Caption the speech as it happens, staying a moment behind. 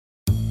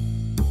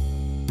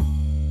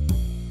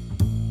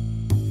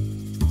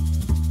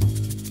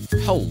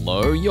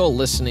Hello, you're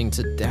listening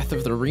to Death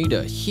of the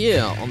Reader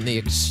here on the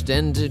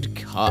Extended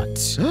Cut.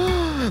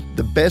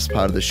 The best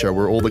part of the show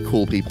where all the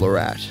cool people are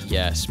at.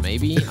 Yes,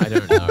 maybe? I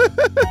don't know.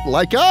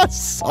 Like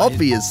us,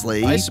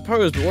 obviously. I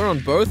suppose, but we're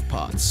on both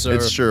parts, so...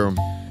 It's true.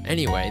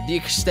 Anyway, the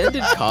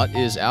Extended Cut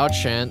is our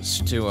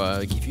chance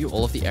to give you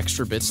all of the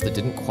extra bits that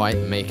didn't quite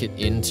make it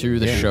into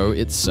the show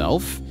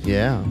itself.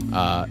 Yeah.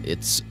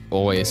 It's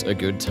always a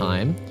good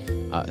time.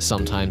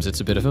 Sometimes it's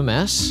a bit of a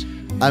mess.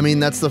 I mean,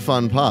 that's the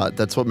fun part.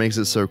 That's what makes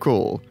it so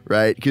cool,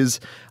 right? Because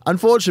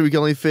unfortunately, we can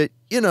only fit,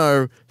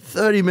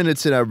 30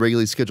 minutes in our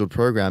regularly scheduled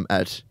program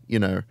at,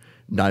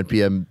 9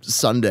 p.m.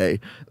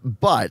 Sunday.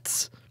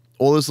 But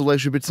all those little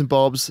extra bits and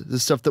bobs, the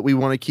stuff that we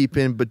want to keep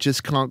in but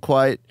just can't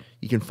quite,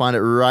 you can find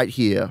it right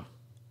here.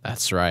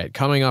 That's right.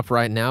 Coming up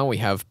right now, we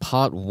have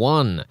part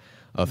 1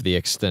 of the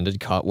Extended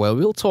Cut, where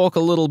we'll talk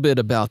a little bit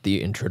about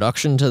the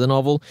introduction to the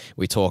novel.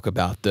 We talk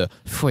about the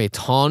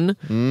feuilleton,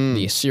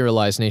 the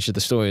serialized nature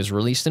the story is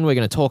released in. We're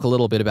going to talk a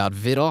little bit about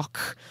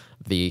Vidocq,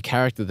 the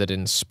character that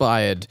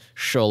inspired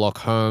Sherlock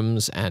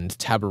Holmes and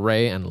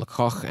Tabaret and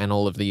Lecoq and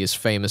all of these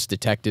famous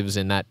detectives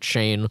in that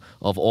chain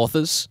of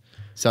authors.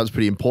 Sounds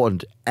pretty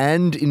important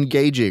and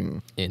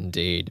engaging.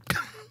 Indeed.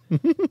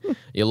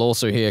 You'll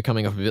also hear,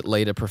 coming up a bit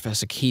later,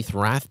 Professor Keith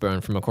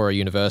Rathbone from Macquarie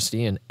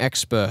University, an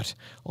expert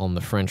on the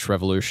French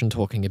Revolution,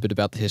 talking a bit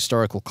about the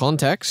historical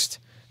context.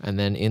 And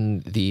then in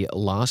the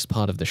last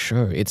part of the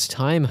show, it's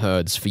time,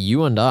 Herds, for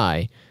you and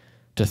I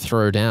to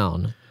throw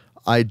down.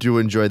 I do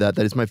enjoy that.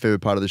 That is my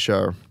favorite part of the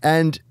show.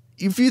 And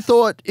if you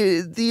thought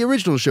the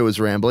original show was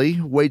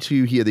rambly, wait till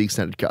you hear the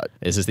Extended Cut.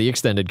 This is the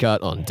Extended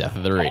Cut on Death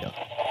of the Reader.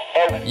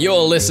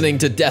 You're listening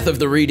to Death of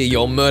the Reader,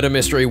 your murder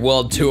mystery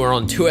world tour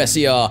on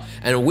 2SER,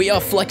 and we are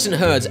Flex and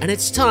Herds, and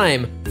it's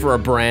time for a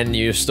brand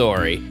new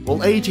story. Well,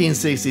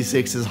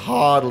 1866 is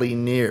hardly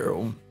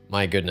new.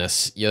 My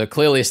goodness, you're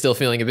clearly still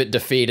feeling a bit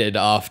defeated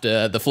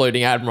after the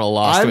Floating Admiral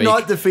last week. I'm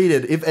not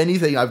defeated. If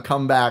anything, I've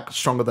come back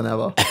stronger than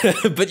ever.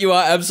 But you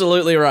are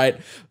absolutely right.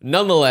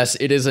 Nonetheless,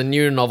 it is a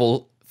new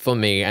novel for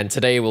me, and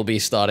today we'll be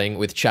starting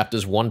with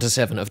chapters 1 to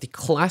 7 of the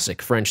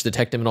classic French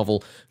detective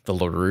novel, The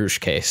Lerouge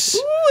Case.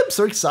 Ooh, I'm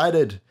so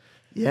excited.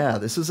 Yeah,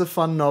 this is a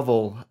fun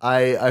novel.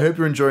 I hope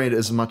you're enjoying it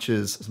as much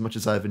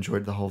as I've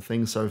enjoyed the whole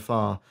thing so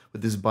far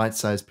with this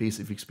bite-sized piece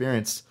of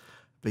experience.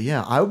 But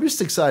yeah, I was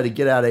just excited to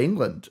get out of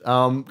England.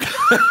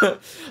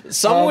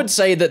 Some would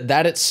say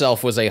that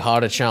itself was a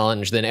harder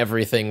challenge than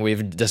everything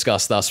we've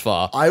discussed thus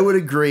far. I would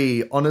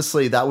agree.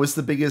 Honestly, that was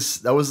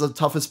the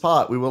toughest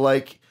part. We were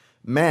like,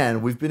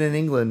 man, we've been in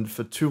England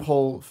for two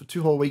whole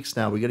weeks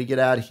now. We got to get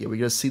out of here. We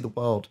got to see the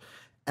world.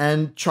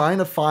 And trying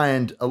to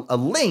find a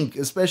link,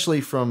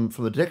 especially from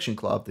the Detection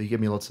Club, that he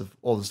gave me lots of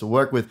authors to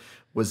work with,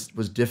 was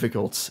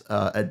difficult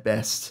at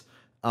best.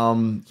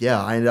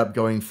 Yeah, I ended up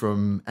going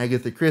from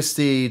Agatha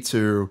Christie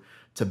to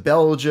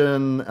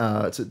Belgium,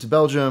 to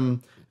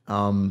Belgium,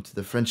 to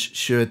the French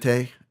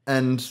Sûreté,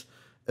 and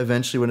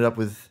eventually ended up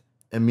with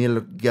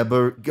Émile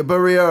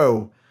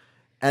Gaboriau.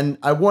 And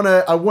I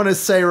wanna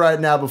say right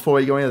now before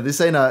we go into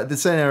this ain't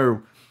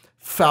no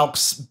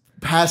Faux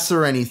Pass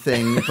or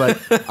anything,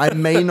 but I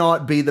may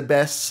not be the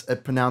best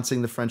at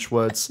pronouncing the French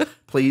words.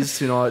 Please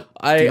do not.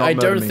 I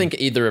don't think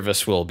either of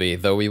us will be,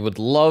 though we would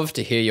love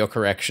to hear your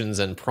corrections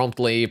and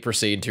promptly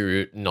proceed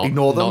to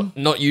ignore them,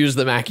 not use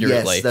them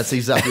accurately. Yes, that's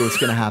exactly what's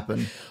going to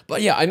happen.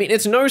 But yeah, I mean,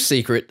 it's no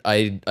secret,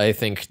 I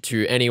think,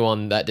 to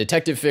anyone that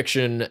detective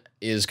fiction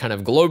is kind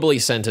of globally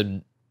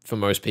centered for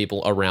most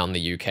people around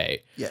the UK.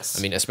 Yes.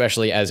 I mean,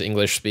 especially as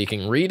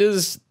English-speaking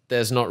readers,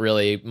 there's not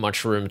really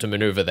much room to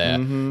maneuver there.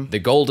 Mm-hmm. The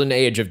golden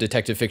age of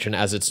detective fiction,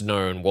 as it's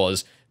known,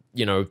 was,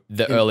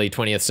 the early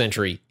 20th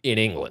century in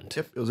England.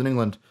 Yep, it was in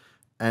England.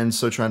 And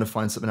so trying to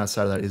find something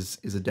outside of that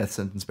is a death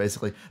sentence,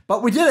 basically.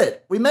 But we did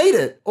it! We made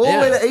it! All the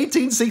way to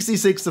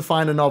 1866 to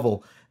find a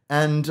novel.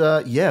 And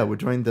we're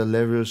doing the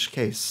Lerouge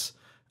Case.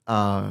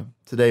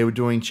 Today we're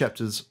doing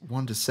chapters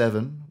 1 to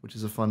 7, which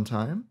is a fun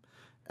time.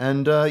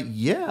 And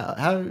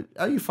how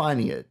are you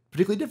finding it?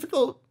 Particularly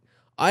difficult?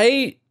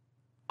 I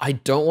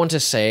don't want to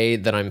say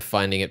that I'm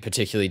finding it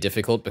particularly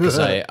difficult because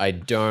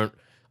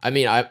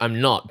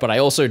I'm not, but I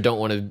also don't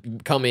want to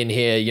come in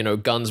here,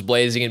 guns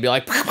blazing and be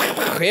like,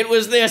 it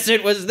was this,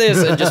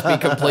 and just be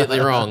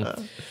completely wrong.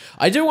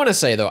 I do want to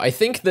say, though, I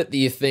think that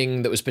the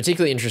thing that was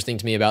particularly interesting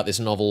to me about this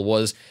novel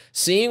was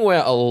seeing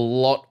where a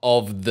lot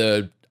of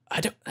the,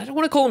 I don't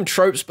want to call them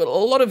tropes, but a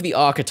lot of the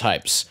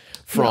archetypes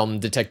from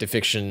detective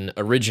fiction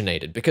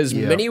originated, because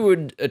many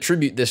would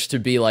attribute this to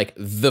be like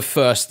the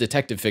first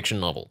detective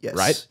fiction novel,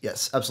 right?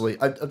 Yes, absolutely.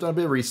 I've done a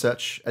bit of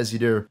research, as you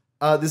do.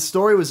 This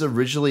story was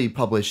originally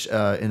published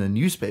in a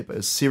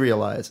newspaper,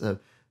 serialized.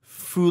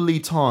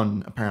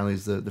 Feuilleton, apparently,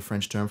 is the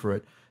French term for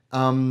it.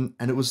 And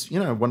it was,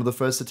 one of the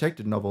first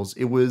detective novels.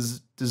 It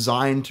was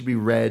designed to be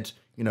read,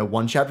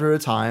 one chapter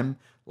at a time,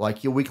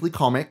 like your weekly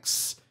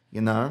comics,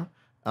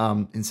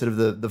 Instead of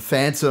the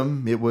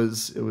Phantom, it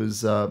was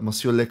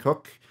Monsieur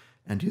Lecoq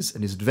and his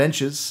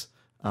adventures,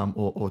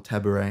 or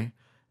Tabaret.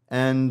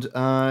 And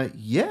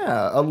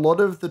a lot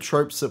of the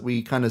tropes that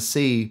we kind of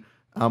see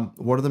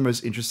One of the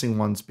most interesting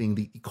ones being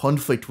the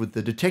conflict with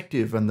the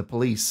detective and the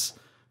police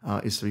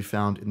is to be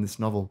found in this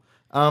novel.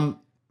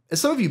 As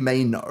some of you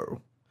may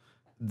know,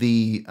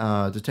 the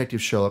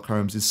Detective Sherlock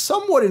Holmes is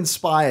somewhat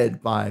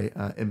inspired by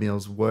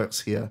Emile's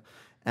works here.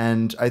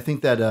 And I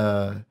think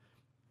that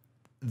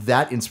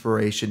that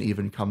inspiration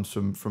even comes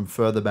from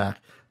further back.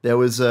 There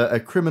was a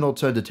criminal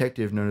turned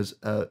detective known as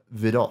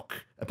Vidocq,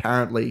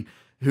 apparently,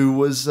 who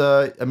was,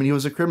 he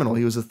was a criminal,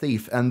 he was a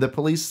thief, and the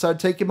police decided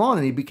to take him on,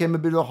 and he became a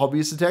bit of a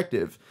hobbyist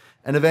detective.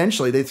 And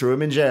eventually they threw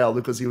him in jail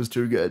because he was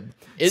too good.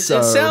 It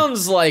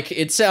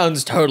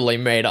sounds totally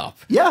made up.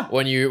 Yeah.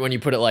 When you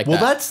put it like that. Well,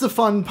 that's the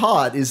fun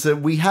part, is that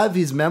we have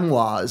his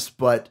memoirs,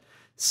 but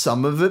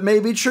some of it may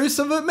be true,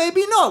 some of it may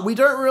be not. We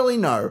don't really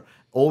know.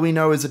 All we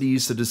know is that he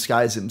used to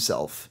disguise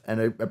himself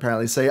and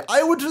apparently say, it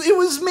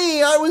was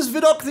me, I was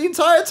Vidocq the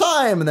entire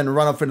time, and then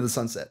run off into the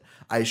sunset,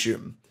 I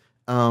assume.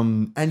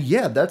 And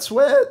yeah, that's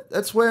where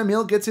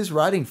Emile gets his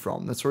writing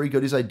from. That's where he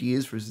got his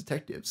ideas for his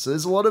detectives. So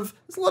there's a lot of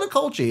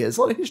culture here. There's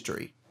a lot of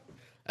history.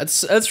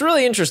 That's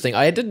really interesting.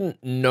 I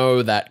didn't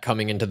know that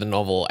coming into the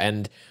novel,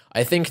 and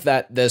I think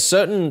that there's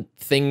certain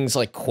things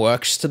like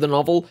quirks to the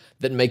novel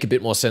that make a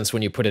bit more sense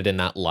when you put it in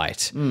that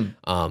light.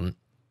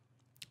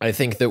 I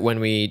think that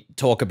when we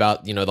talk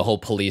about, the whole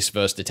police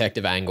versus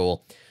detective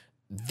angle,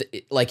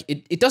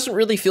 it doesn't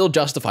really feel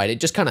justified.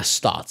 It just kind of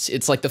starts.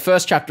 It's like the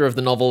first chapter of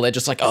the novel, they're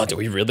just like, oh, do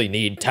we really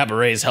need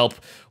Tabaret's help?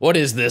 What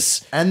is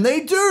this? And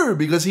they do,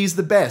 because he's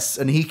the best,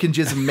 and he can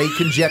just make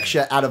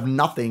conjecture out of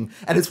nothing,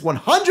 and it's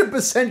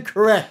 100%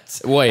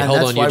 correct. Wait, and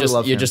hold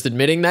on, you're just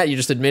admitting that? You're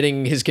just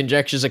admitting his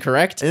conjectures are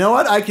correct? You know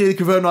what? I can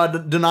confirm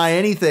not deny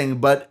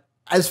anything, but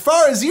as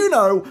far as you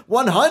know,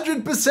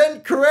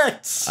 100%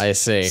 correct. I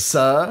see.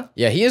 Sir?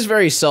 Yeah, he is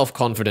very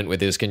self-confident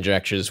with his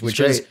conjectures, which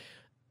is,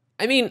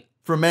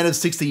 for a man of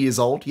 60 years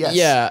old, yes.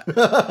 Yeah.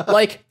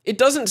 It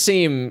doesn't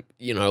seem,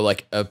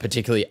 like a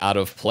particularly out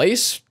of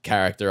place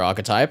character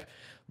archetype,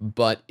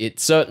 but it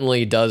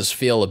certainly does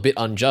feel a bit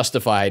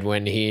unjustified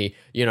when he,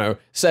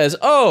 says,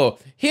 oh,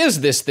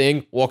 here's this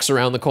thing, walks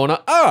around the corner.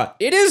 Ah,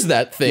 it is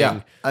that thing.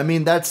 Yeah.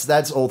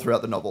 That's all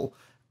throughout the novel.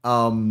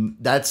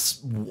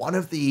 That's one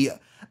of the,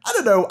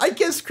 I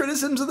guess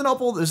criticisms of the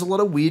novel. There's a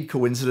lot of weird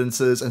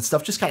coincidences and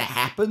stuff just kind of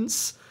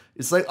happens.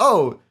 It's like,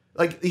 oh,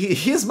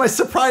 here's my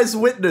surprise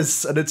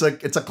witness, and it's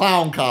a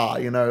clown car,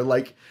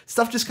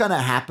 stuff just kind of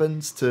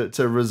happens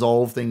to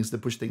resolve things, to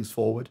push things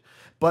forward.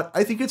 But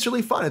I think it's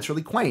really fun. It's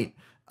really quaint.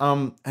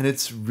 And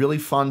it's really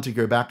fun to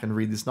go back and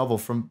read this novel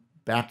from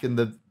back in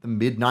the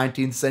mid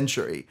 19th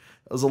century.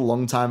 That was a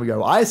long time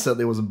ago. I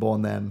certainly wasn't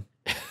born then.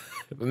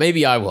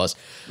 Maybe I was.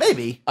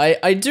 Maybe.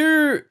 I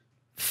do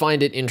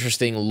find it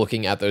interesting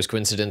looking at those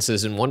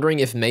coincidences and wondering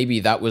if maybe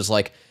that was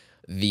like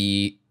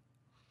the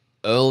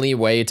early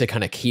way to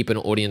kind of keep an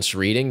audience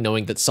reading,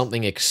 knowing that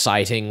something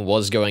exciting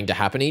was going to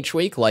happen each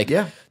week.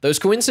 Those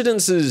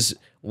coincidences,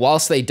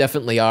 whilst they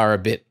definitely are a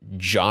bit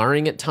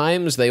jarring at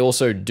times, they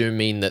also do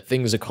mean that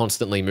things are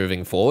constantly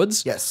moving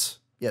forwards. Yes.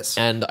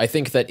 And I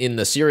think that in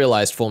the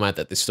serialized format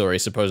that this story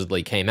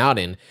supposedly came out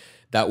in,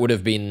 that would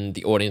have been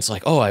the audience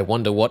like, oh, I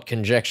wonder what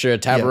conjecture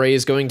Tabaret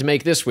is going to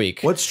make this week.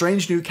 What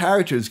strange new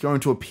character is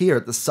going to appear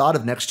at the start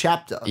of next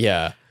chapter?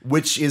 Yeah.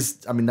 Which is,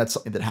 that's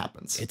something that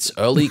happens. It's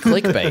early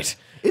clickbait.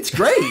 It's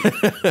great.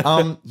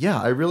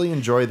 I really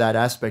enjoy that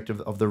aspect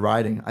of the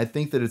writing. I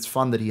think that it's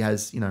fun that he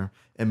has,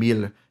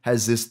 Emile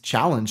has this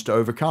challenge to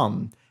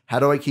overcome. How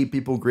do I keep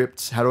people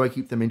gripped? How do I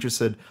keep them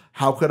interested?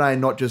 How could I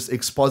not just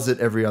exposit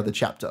every other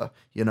chapter?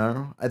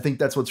 I think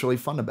that's what's really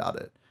fun about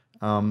it.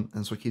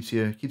 And so it keeps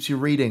you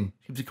reading,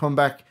 keeps you coming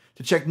back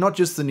to check not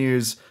just the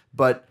news,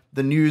 but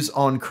the news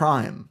on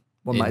crime,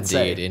 one might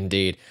say.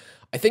 Indeed.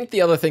 I think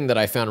the other thing that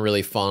I found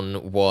really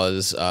fun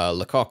was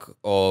Lecoq,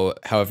 or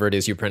however it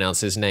is you pronounce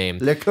his name.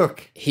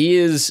 Lecoq. He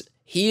is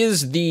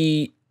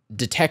the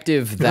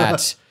detective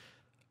that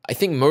I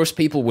think most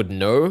people would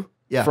know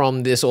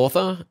from this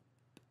author,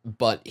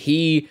 but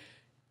he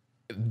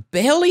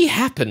barely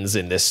happens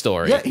in this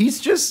story. Yeah,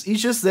 he's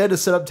just there to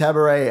set up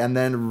Tabaret and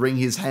then wring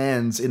his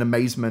hands in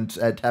amazement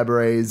at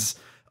Tabaret's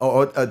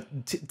or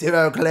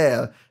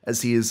Claire,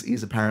 as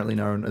he's apparently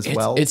known as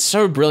well. It's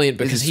so brilliant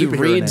because he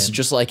reads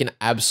just like an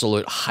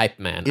absolute hype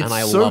man, and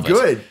I love it. It's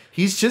so good.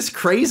 He's just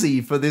crazy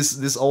for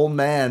this old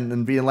man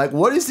and being like,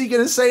 what is he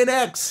going to say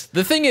next?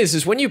 The thing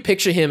is when you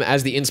picture him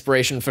as the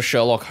inspiration for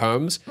Sherlock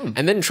Holmes,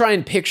 and then try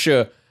and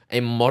picture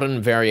a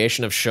modern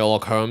variation of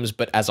Sherlock Holmes,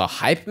 but as a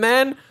hype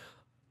man,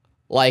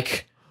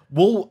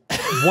 Well,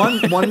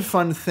 one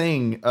fun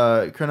thing,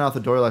 Colonel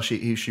Arthur Doyle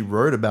actually she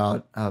wrote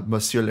about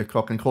Monsieur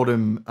Lecoq and called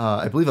him,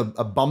 I believe,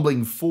 a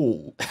bumbling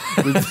fool,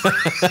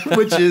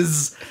 which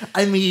is,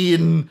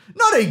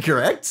 not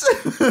incorrect.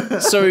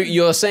 So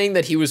you're saying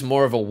that he was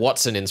more of a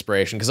Watson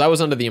inspiration? Because I was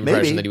under the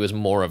impression that he was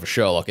more of a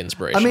Sherlock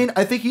inspiration.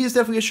 I think he is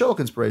definitely a Sherlock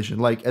inspiration.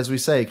 Like, as we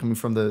say, coming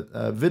from the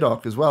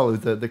Vidocq as well,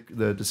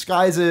 the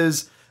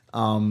disguises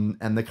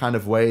and the kind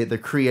of way, the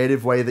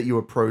creative way that you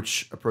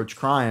approach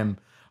crime.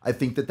 I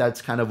think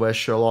that's kind of where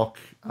Sherlock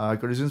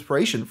got his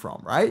inspiration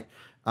from, right?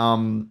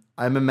 I'm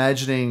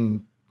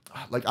imagining,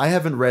 I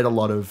haven't read a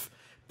lot of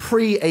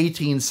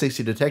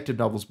pre-1860 detective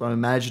novels, but I'm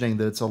imagining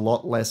that it's a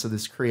lot less of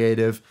this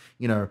creative,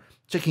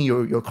 checking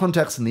your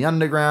contacts in the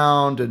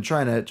underground and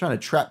trying to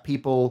trap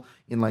people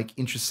in like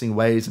interesting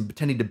ways and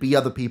pretending to be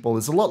other people.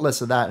 There's a lot less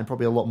of that and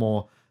probably a lot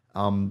more,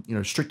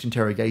 strict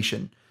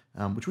interrogation,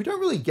 which we don't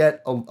really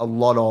get a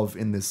lot of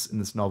in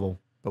this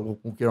novel. But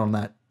we'll get on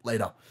that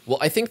later. Well,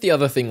 I think the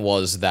other thing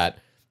was that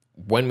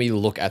when we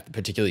look at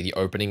particularly the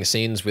opening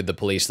scenes with the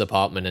police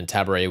department and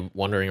Tabaret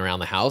wandering around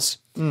the house,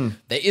 there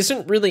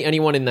isn't really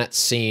anyone in that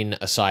scene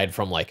aside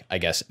from like, I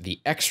guess, the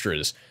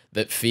extras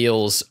that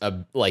feels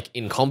like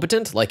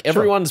incompetent. Like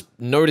everyone's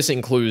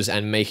noticing clues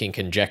and making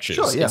conjectures.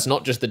 Sure, yeah. It's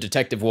not just the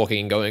detective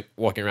walking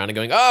around and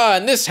going,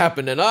 and this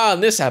happened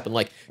and this happened.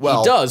 Like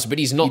he does, but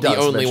he's not the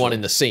only one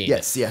in the scene.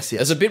 Yes.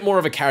 There's a bit more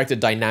of a character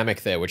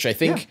dynamic there, which I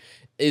think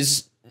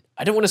is,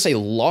 I don't want to say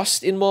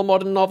lost in more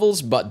modern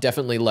novels, but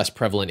definitely less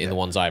prevalent in the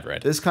ones I've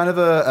read. There's kind of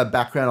a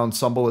background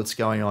ensemble that's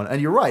going on. And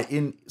you're right,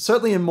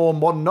 certainly in more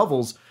modern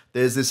novels,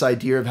 there's this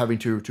idea of having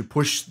to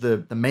push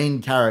the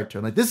main character.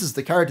 And like, this is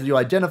the character you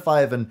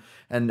identify with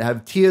and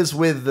have tears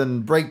with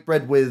and break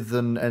bread with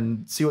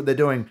and see what they're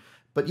doing.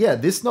 But yeah,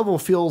 this novel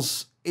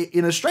feels,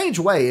 in a strange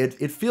way,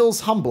 it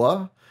feels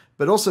humbler,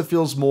 but also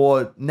feels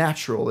more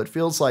natural. It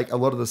feels like a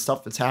lot of the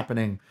stuff that's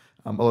happening,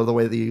 a lot of the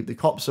way the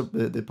cops,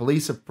 the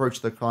police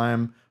approach the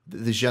crime,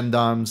 the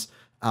gendarmes,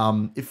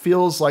 it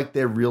feels like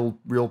they're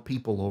real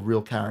people or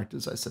real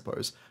characters, I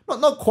suppose.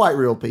 Not quite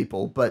real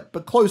people, but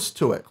close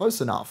to it,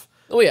 close enough.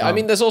 Oh yeah, I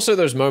mean, there's also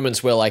those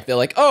moments where like they're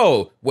like,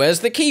 "Oh, where's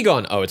the key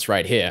gone? Oh, it's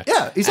right here."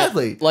 Yeah,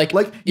 exactly.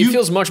 It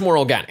feels much more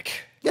organic.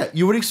 Yeah,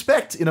 you would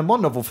expect in a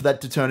modern novel for that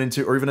to turn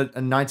into, or even a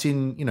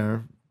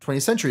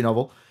 20th century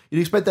novel,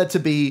 you'd expect that to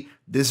be,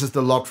 this is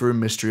the locked room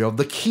mystery of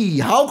the key.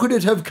 How could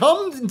it have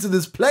come into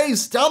this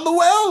place down the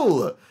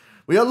well?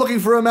 We are looking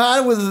for a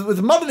man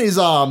with mud in his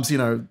arms,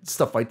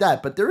 stuff like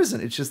that. But there isn't.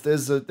 It's just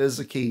there's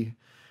a key.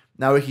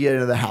 Now we can get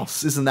into the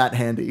house. Isn't that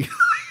handy?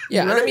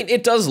 Yeah, right? And I mean,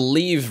 it does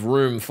leave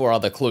room for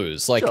other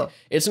clues. Like,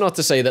 It's not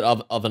to say that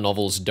other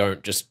novels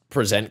don't just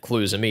present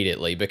clues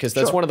immediately, because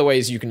that's one of the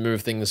ways you can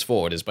move things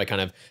forward is by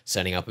kind of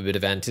setting up a bit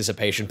of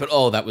anticipation. But,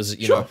 that was,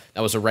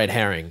 that was a red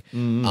herring.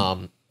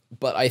 Mm.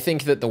 But I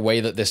think that the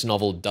way that this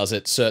novel does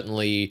it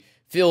certainly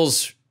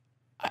feels,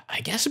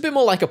 I guess, a bit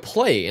more like a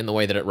play in the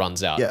way that it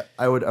runs out. Yeah,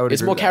 I would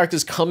It's more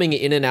characters coming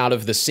in and out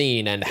of the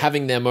scene and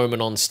having their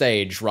moment on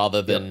stage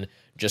rather than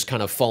just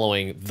kind of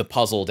following the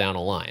puzzle down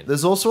a line.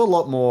 There's also a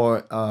lot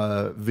more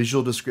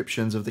visual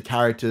descriptions of the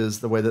characters,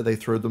 the way that they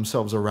throw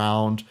themselves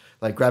around,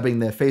 like grabbing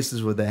their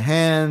faces with their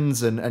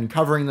hands and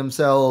covering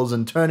themselves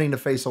and turning the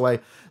face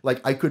away.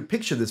 Like, I could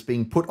picture this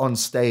being put on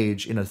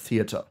stage in a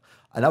theater,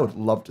 and I would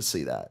love to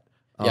see that.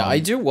 Yeah, I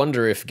do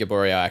wonder if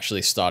Gaboriau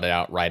actually started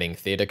out writing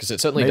theater, because it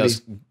certainly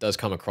does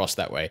come across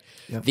that way.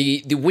 Yep.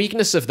 The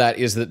weakness of that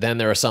is that then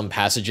there are some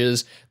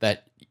passages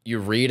that you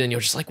read and you're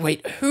just like,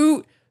 wait,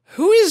 who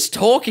is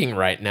talking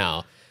right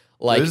now?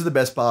 Like, this is the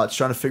best part,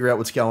 trying to figure out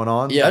what's going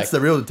on. Yeah, that's the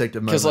real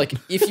detective moment. Because like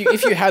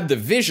if you had the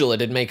visual,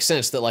 it'd make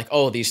sense that like,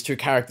 oh, these two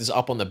characters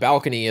up on the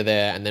balcony are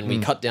there, and then we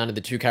cut down to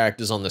the two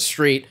characters on the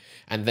street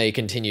and they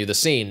continue the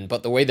scene.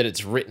 But the way that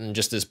it's written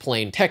just as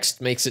plain text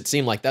makes it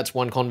seem like that's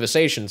one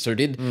conversation. So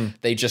did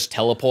they just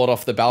teleport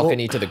off the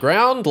balcony to the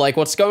ground? Like,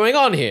 what's going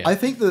on here? I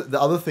think the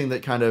other thing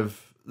that kind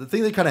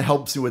of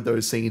helps you with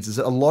those scenes is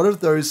that a lot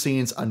of those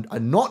scenes are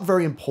not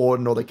very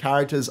important, or the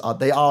characters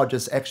are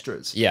just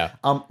extras. Yeah.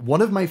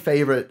 One of my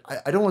favorite,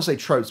 I don't want to say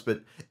tropes,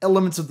 but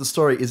elements of the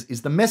story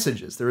is the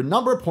messages. There are a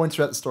number of points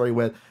throughout the story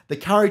where the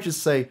characters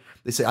say,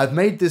 I've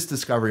made this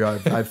discovery,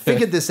 I've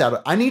figured this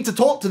out, I need to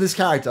talk to this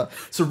character.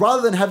 So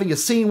rather than having a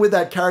scene with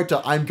that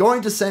character, I'm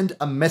going to send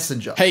a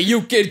messenger. Hey,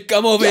 you kid,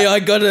 come over here, I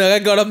got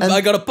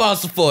a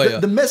parcel for you.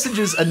 The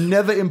messages are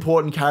never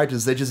important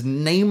characters, they're just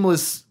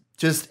nameless,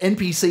 just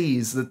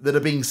NPCs that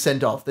are being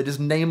sent off. They're just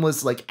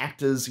nameless, like,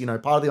 actors,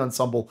 part of the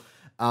ensemble,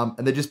 and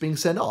they're just being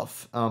sent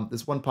off.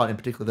 There's one part in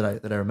particular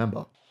that I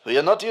remember. "We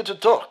are not here to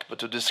talk, but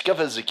to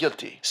discover the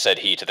guilty," said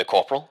he to the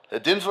corporal.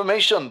 "Let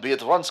information be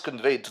at once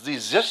conveyed to the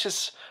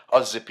justice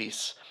of the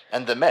peace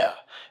and the mayor,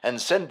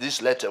 and send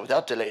this letter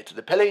without delay to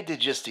the Palais de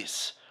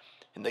Justice.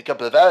 In a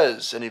couple of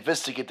hours, an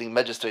investigating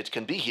magistrate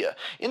can be here.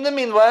 In the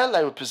meanwhile,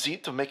 I will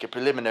proceed to make a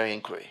preliminary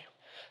inquiry."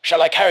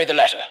 "Shall I carry the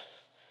letter?"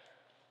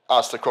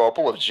 asked the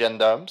corporal of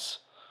gendarmes.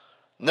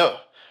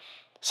 "No.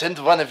 Send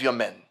one of your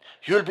men.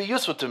 You will be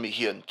useful to me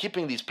here in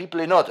keeping these people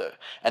in order,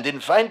 and in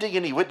finding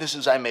any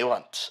witnesses I may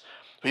want.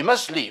 We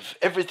must leave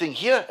everything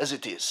here as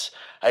it is.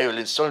 I will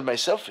install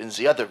myself in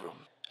the other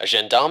room." A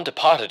gendarme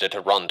departed at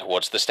a run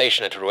towards the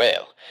station at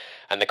Rueil,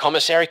 and the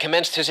commissary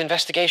commenced his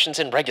investigations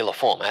in regular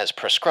form as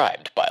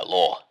prescribed by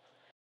law.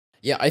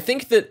 Yeah, I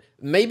think that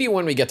maybe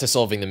when we get to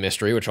solving the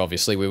mystery, which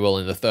obviously we will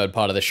in the third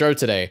part of the show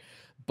today,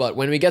 but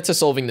when we get to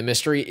solving the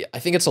mystery, I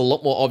think it's a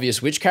lot more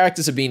obvious which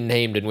characters have been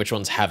named and which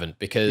ones haven't,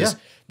 because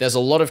there's a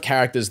lot of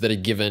characters that are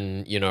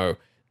given,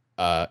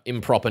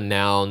 improper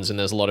nouns, and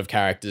there's a lot of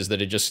characters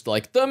that are just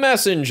like the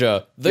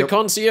messenger, the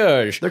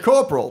concierge, the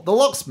corporal, the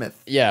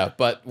locksmith. Yeah,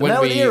 but when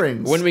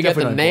we get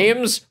the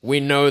names, we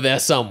know they're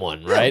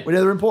someone, right? We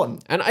know they're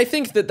important. And I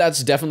think that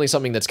that's definitely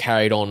something that's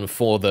carried on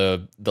for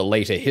the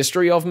later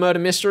history of murder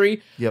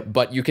mystery. Yep.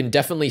 But you can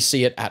definitely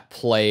see it at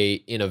play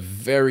in a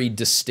very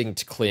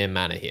distinct, clear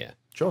manner here.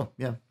 Sure,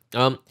 yeah.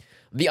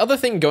 The other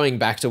thing, going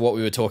back to what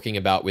we were talking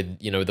about with,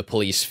 the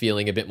police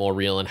feeling a bit more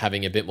real and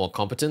having a bit more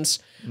competence,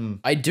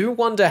 I do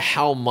wonder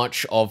how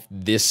much of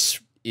this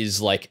is,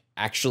 like,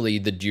 actually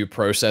the due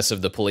process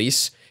of the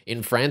police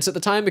in France at the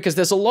time, because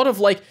there's a lot of,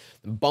 like,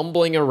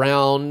 bumbling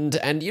around,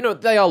 and,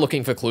 they are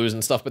looking for clues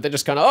and stuff, but they're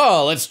just kind of,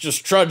 oh, let's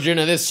just trudge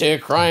into this here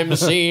crime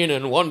scene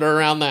and wander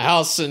around the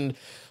house, and...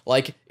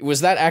 Like,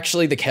 was that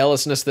actually the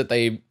carelessness that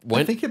they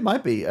went? I think it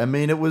might be. I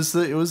mean, it was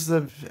the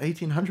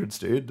 1800s,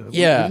 dude.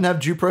 Yeah. We didn't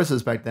have due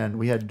process back then.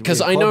 Because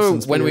I know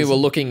when we were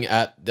looking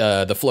at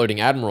The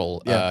Floating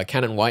Admiral,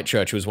 Canon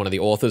Whitechurch, who was one of the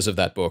authors of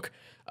that book,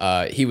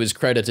 he was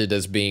credited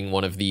as being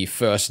one of the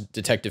first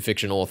detective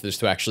fiction authors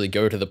to actually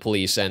go to the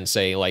police and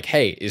say, like,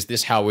 hey, is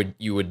this how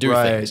you would do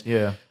things?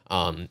 Yeah.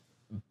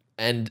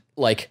 And,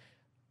 like...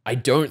 I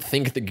don't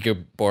think that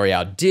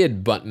Gaboriau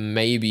did, but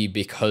maybe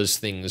because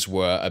things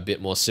were a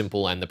bit more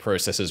simple and the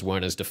processes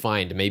weren't as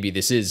defined, maybe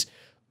this is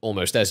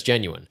almost as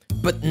genuine.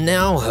 But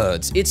now,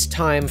 Herds, it's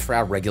time for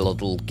our regular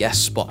little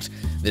guest spot.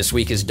 This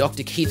week is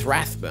Dr. Keith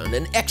Rathbone,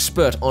 an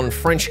expert on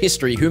French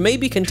history who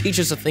maybe can teach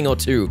us a thing or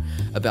two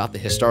about the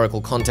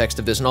historical context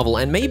of this novel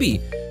and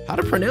maybe how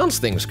to pronounce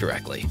things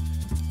correctly.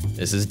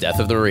 This is Death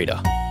of the Reader.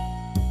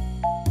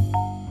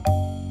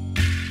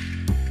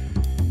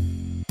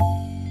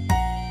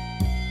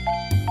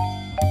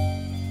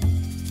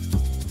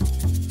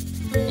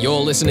 You're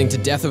listening to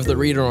Death of the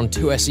Reader on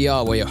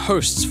 2SER. We're your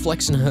hosts,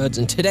 Flex and Herds,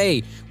 and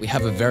today we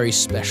have a very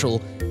special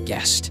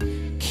guest.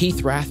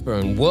 Keith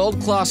Rathbone,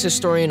 world-class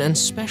historian and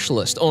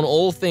specialist on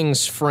all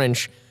things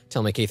French.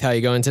 Tell me, Keith, how are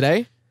you going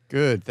today?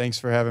 Good. Thanks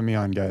for having me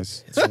on,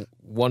 guys. It's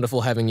wonderful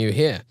having you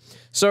here.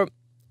 So,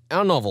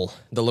 our novel,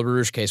 The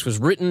Lerouge Case, was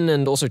written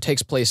and also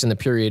takes place in the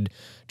period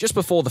just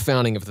before the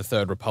founding of the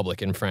Third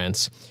Republic in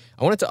France.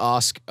 I wanted to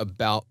ask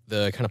about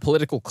the kind of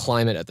political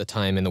climate at the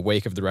time in the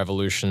wake of the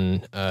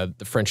revolution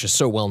the French are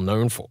so well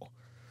known for.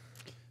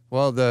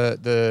 Well,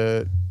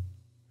 the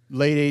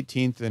late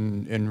 18th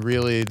and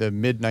really the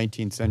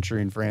mid-19th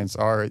century in France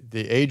are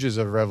the ages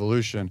of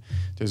revolution.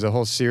 There's a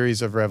whole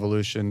series of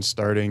revolutions,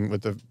 starting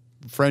with the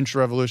French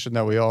Revolution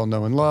that we all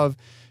know and love,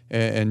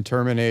 and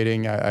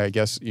terminating, I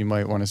guess you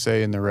might want to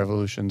say, in the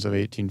revolutions of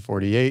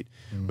 1848,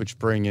 which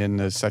bring in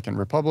the Second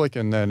Republic,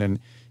 and then in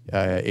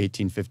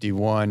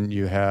 1851,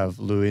 you have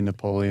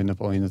Napoleon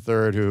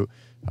III, who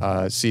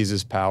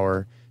seizes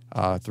power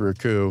through a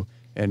coup.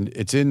 And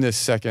it's in this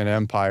Second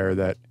Empire,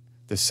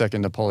 the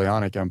Second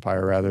Napoleonic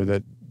Empire, rather,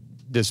 that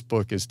this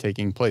book is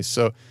taking place.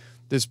 So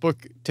this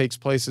book takes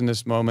place in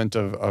this moment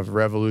of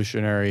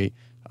revolutionary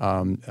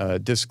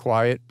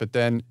disquiet, but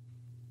then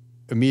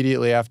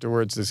immediately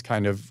afterwards, this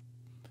kind of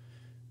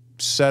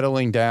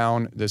settling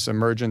down, this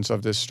emergence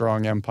of this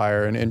strong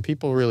empire, and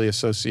people really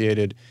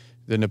associated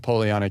the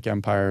Napoleonic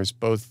empires,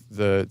 both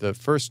the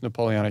first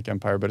Napoleonic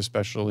Empire, but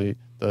especially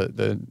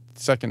the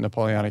second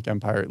Napoleonic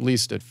Empire, at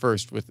least at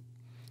first,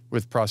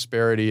 with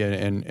prosperity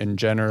and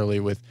generally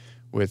with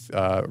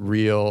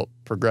real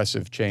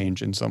progressive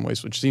change in some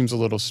ways, which seems a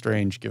little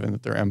strange given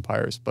that they're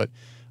empires. But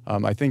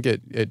I think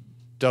it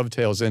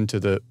dovetails into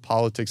the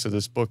politics of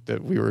this book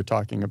that we were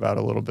talking about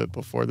a little bit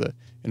before the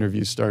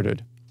interview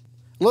started.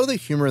 A lot of the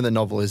humor in the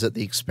novel is at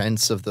the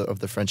expense of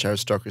the French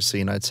aristocracy,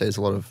 and I'd say there's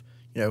a lot of,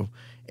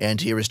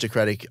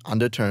 anti-aristocratic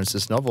undertones to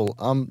this novel.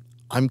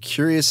 I'm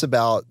curious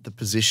about the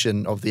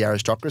position of the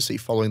aristocracy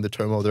following the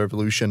turmoil of the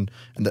Revolution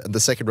and the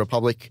Second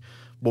Republic.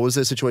 What was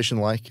their situation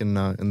like in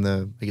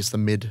the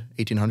mid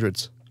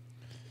 1800s?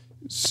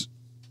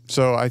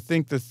 So I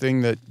think the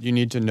thing that you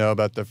need to know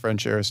about the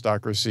French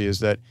aristocracy is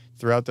that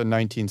throughout the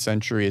 19th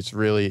century, it's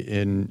really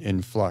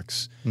in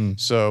flux.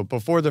 So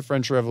before the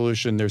French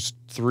Revolution, there's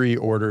three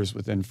orders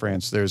within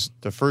France. There's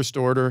the first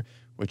order,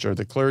 which are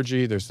the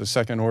clergy. There's the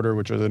second order,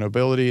 which are the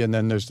nobility. And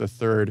then there's the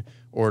third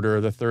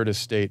order, the third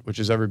estate, which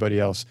is everybody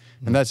else.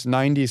 And that's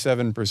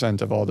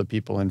 97% of all the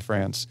people in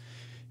France.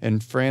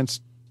 And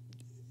France,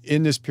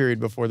 in this period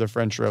before the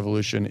French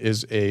Revolution,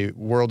 is a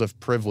world of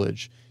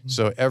privilege.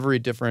 So every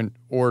different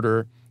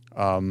order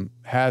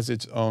has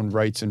its own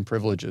rights and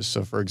privileges.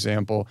 So, for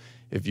example,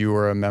 if you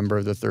were a member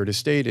of the Third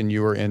Estate and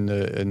you were in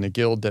the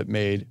guild that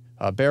made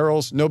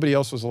barrels, nobody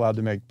else was allowed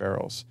to make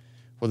barrels.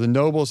 Well, the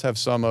nobles have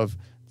some of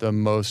the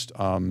most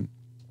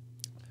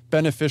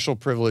beneficial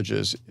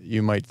privileges,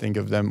 you might think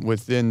of them,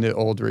 within the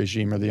old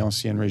regime or the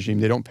ancien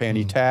regime. They don't pay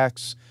any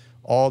tax.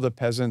 All the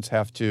peasants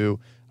have to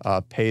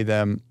pay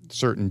them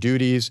certain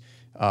duties,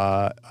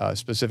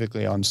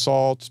 specifically on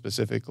salt,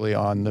 specifically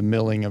on the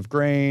milling of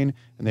grain,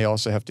 and they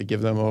also have to give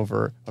them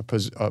over a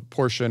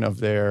portion of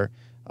their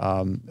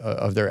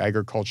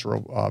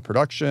agricultural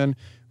production,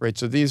 right?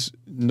 So these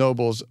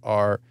nobles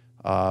are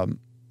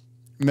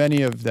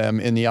many of them,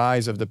 in the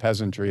eyes of the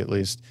peasantry at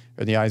least,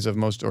 or the eyes of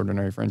most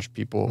ordinary French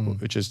people,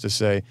 which is to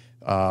say,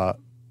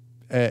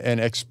 an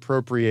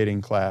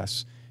expropriating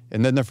class.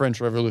 And then the French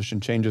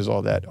Revolution changes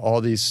all that.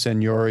 All these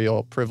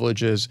seigneurial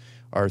privileges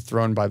are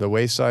thrown by the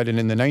wayside. And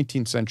in the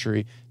 19th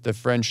century, the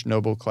French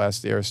noble class,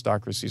 the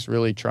aristocracy, is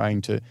really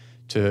trying to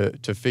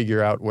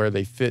figure out where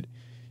they fit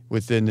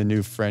within the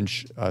new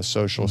French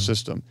social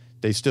system.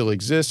 They still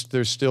exist.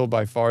 They're still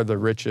by far the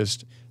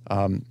richest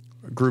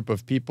group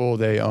of people.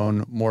 They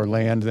own more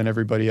land than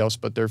everybody else,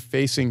 but they're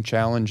facing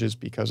challenges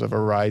because of a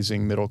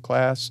rising middle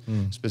class,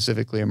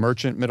 specifically a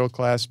merchant middle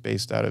class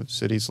based out of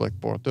cities like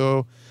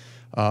Bordeaux,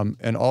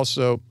 and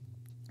also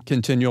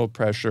continual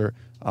pressure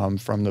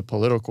from the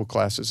political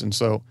classes. And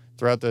so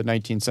throughout the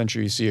 19th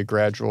century, you see a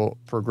gradual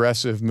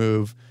progressive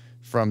move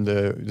from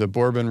the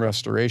Bourbon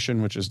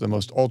Restoration, which is the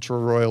most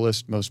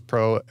ultra-royalist, most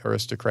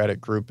pro-aristocratic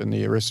group, and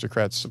the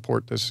aristocrats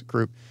support this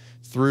group,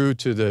 through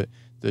to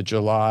the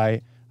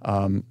July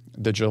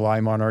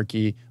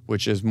monarchy,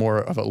 which is more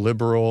of a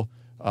liberal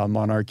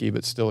monarchy,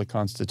 but still a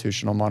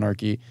constitutional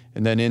monarchy,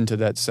 and then into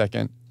that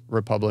Second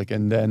Republic,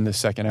 and then the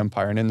Second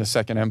Empire. And in the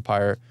Second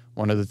Empire,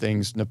 one of the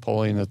things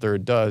Napoleon III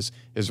does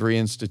is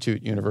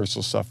reinstitute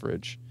universal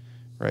suffrage,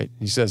 right?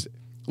 He says,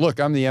 look,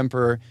 I'm the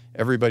emperor.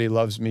 Everybody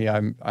loves me.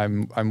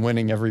 I'm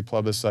winning every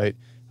plebiscite.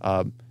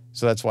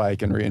 So that's why I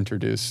can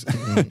reintroduce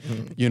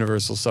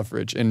universal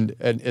suffrage. And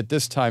at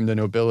this time, the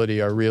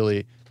nobility are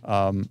really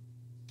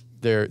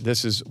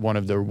this is one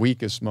of their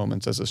weakest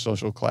moments as a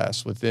social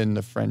class within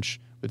the French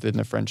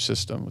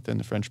system, within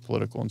the French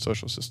political and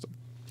social system.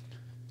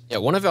 Yeah,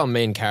 one of our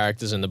main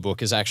characters in the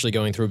book is actually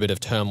going through a bit of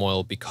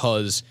turmoil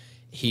because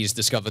he's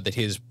discovered that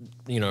his,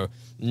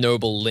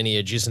 noble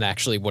lineage isn't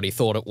actually what he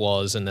thought it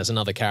was, and there's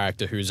another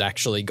character who's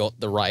actually got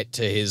the right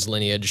to his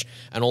lineage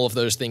and all of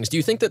those things. Do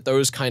you think that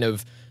those kind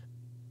of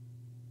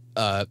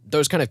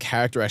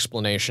character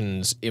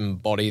explanations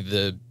embody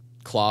the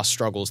class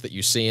struggles that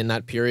you see in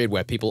that period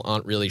where people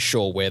aren't really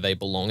sure where they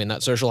belong in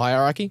that social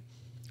hierarchy?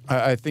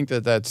 I think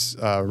that that's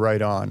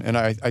right on. And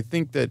I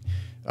think that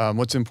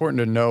what's important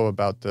to know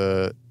about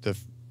the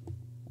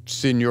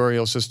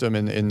seigneurial system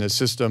and in the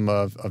system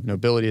of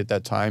nobility at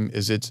that time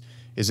is it's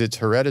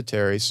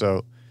hereditary.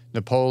 So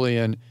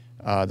Napoleon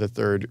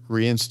III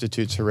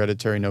reinstitutes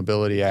hereditary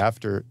nobility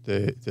after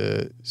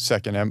the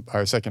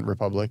Second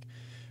Republic,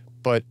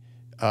 but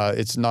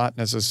it's not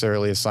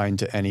necessarily assigned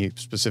to any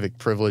specific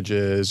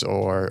privileges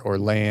or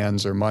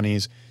lands or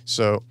monies.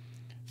 So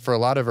for a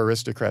lot of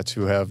aristocrats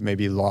who have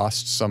maybe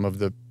lost some of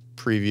the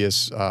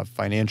previous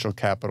financial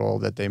capital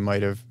that they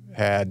might have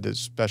had, the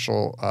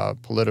special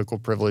political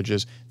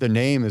privileges, the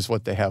name is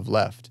what they have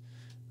left,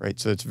 right?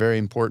 So it's very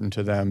important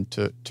to them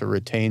to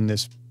retain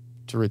this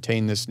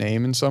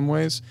name in some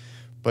ways,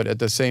 but at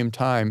the same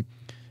time,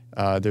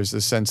 there's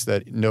the sense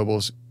that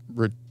nobles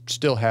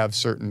still have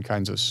certain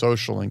kinds of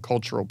social and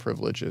cultural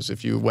privileges.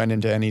 If you went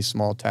into any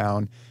small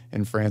town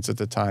in France at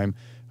the time,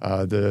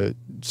 the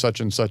such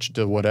and such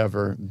de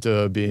whatever,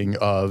 de being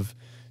of,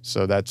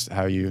 so that's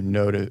how you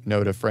note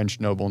a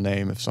French noble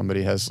name. If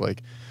somebody has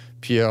like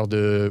Pierre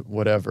de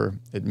whatever,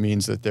 it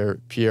means that they're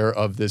Pierre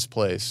of this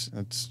place.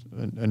 That's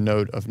a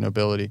note of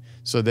nobility.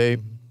 So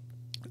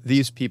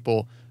these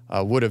people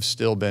would have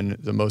still been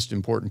the most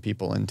important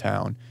people in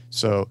town.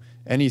 So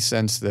any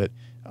sense that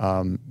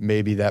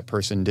maybe that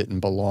person didn't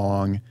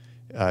belong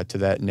to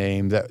that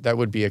name, that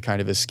would be a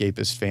kind of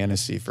escapist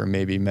fantasy for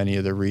maybe many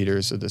of the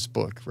readers of this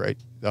book, right?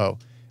 Oh,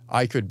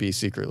 I could be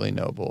secretly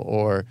noble,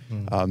 or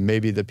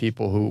maybe the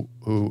people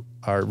who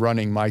are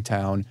running my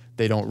town,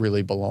 they don't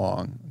really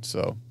belong.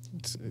 So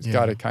it's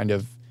got a kind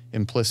of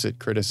implicit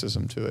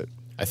criticism to it.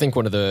 I think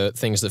one of the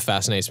things that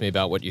fascinates me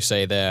about what you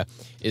say there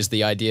is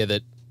the idea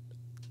that,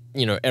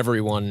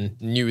 everyone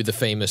knew the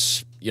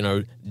famous,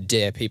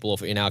 Dare people,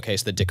 in our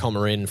case, the de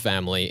Comerin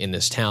family in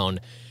this town.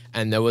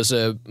 And there was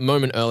a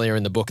moment earlier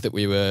in the book that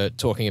we were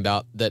talking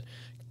about that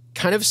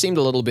kind of seemed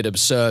a little bit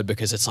absurd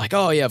because it's like,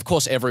 oh yeah, of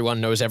course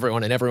everyone knows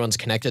everyone and everyone's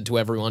connected to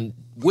everyone.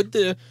 Would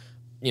the,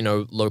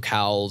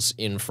 locales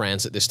in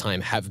France at this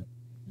time have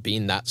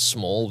been that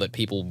small that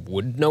people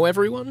would know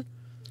everyone?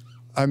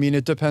 I mean,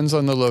 it depends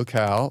on the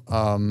locale.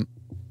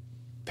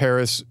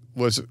 Paris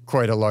was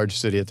quite a large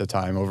city at the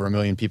time, over 1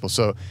 million people.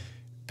 So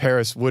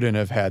Paris wouldn't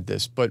have had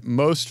this, but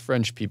most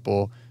French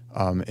people,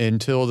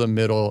 until the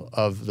middle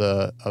of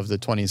the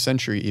 20th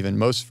century, even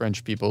most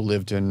French people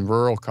lived in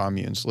rural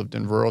communes, lived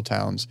in rural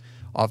towns,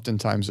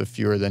 oftentimes of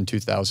fewer than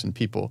 2,000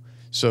 people.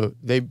 So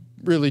they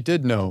really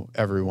did know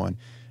everyone.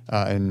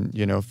 And,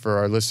 for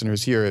our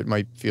listeners here, it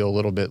might feel a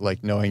little bit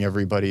like knowing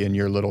everybody in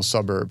your little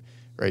suburb,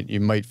 right? You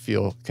might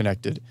feel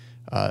connected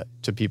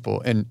to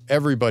people. And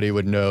everybody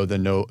would know the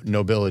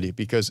nobility,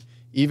 because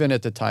even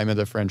at the time of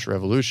the French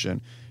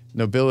Revolution,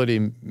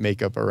 nobility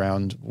make up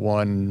around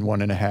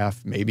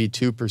 1.5%, maybe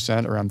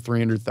 2%, around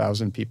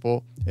 300,000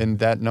 people. And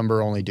that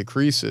number only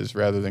decreases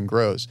rather than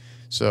grows.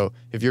 So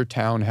if your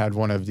town had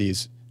one of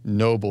these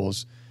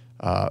nobles,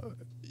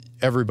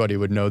 everybody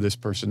would know this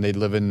person. They'd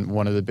live in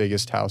one of the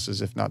biggest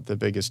houses, if not the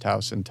biggest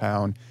house in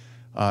town.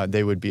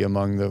 They would be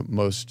among the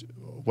most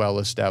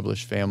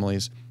well-established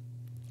families,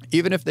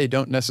 even if they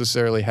don't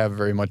necessarily have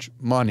very much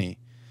money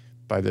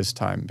by this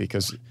time,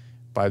 because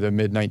by the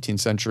mid-19th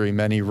century,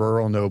 many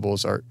rural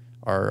nobles are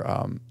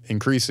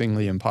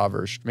increasingly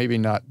impoverished. Maybe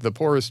not the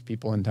poorest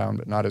people in town,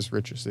 but not as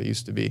rich as they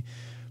used to be.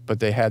 But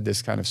they had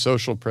this kind of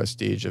social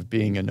prestige of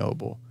being a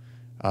noble.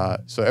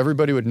 So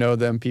everybody would know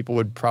them. People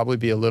would probably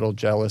be a little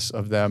jealous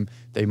of them.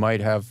 They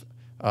might have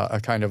a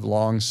kind of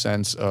long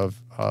sense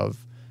of that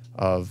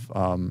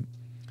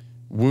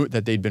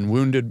they'd been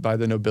wounded by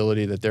the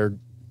nobility, that their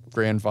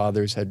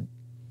grandfathers had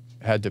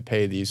to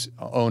pay these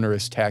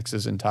onerous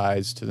taxes and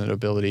tithes to the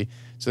nobility.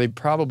 So they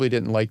probably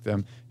didn't like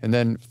them. And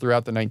then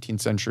throughout the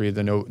 19th century,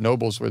 the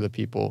nobles were the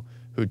people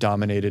who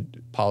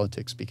dominated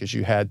politics, because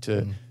you had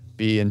to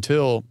be,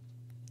 until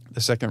the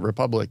Second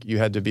Republic, you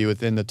had to be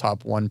within the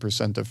top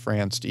 1% of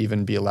France to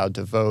even be allowed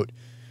to vote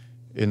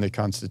in the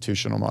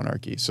constitutional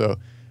monarchy. So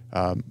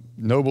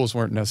nobles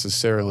weren't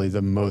necessarily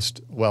the most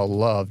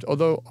well-loved,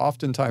 although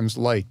oftentimes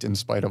liked in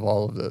spite of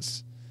all of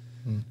this.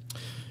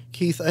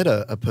 Keith, I had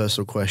a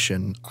personal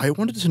question. I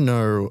wanted to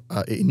know,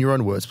 in your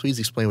own words, please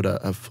explain what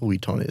a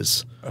feuilleton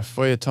is. A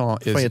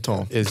feuilleton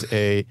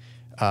is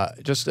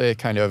just a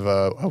kind of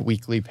a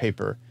weekly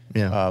paper,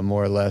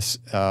 more or less,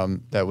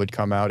 that would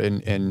come out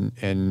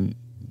in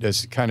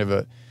this kind of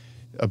a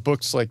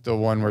books like the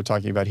one we're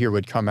talking about here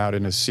would come out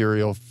in a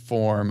serial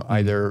form,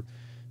 either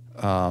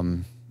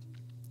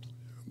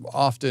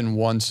often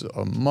once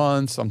a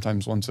month,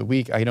 sometimes once a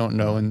week. I don't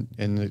know in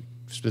the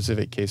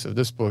specific case of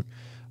this book.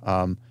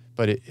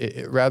 But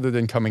it rather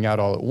than coming out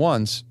all at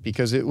once,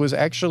 because it was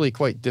actually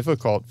quite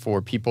difficult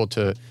for people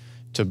to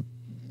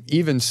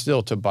even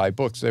still to buy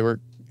books. They were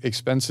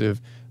expensive.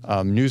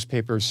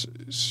 Newspapers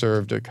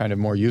served a kind of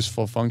more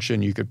useful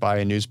function. You could buy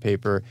a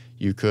newspaper.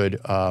 You could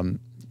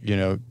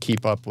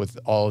keep up with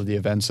all of the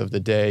events of the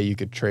day. You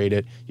could trade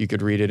it. You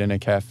could read it in a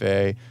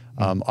cafe.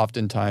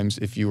 Oftentimes,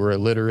 if you were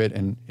illiterate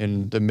and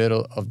in the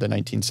middle of the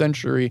 19th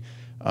century,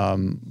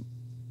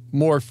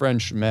 more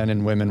French men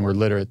and women were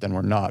literate than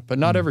were not, but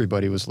not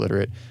everybody was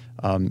literate.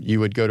 You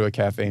would go to a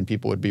cafe and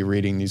people would be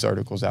reading these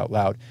articles out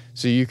loud.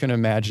 So you can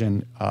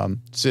imagine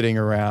sitting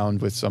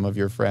around with some of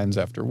your friends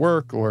after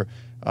work, or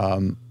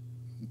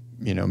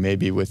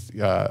maybe with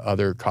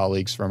other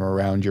colleagues from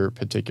around your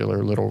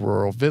particular little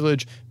rural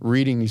village,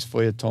 reading these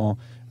feuilletons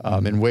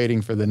and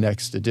waiting for the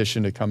next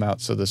edition to come out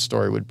so the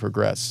story would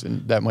progress.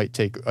 And that might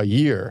take a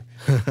year.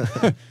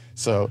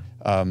 So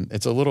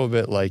it's a little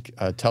bit like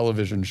a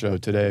television show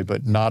today,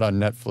 but not on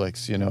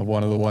Netflix,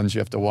 one of the ones you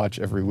have to watch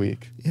every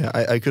week. Yeah,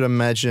 I could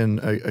imagine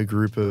a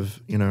group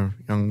of,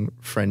 young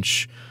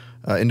French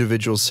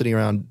individuals sitting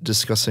around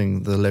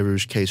discussing the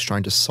Lerouge case,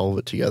 trying to solve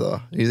it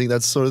together. Do you think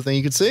that's the sort of thing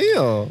you could see?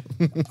 Or?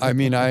 I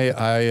mean,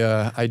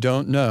 I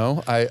don't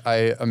know.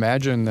 I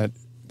imagine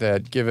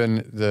that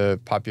given the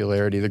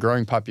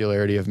growing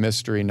popularity of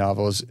mystery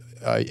novels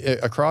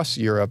across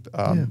Europe,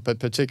 but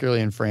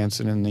particularly in France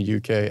and in the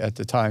UK at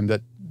the time,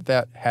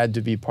 that had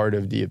to be part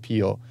of the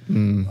appeal,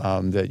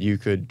 that you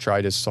could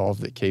try to solve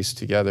the case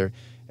together.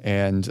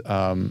 And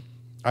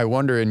I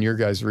wonder, in your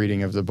guys'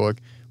 reading of the book,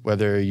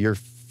 whether you're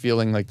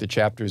feeling like the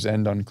chapters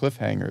end on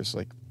cliffhangers.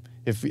 Like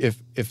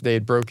if they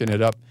had broken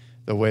it up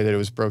the way that it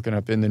was broken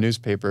up in the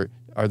newspaper,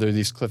 are there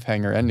these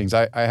cliffhanger endings?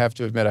 I have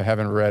to admit, I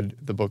haven't read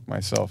the book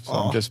myself, so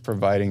I'm just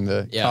providing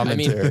the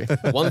commentary. I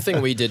mean, one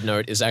thing we did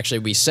note is actually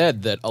we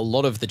said that a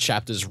lot of the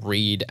chapters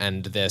read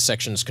and their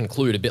sections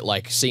conclude a bit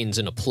like scenes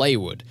in a play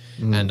would.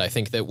 And I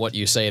think that what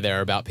you say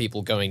there about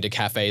people going to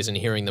cafes and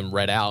hearing them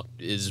read out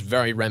is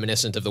very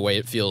reminiscent of the way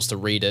it feels to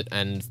read it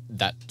and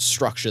that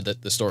structure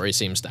that the story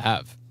seems to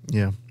have.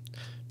 Yeah.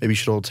 Maybe you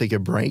should all take a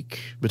break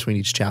between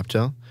each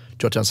chapter,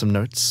 jot down some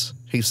notes,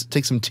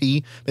 take some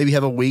tea, maybe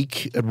have a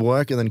week at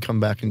work, and then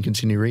come back and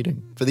continue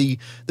reading for the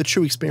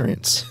true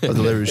experience of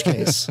the Lerouge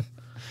case.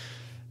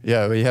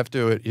 Yeah, well, you'd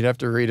have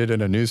to read it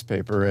in a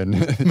newspaper and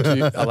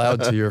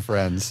aloud to your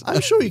friends.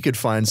 I'm sure you could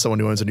find someone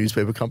who owns a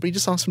newspaper company.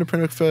 Just ask them to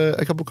print it for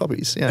a couple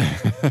copies. Yeah.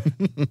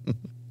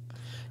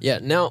 Yeah.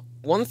 Now,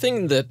 one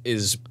thing that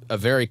is a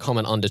very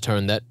common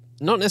undertone that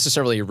not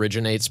necessarily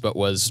originates, but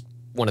was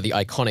one of the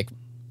iconic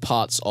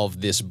parts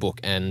of this book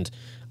and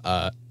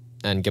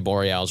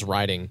Gaboriau's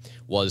writing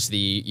was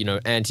the,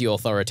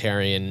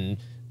 anti-authoritarian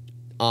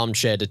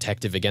armchair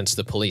detective against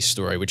the police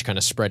story, which kind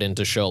of spread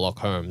into Sherlock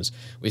Holmes.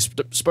 We've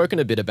spoken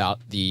a bit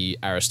about the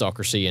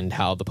aristocracy and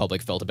how the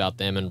public felt about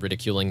them and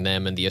ridiculing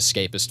them and the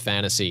escapist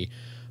fantasy.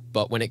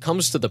 But when it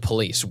comes to the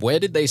police, where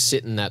did they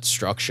sit in that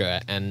structure,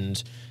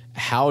 and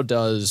how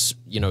does,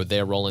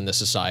 their role in the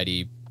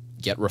society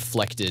get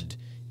reflected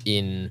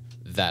in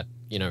that,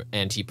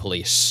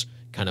 anti-police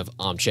kind of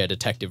armchair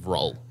detective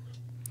role?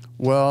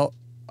 Well,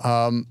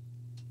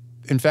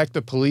 in fact,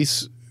 the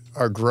police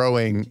are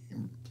growing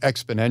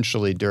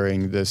exponentially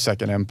during the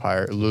Second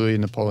Empire. Louis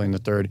Napoleon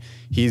III,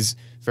 he's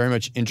very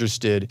much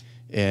interested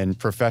in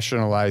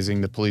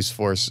professionalizing the police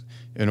force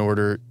in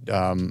order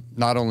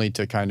not only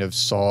to kind of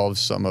solve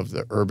some of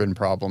the urban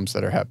problems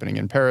that are happening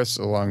in Paris,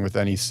 along with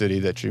any city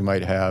that you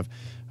might have,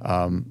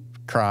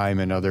 crime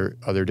and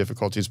other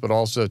difficulties, but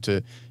also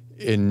to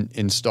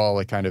install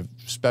a kind of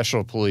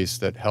special police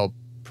that help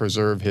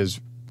preserve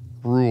his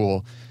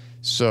rule.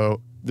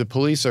 So the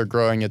police are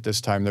growing at this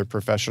time. They're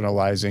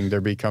professionalizing.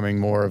 They're becoming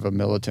more of a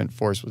militant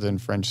force within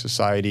French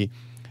society.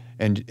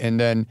 And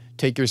then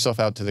take yourself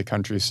out to the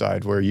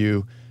countryside where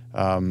you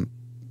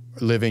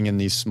living in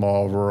these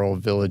small rural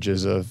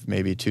villages of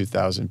maybe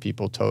 2,000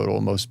 people total.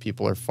 Most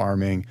people are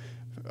farming,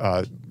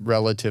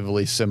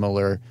 relatively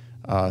similar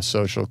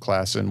social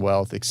class and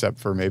wealth, except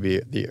for maybe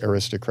the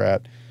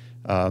aristocrat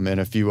and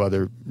a few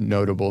other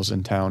notables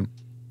in town.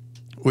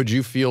 Would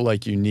you feel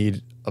like you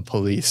need a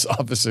police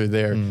officer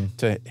there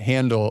to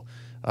handle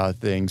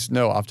things?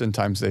 No,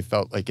 oftentimes they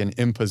felt like an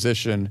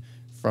imposition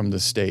from the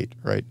state,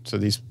 right? So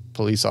these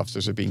police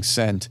officers are being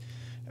sent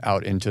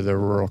out into the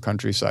rural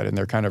countryside, and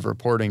they're kind of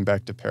reporting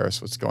back to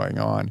Paris what's going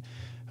on.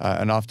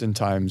 And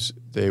oftentimes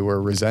they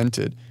were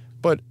resented,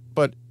 but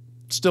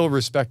still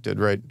respected,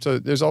 right? So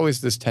there's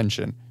always this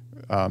tension.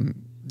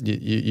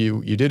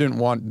 You didn't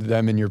want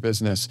them in your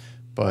business,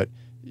 but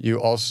you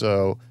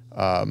also,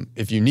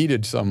 if you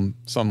needed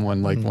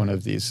someone like one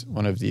of these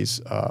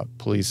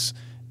police,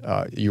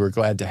 you were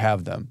glad to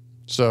have them.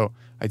 So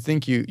I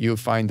think you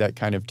find that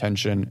kind of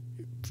tension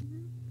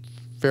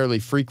fairly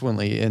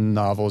frequently in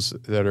novels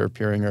that are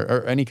appearing,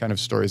 or any kind of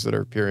stories that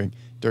are appearing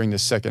during the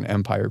Second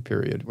Empire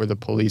period, where the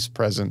police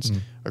presence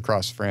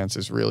across France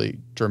is really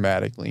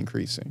dramatically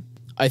increasing.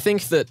 I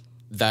think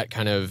that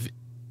kind of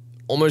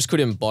almost could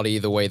embody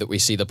the way that we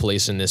see the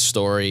police in this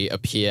story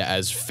appear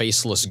as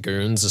faceless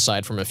goons,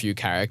 aside from a few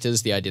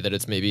characters. The idea that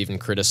it's maybe even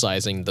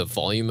criticizing the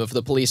volume of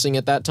the policing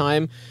at that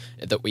time,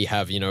 that we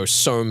have,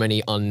 so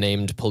many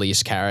unnamed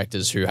police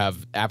characters who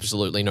have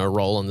absolutely no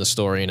role in the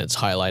story, and it's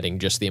highlighting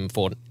just the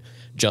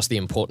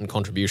important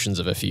contributions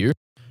of a few. Do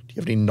you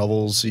have any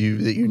novels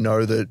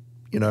that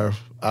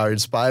are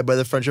inspired by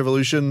the French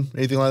Revolution?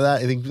 Anything like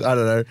that? I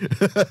don't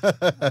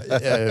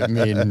know. I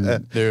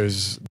mean,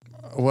 there's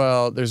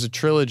a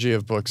trilogy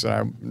of books, and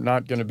I'm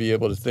not going to be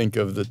able to think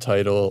of the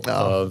title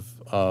of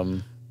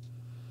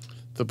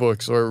the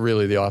books, or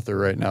really the author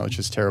right now, which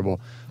is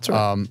terrible.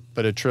 Right.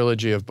 But a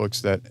trilogy of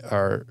books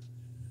that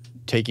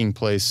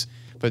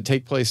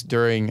take place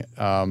during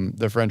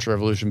the French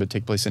Revolution, but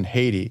take place in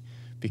Haiti,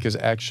 because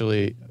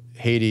actually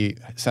Haiti,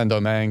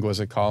 Saint-Domingue, was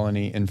a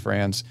colony in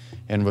France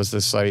and was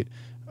the site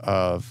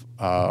of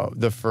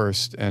the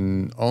first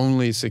and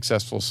only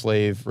successful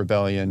slave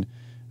rebellion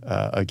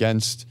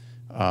against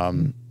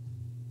a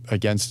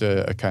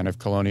kind of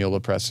colonial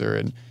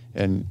oppressor,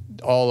 and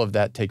all of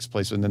that takes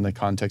place within the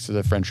context of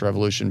the French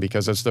Revolution,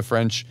 because as the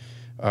French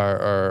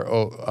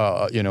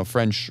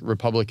French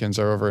Republicans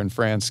are over in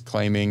France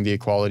claiming the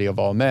equality of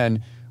all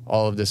men,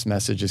 all of this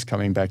message is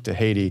coming back to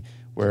Haiti,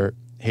 where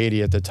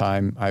Haiti at the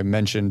time, I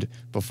mentioned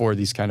before,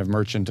 these kind of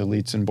merchant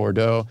elites in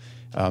Bordeaux.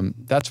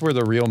 That's where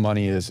the real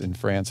money is in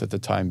France at the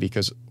time,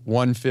 because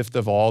 1/5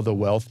 of all the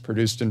wealth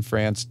produced in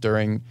France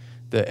during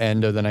the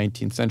end of the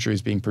 19th century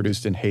is being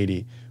produced in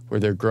Haiti, where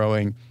they're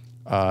growing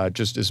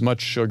just as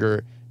much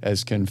sugar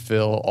as can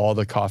fill all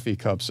the coffee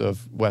cups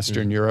of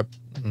Western Europe,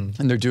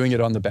 and they're doing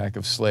it on the back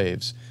of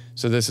slaves.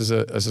 So this is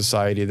a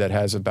society that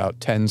has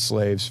about 10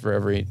 slaves for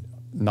every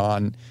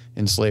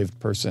non-enslaved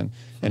person,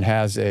 and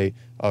has a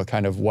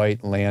kind of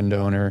white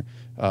landowner,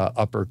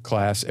 upper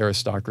class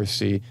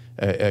aristocracy,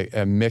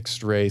 a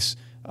mixed race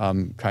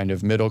kind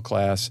of middle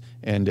class,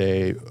 and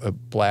a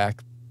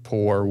black,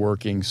 poor,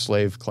 working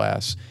slave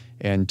class.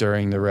 And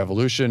during the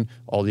revolution,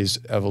 all these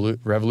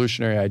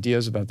revolutionary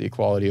ideas about the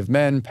equality of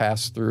men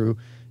pass through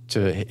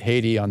to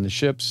Haiti on the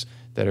ships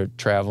that are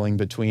traveling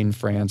between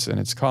France and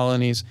its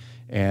colonies,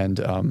 and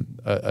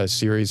a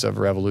series of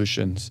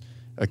revolutions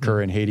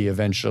occur in Haiti,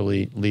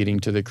 eventually leading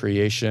to the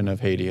creation of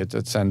Haiti. It's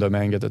at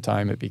Saint-Domingue at the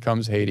time. It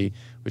becomes Haiti,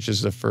 which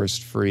is the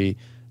first free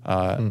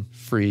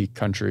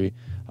country,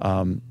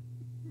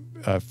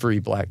 free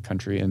black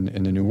country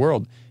in the New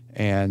World.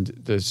 And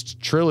this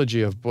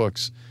trilogy of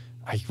books,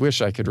 I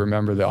wish I could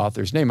remember the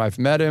author's name. I've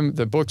met him.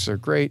 The books are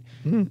great.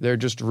 They're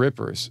just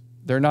rippers.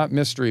 They're not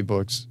mystery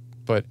books,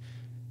 but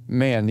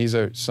man, these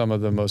are some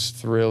of the most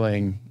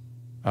thrilling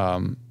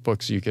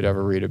books you could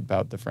ever read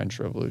about the French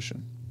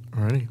Revolution.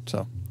 Alrighty.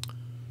 So.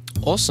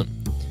 Awesome.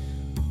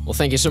 Well,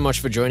 thank you so much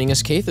for joining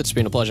us, Keith. It's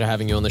been a pleasure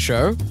having you on the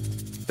show.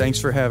 Thanks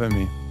for having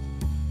me.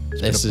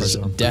 This is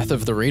Death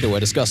of the Reader. We're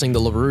discussing the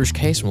Lerouge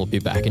Case, and we'll be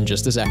back in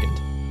just a second.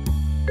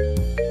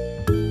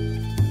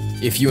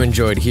 If you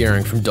enjoyed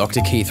hearing from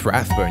Dr. Keith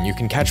Rathbone, you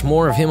can catch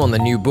more of him on the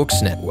New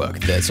Books Network.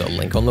 There's a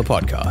link on the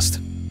podcast.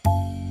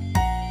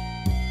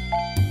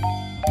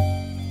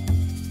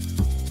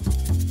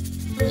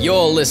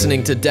 You're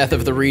listening to Death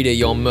of the Reader,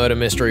 your murder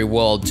mystery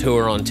world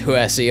tour on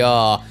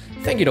 2SER.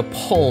 Thank you to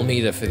Paul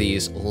Meter for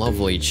these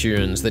lovely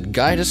tunes that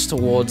guide us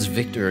towards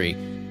victory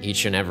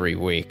each and every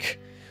week.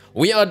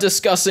 We are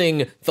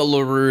discussing the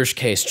Lerouge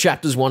Case,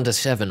 chapters 1 to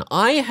 7.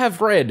 I have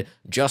read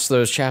just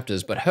those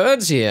chapters, but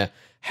Herds here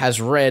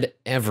has read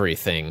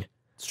everything.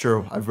 It's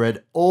true. I've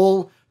read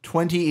all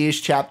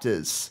 20-ish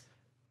chapters.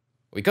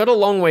 We got a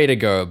long way to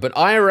go, but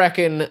I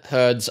reckon,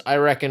 Herds,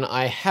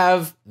 I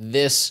have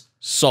this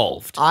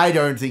solved. I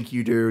don't think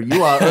you do.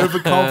 You are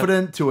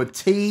overconfident to a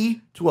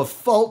T, to a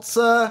fault,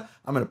 sir.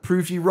 I'm going to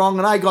prove you wrong,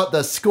 and I got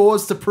the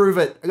scores to prove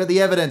it. I got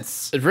the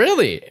evidence.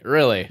 Really?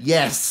 Really?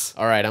 Yes.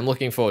 All right, I'm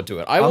looking forward to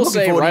it. I'm will looking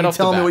say forward to right you off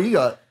the telling me bat, what you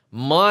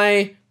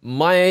got.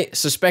 my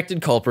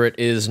suspected culprit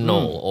is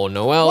Noel or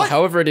Noel, What?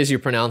 however it is you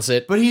pronounce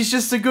it. But he's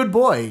just a good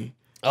boy.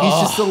 He's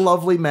just a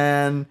lovely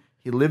man.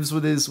 He lives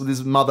with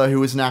his mother,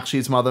 who isn't actually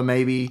his mother,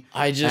 maybe.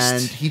 And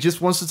he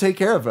just wants to take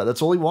care of her.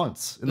 That's all he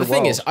wants in the The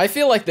thing world. is, I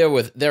feel like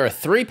there are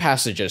 3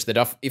 passages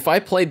that if I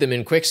played them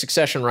in quick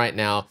succession right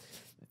now,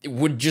 it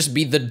would just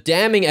be the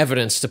damning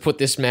evidence to put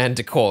this man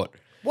to court.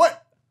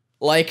 What?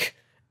 Like,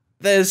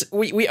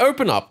 we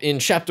open up in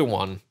chapter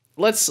 1.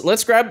 Let's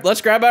grab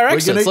our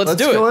exits. Let's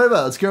do it.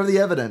 Let's go over the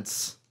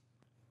evidence.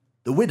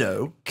 The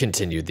widow,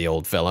 Continued the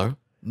old fellow.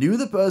 knew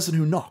the person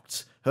who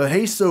knocked. Her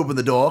haste to open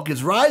the door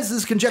gives rise to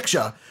this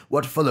conjecture.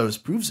 What follows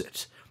proves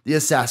it. The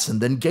assassin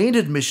then gained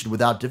admission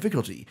without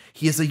difficulty.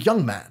 He is a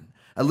young man,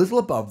 a little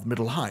above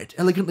middle height,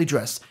 elegantly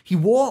dressed. He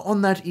wore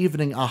on that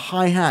evening a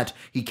high hat.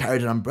 He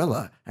carried an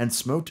umbrella and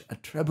smoked a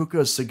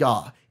Trabuco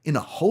cigar in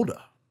a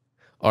holder.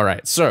 All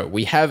right, so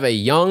we have a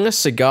young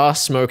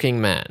cigar-smoking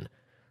man.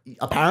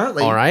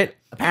 Apparently. All right.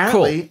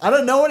 Apparently. Cool. I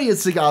don't know any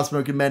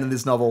cigar-smoking men in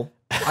this novel.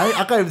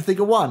 I can't even think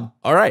of one.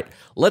 All right,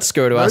 let's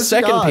go to our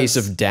second cigars. piece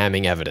of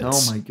damning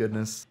evidence. Oh my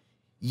goodness.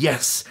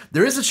 Yes,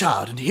 there is a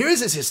child, and here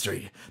is his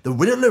history. The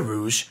widow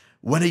Lerouge,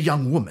 when a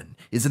young woman,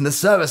 is in the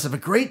service of a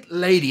great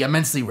lady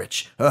immensely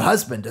rich. Her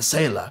husband, a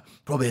sailor,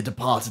 probably had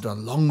departed on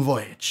a long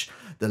voyage.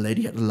 The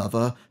lady had a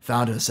lover,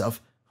 found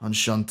herself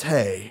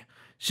enchantée.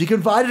 She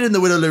confided in the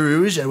widow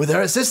Lerouge, and with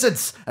her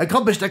assistance,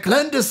 accomplished a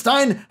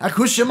clandestine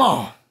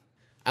accouchement.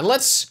 And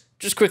let's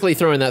just quickly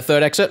throw in that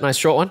third excerpt, nice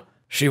short one.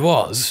 She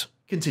was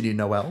Continue,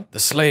 Noel. the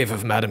slave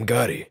of Madame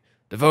Gertie,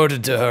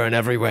 devoted to her in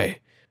every way.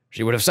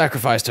 She would have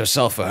sacrificed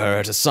herself for her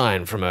at a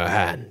sign from her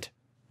hand.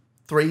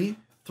 Three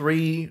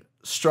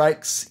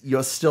strikes,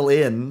 you're still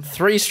in.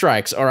 3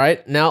 strikes, all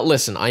right? Now,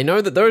 listen, I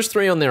know that those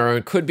 3 on their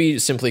own could be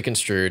simply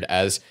construed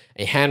as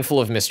a handful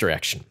of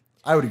misdirection.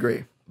 I would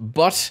agree.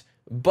 But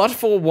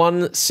for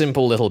one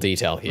simple little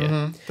detail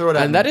here. Throw it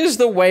at And me. that is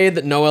the way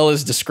that Noel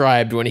is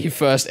described when he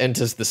first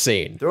enters the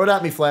scene. Throw it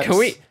at me, Flex.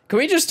 Can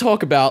we just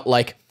talk about,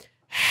 like,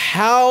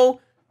 how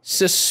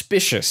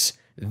suspicious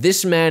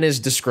this man is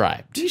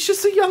described? He's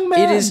just a young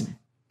man. It is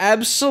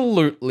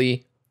absolutely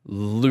He's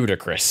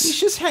ludicrous.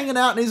 just hanging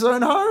out in his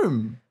own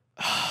home.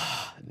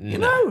 You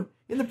know,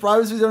 in the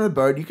privacy of his own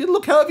abode. You can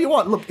look however you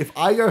want. Look, if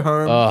I go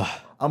home,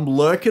 I'm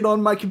lurking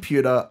on my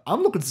computer.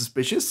 I'm looking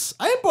suspicious.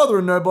 I ain't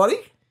bothering nobody.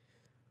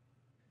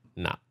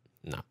 No.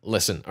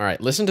 Listen, all right,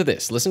 listen to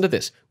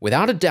this.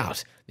 Without a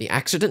doubt, the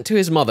accident to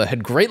his mother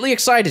had greatly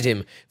excited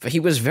him, for he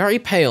was very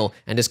pale,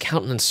 and his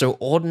countenance so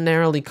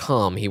ordinarily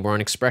calm he wore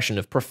an expression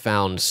of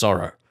profound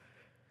sorrow.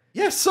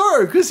 Yes,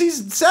 sir, because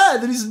he's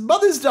sad that his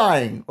mother's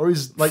dying. Or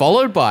he's like...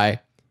 Followed by,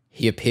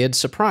 he appeared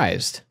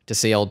surprised to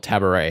see old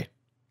Tabaret.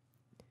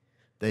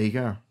 There you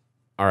go.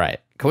 All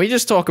right, can we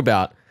just talk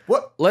about...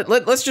 What?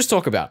 Let's just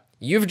talk about...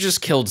 You've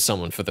just killed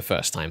someone for the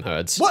first time,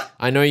 Herds. What?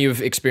 I know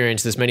you've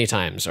experienced this many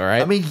times, all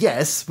right? I mean,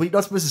 yes, we're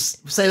not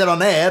supposed to say that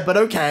on air, but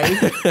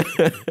okay.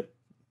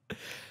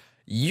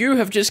 You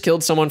have just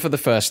killed someone for the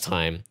first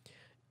time.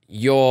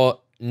 Your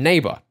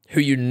neighbor, who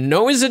you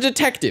know is a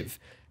detective,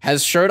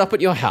 has showed up at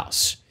your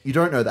house. You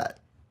don't know that.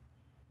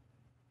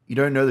 You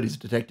don't know that he's a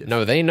detective.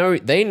 No, they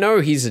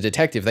know he's a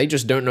detective. They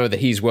just don't know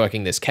that he's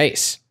working this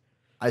case.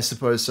 I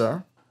suppose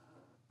so.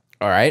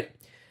 All right?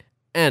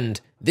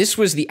 And this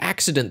was the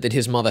accident that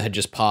his mother had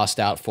just passed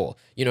out for.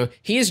 You know,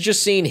 he has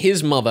just seen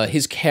his mother,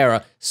 his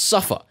carer,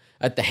 suffer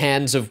at the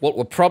hands of what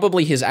were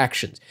probably his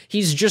actions.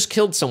 He's just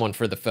killed someone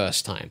for the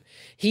first time.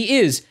 He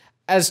is,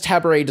 as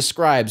Tabaret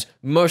describes,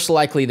 most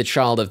likely the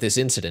child of this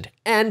incident.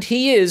 And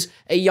he is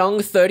a young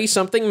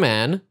 30-something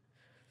man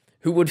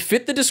who would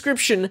fit the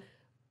description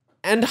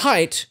and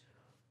height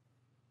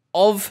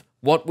of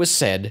what was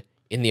said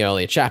in the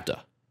earlier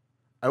chapter.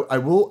 I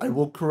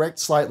will correct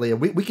slightly.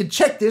 We can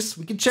check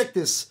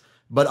this.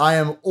 But I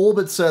am all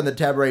but certain that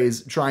Tabaret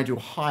is trying to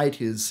hide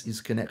his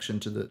connection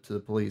to the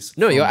police.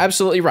 No, you're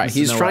absolutely right. Mr.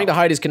 He's Noel. trying to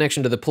hide his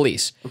connection to the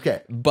police.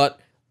 Okay. But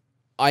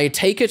I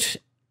take it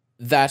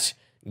that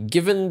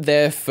given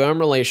their firm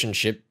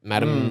relationship,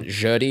 Madame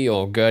Gertie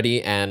or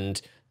Gertie and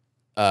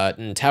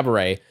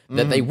Tabaret,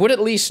 that they would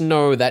at least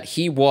know that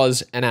he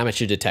was an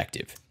amateur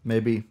detective.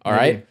 Maybe. All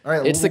right? All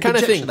right. It's the kind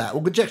of thing.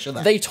 We'll conjecture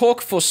that. They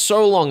talk for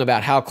so long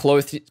about how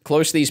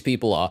close these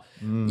people are.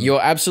 You're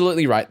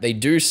absolutely right. They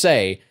do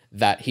say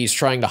that he's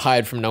trying to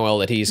hide from Noel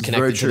that he's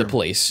connected to the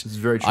police. It's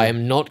very true. I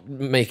am not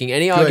making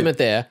any argument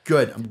there.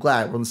 Good. I'm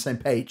glad we're on the same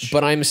page.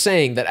 But I'm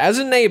saying that as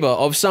a neighbor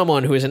of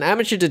someone who is an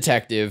amateur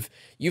detective,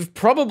 you've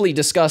probably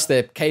discussed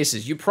their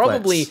cases. You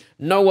probably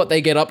know what they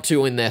get up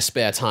to in their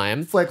spare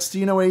time. Flex, do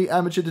you know any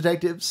amateur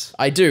detectives?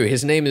 I do.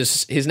 His name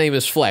is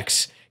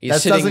Flex. He's That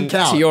sitting doesn't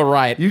count. to your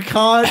right. You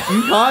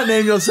can't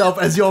name yourself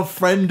as your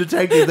friend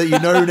detective that you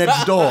know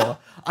next door.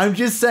 I'm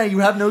just saying you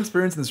have no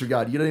experience in this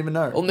regard. You don't even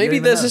know. Well, maybe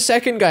there's a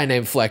second guy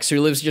named Flex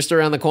who lives just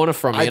around the corner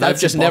from me, and I've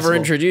just never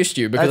introduced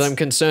you because I'm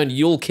concerned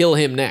you'll kill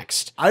him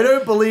next. I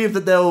don't believe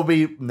that there will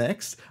be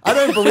I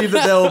don't believe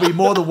that there will be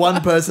more than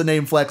one person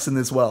named Flex in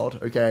this world.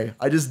 Okay,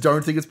 I just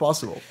don't think it's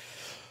possible.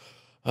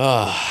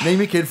 Name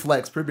your kid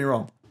Flex. Prove me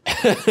wrong.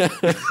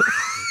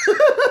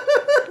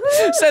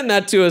 Send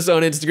that to us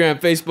on Instagram,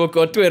 Facebook,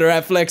 or Twitter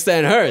at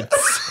FlexandHurts.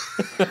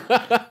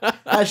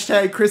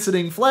 Hashtag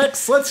christening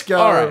Flex. Let's go.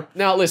 All right.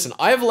 Now, listen,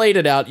 I've laid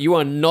it out. You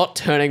are not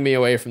turning me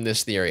away from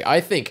this theory.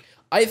 I think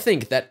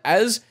that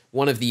as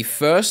one of the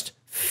first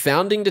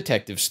founding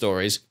detective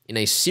stories in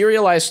a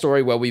serialized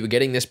story where we were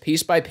getting this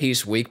piece by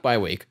piece, week by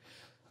week,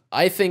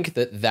 I think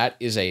that that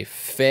is a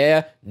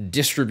fair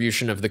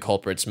distribution of the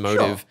culprit's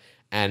motive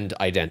and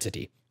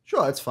identity.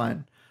 Sure, that's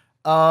fine.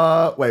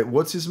 Wait,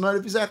 what's his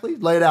motive exactly?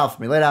 Lay it out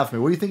for me. What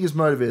do you think his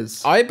motive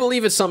is? I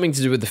believe it's something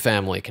to do with the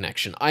family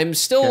connection. I'm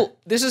still,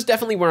 this is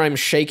definitely where I'm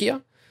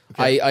shakier.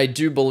 Okay. I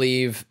do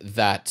believe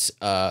that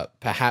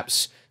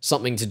perhaps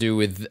something to do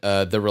with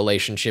the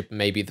relationship,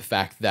 maybe the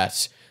fact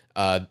that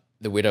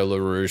the widow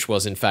Lerouge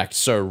was in fact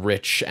so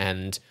rich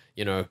and,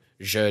 you know,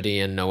 Jody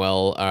and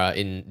Noel are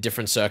in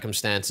different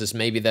circumstances.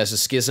 Maybe there's a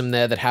schism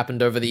there that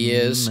happened over the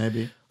years.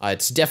 Maybe.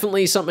 It's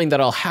definitely something that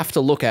I'll have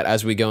to look at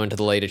as we go into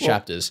the later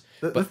chapters.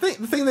 The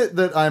thing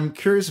that I'm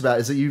curious about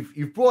is that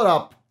you've brought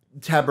up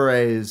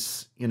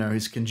Tabaret's, you know,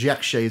 his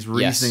conjecture, his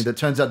reasoning that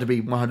turns out to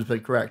be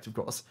 100% correct, of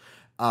course.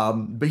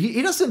 But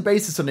he doesn't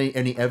base this on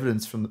any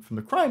evidence from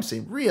the crime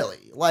scene,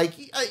 really. Like,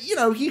 you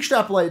know, he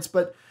extrapolates,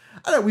 but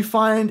I don't know, we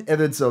find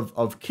evidence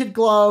of kid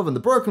glove and the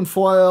broken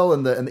foil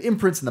and the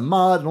imprints in the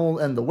mud and all,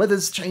 and the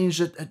weather's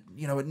changed at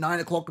 9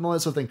 o'clock and all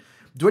that sort of thing.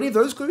 Do any of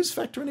those clues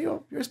factor into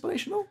your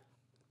explanation at all?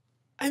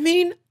 I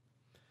mean,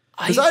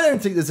 because I don't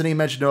think there's any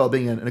mention of Noel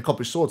being an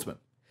accomplished swordsman.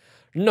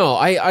 No,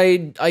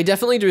 I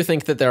definitely do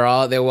think that there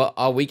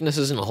are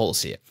weaknesses in the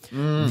holes here.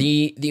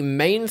 The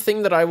main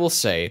thing that I will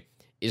say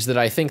is that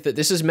I think that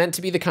this is meant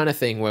to be the kind of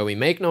thing where we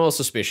make Noel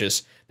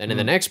suspicious, then in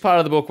the next part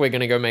of the book, we're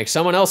going to go make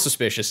someone else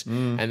suspicious,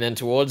 and then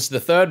towards the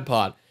third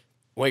part,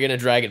 we're going to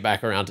drag it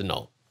back around to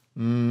Noel.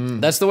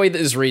 That's the way that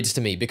this reads to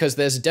me, because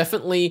there's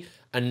definitely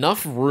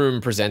enough room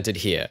presented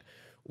here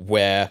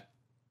where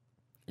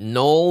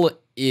Noel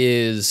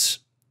is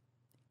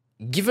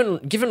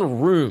given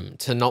room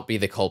to not be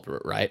the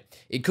culprit, right?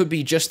 It could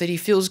be just that he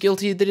feels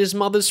guilty that his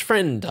mother's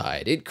friend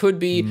died. It could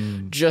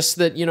be just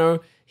that, you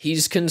know,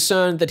 he's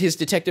concerned that his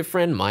detective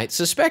friend might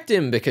suspect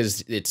him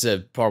because it's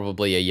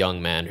probably a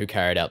young man who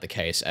carried out the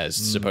case, as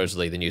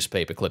supposedly the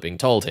newspaper clipping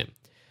told him.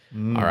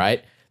 All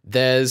right?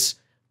 There's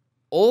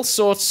all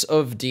sorts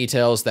of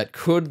details that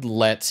could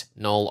let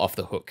Noel off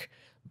the hook.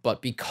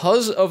 But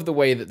because of the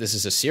way that this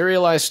is a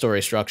serialized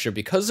story structure,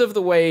 because of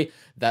the way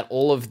that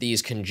all of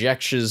these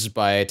conjectures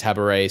by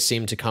Tabaret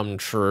seem to come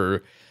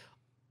true,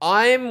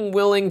 I'm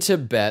willing to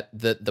bet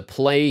that the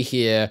play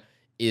here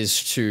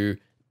is to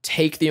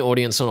take the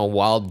audience on a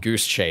wild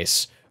goose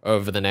chase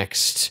over the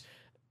next,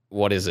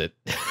 what is it,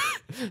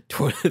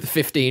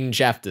 15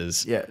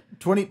 chapters. Yeah,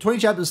 20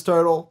 chapters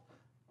total,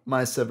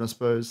 minus 7, I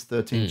suppose,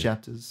 13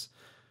 chapters.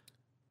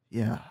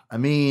 Yeah, I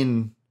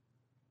mean,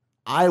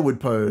 I would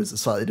pose a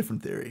slightly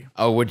different theory.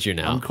 Oh, would you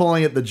now? I'm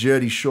calling it the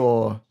Geordie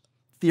Shore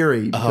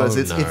theory because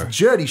it's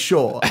Geordie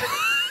Shore,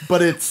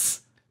 but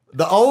it's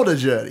the older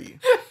Geordie.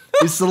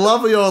 It's the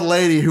lovely old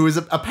lady who is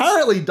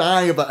apparently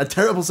dying of a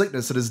terrible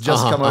sickness that has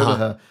just come over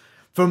her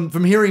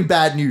from hearing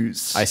bad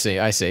news. I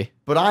see.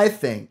 But I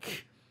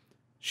think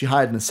she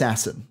hired an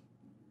assassin.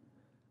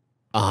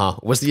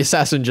 Was the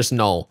assassin just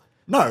Noel?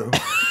 No,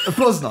 of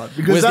course not.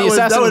 Because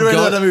that would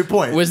render that a moot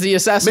point. Was the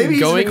assassin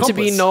going to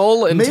be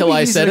Noel until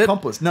I said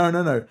it?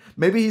 No.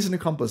 Maybe he's an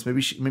accomplice.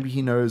 Maybe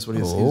he knows what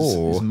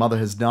his mother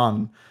has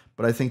done.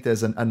 But I think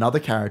there's another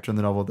character in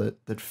the novel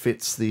that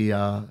fits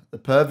the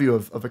purview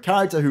of a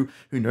character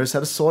who knows how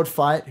to sword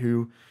fight,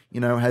 who,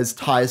 you know, has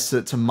ties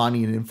to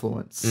money and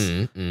influence.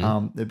 They've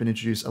been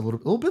introduced a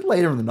little bit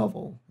later in the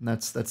novel, and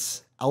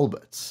that's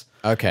Albert.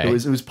 Okay,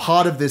 it was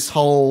part of this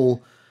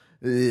whole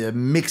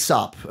mix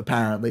up.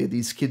 Apparently,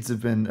 these kids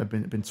have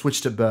been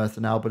switched at birth,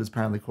 and Albert is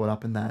apparently caught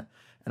up in that.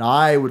 And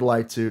I would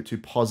like to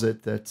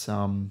posit that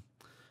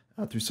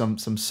through some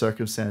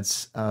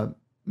circumstance,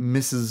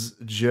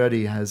 Mrs.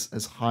 Geordie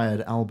has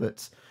hired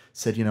Albert.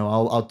 Said, you know,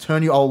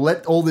 I'll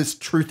let all this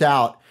truth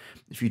out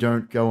if you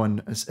don't go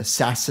and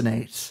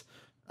assassinate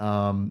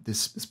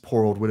this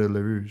poor old widow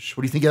Lerouge.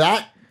 What do you think of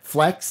that,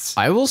 Flex?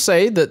 I will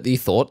say that the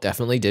thought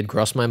definitely did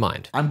cross my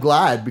mind. I'm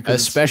glad,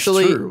 because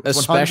especially it's true.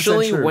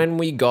 Especially when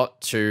we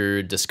got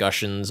to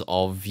discussions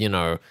of, you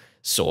know,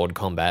 sword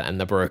combat and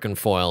the broken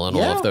foil and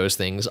all of those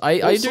things.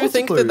 I do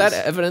think that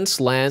evidence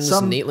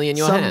lands neatly in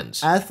your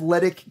hands.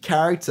 Athletic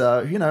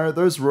character, you know,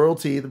 those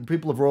royalty, the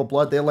people of royal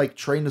blood, they're like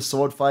trained to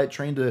sword fight,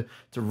 trained to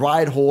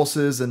ride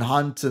horses and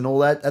hunt and all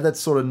that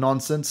sort of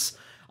nonsense.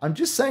 I'm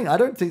just saying, I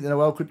don't think that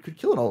Noel could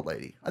kill an old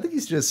lady. I think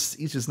he's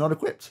just not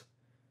equipped.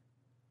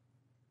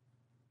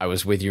 I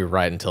was with you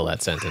right until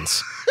that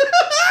sentence.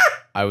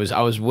 I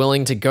was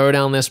willing to go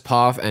down this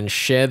path and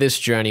share this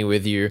journey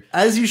with you,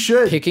 As you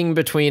should. picking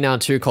between our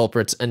two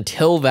culprits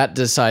until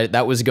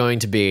that was going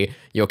to be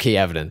your key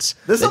evidence.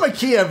 That's not my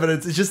key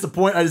evidence. It's just the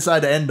point I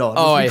decided to end on.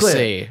 Oh, Let's be I clear.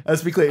 see.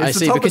 Let's be clear. It's I the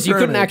see, top of because the you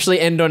couldn't pyramid. actually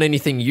end on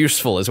anything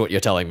useful, is what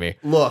you're telling me.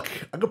 Look,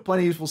 I got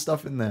plenty of useful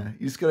stuff in there.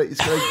 You just gotta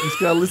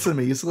listen to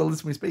me. You just gotta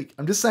listen to me speak.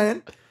 I'm just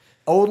saying,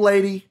 old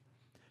lady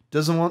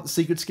doesn't want the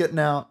secrets getting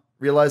out.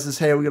 Realizes,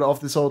 hey, we gotta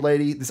off this old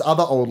lady, this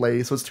other old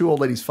lady. So it's two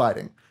old ladies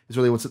fighting. Is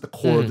really what's at the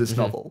core of this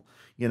novel.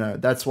 You know,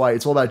 that's why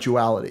it's all about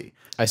duality.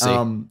 I see.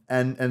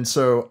 And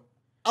so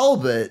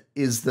Albert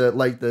is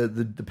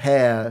the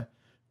pair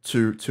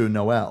to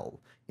Noel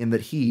in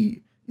that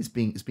he is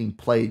being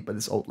played by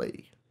this old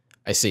lady.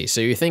 I see. So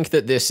you think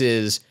that this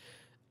is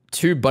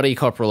two buddy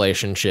cop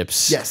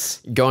relationships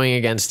Yes. going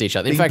against each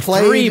other. In Being fact,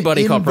 played three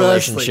buddy cop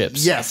inversely.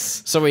 relationships.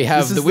 Yes. So we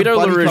have This is the the Widow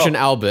buddy LaRouge cop. and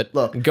Albert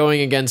Look. going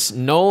against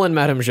Noel and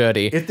Madame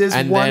Jurdy, If there's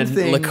and one then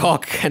thing-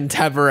 Lecoq and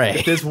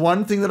Tabaret. There's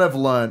one thing that I've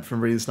learned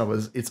from reading this novel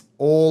is it's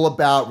all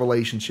about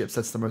relationships.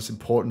 That's the most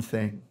important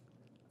thing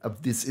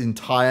of this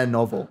entire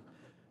novel.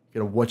 You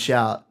gotta watch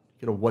out.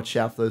 You gotta watch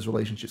out for those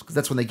relationships because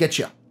that's when they get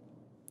you.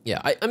 Yeah,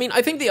 I mean,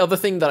 I think the other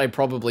thing that I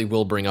probably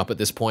will bring up at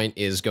this point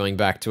is going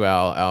back to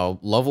our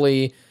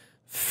lovely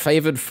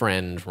favored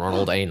friend,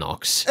 Ronald A.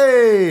 Knox,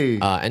 Hey!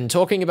 and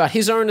talking about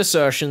his own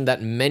assertion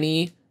that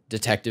many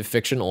detective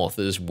fiction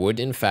authors would,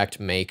 in fact,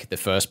 make the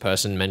first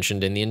person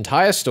mentioned in the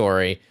entire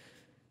story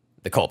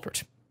the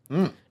culprit.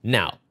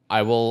 Now,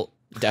 I will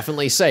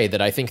definitely say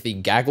that I think the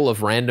gaggle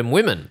of random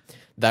women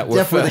that were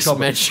Definitely first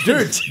accomplices.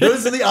 mentioned... Dude,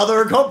 those are the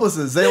other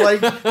accomplices. They're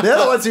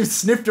the ones who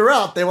sniffed her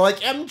out. They were like,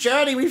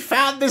 Journey, we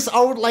found this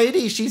old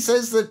lady. She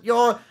says that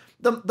you're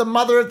the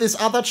mother of this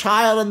other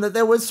child and that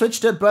they were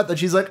switched at birth. And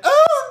she's like,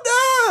 oh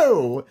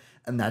no!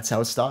 And that's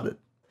how it started.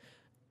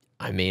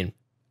 I mean,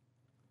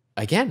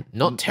 again,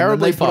 not And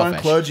terribly then they put on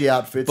far-fetched. clergy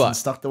outfits But and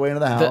stuck their way into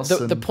the house.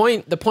 The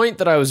point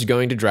that I was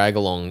going to drag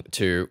along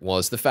to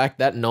was the fact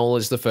that Noel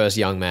is the first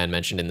young man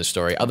mentioned in the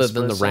story, other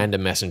than the suppose so.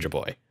 random messenger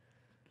boy.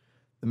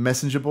 The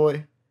messenger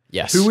boy,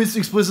 Yes. who is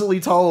explicitly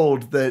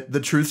told that the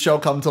truth shall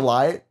come to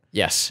light.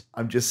 Yes.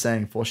 I'm just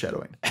saying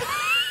foreshadowing.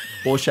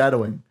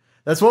 Foreshadowing.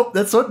 That's what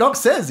Knox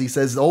says. He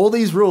says all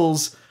these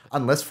rules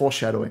unless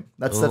foreshadowing.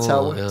 That's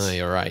how it works.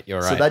 You're right.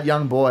 You're So right. that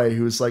young boy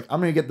who was like, I'm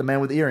gonna get the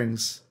man with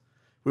earrings,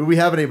 who we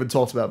haven't even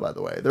talked about, by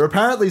the way. There are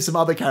apparently some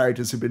other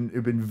characters who've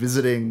been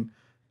visiting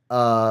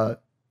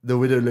the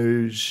Widow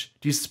Lerouge.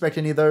 Do you suspect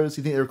any of those?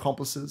 Do you think they're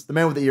accomplices? The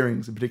man with the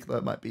earrings in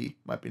particular might be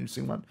an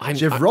interesting one.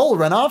 Gevrol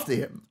ran after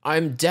him.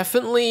 I'm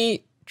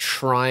definitely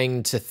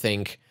trying to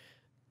think,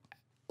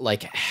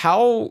 like,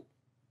 how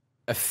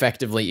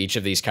effectively each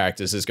of these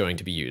characters is going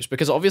to be used,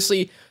 because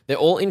obviously they're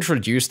all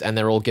introduced and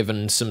they're all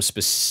given some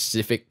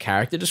specific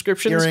character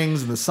descriptions.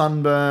 Earrings and the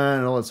sunburn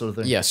and all that sort of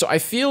thing. Yeah, so I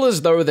feel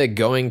as though they're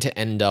going to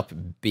end up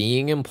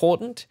being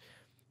important,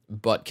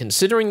 but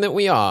considering that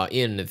we are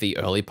in the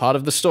early part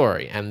of the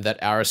story and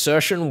that our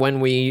assertion when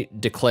we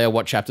declare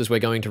what chapters we're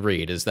going to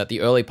read is that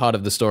the early part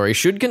of the story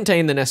should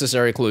contain the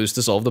necessary clues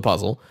to solve the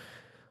puzzle,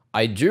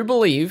 I do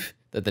believe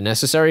that the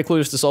necessary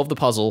clues to solve the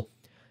puzzle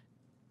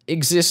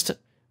exist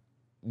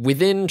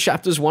within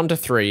chapters 1 to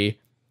 3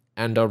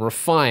 and are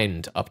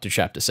refined up to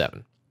chapter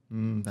 7.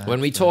 When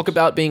we talk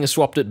about being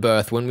swapped at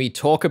birth, when we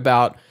talk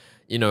about,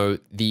 you know,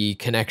 the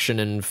connection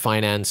and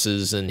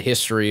finances and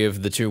history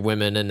of the two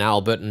women and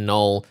Albert and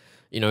Noel,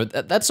 you know,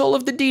 that's all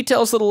of the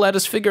details that'll let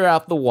us figure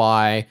out the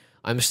why.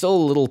 I'm still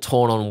a little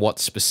torn on what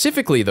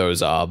specifically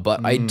those are,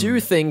 but I do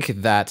think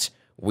that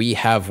we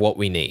have what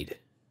we need.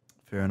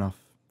 Fair enough.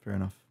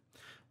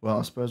 Well,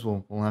 I suppose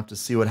we'll have to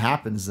see what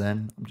happens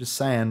then. I'm just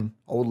saying,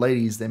 old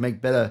ladies, they make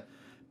better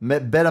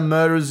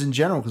murderers in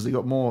general because they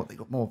got more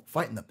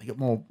fighting them. They got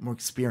more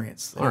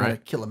experience. They know how to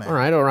kill a man.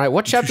 All right.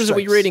 What chapters are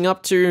we strikes. reading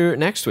up to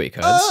next week,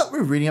 Herds?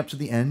 We're reading up to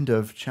the end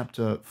of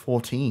chapter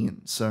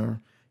 14. So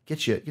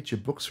get your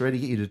books ready,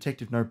 get your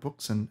detective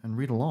notebooks, and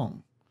read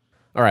along.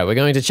 All right, we're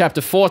going to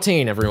chapter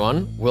 14,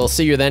 everyone. We'll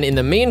see you then. In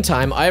the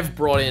meantime, I've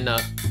brought in a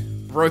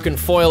broken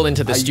foil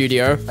into the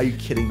studio. Are you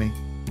kidding me?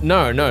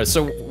 No.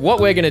 So what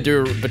we're going to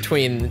do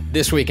between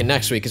this week and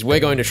next week is we're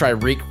going to try to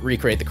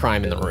recreate the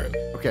crime in the room.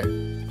 Okay,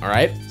 All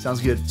right? sounds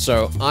good.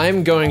 So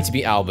I'm going to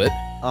be Albert.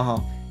 Uh-huh.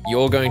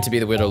 You're going to be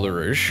the Widow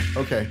LaRouge.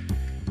 Okay.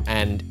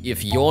 And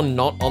if you're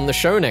not on the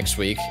show next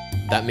week,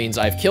 that means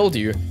I've killed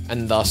you,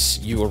 and thus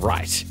you were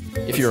right.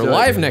 If you're do it.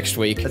 alive next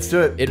week, Let's do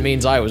it. It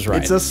means I was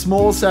right. It's a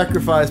small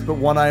sacrifice, but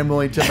one I am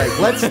willing to make.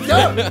 Let's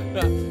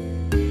go!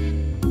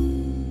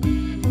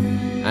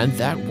 And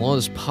that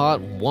was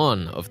part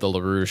 1 of the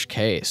Lerouge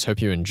case.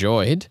 Hope you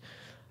enjoyed.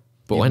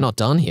 But we're not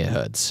done here,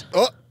 Herds.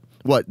 Oh,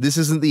 what? This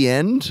isn't the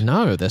end?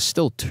 No, there's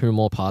still 2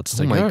 more parts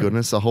to Oh go. my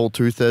goodness, a whole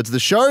 2/3 of the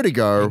show to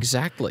go.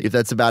 Exactly. If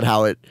that's about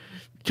how it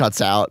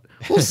cuts out,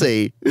 we'll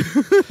see.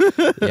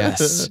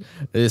 Yes.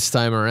 This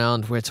time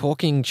around, we're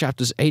talking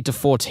chapters 8 to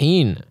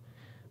 14,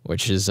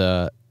 which is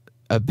a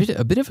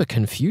bit of a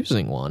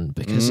confusing one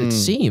because it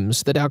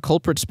seems that our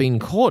culprit's been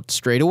caught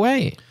straight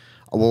away.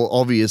 Well,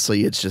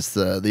 obviously, it's just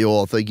the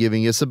author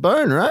giving us a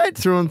bone, right?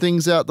 Throwing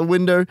things out the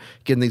window,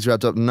 getting things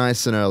wrapped up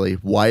nice and early.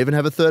 Why even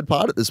have a third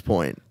part at this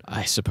point?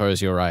 I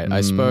suppose you're right.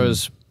 I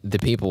suppose the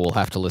people will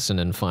have to listen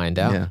and find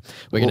out. Yeah.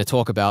 We're going to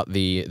talk about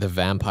the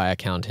vampire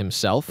count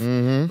himself.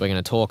 We're going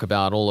to talk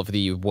about all of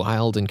the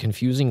wild and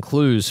confusing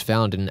clues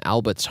found in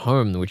Albert's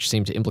home which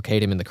seem to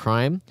implicate him in the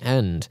crime.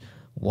 And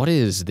what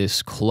is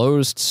this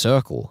closed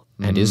circle?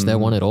 And is there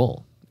one at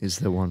all? Is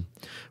there one?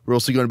 We're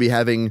also going to be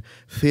having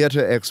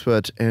theatre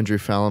expert Andrew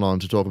Fallon on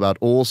to talk about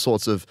all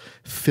sorts of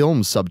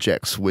film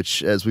subjects,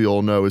 which, as we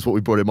all know, is what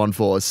we brought him on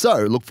for.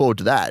 So look forward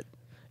to that.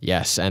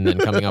 Yes, and then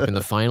coming up in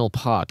the final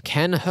part,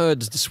 can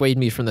Herds dissuade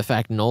me from the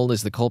fact Noel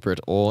is the culprit,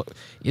 or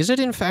is it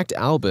in fact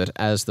Albert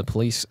as the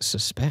police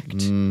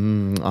suspect?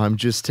 I'm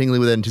just tingling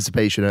with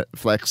anticipation,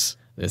 Flex.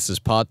 This is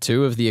part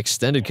 2 of the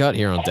extended cut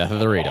here on Death of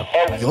the Reader.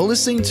 You're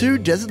listening to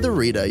Death of the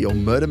Reader, your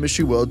murder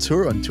mystery world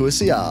tour on Tour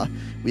CR.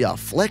 We are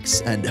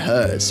Flex and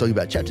Herds, talking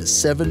about chapters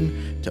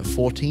 7 to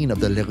 14 of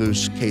the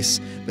Lerouge Case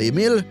by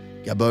Émile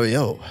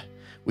Gaboriau.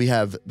 We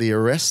have the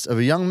arrest of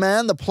a young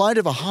man, the plight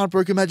of a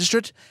heartbroken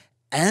magistrate,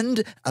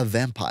 and a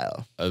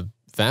vampire. A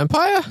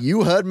vampire?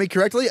 You heard me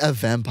correctly, a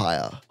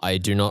vampire. I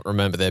do not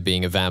remember there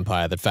being a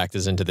vampire that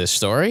factors into this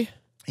story.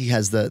 He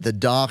has the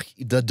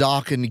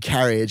darkened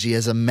carriage. He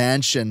has a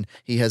mansion.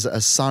 He has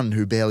a son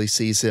who barely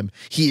sees him.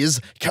 He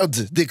is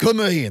Count de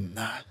Commerian.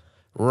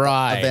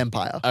 Right. A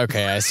vampire.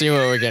 Okay, I see what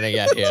we're getting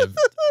at here.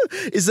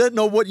 Is that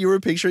not what you were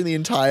picturing the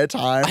entire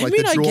time? I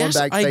mean, the drawn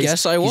back face. I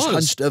guess I was. He's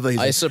hunched over. He's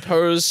I like,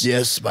 suppose.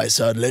 yes, my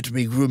son, let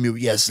me groom you.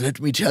 Yes, let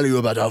me tell you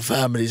about our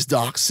family's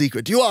dark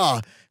secret. You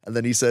are. And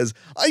then he says,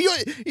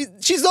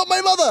 she's not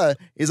my mother.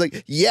 He's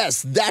like,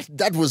 yes,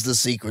 that was the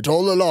secret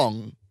all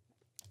along.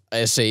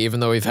 I see, even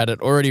though we've had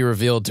it already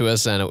revealed to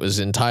us and it was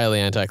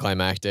entirely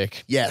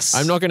anticlimactic. Yes.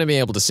 I'm not going to be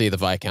able to see the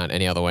Viscount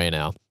any other way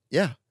now.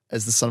 Yeah,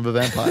 as the son of a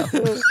vampire.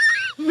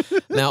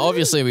 Now,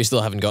 obviously, we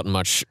still haven't gotten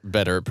much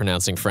better at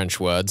pronouncing French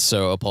words,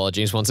 so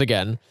apologies once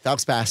again.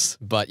 Fox pass.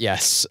 But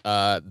yes,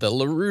 the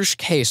Lerouge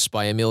Case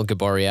by Émile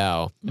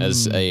Gaboriau,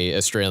 as a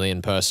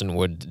Australian person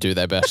would do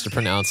their best to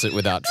pronounce it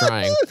without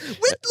trying.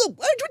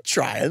 We're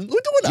trying. We're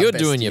doing our You're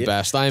best doing your here.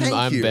 best. Thank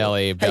I'm you.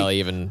 barely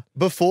even.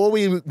 Before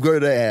we go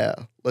to air,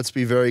 let's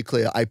be very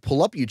clear. I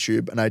pull up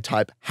YouTube and I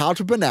type how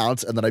to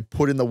pronounce, and then I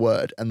put in the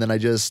word, and then I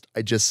just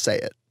say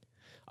it.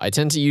 I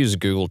tend to use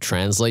Google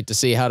Translate to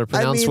see how to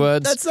pronounce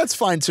words. That's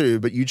fine too,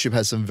 but YouTube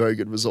has some very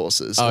good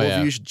resources. Oh, All yeah.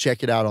 of you should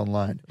check it out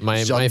online.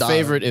 My Gendarme.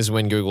 favorite is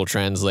when Google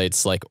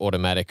Translate's like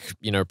automatic,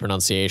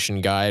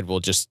 pronunciation guide will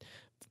just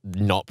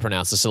not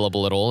pronounce a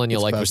syllable at all, and you're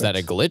It's like, was that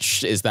a perfect.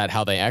 glitch? Is that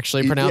how they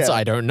actually pronounce it? Yeah.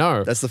 I don't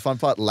know. That's the fun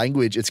part.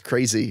 Language, it's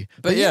crazy.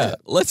 But yeah,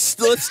 let's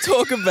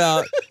talk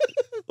about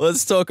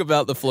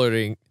the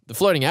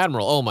floating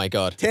admiral. Oh my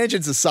god.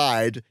 Tangents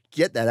aside,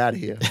 get that out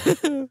of here.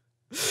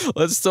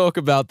 Let's talk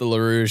about the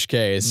Lerouge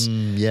Case.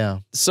 Yeah.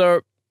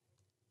 So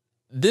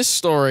this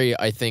story,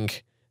 I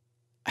think,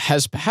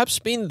 has perhaps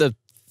been the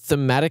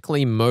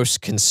thematically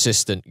most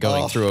consistent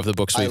going through of the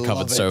books I we've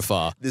covered love so it.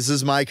 far. This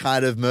is my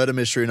kind of murder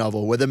mystery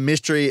novel where the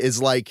mystery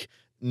is like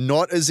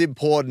not as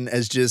important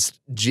as just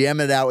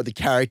jamming it out with the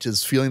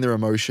characters, feeling their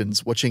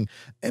emotions, watching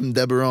M.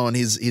 Deberon,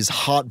 his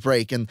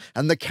heartbreak, and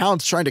the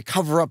Count's trying to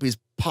cover up his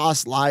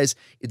past lies.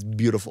 It's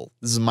beautiful.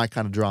 This is my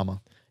kind of drama.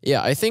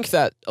 Yeah, I think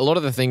that a lot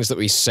of the things that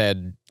we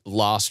said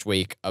last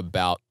week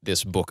about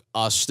this book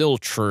are still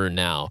true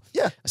now.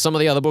 Yeah. Some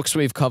of the other books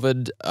we've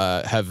covered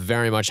have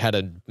very much had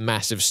a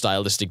massive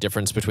stylistic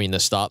difference between the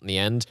start and the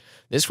end.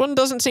 This one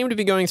doesn't seem to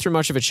be going through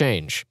much of a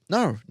change.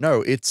 No,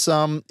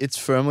 it's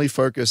firmly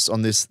focused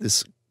on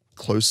this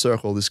close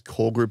circle, this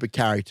core group of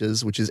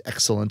characters, which is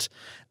excellent.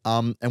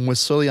 And we're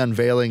slowly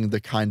unveiling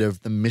the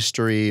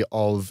mystery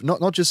of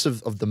not just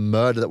of the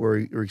murder that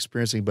we're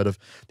experiencing, but of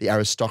the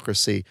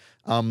aristocracy.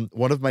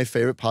 One of my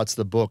favorite parts of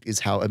the book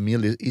is how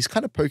Emile is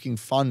kind of poking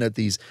fun at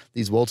these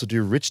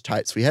well-to-do rich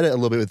types. We had it a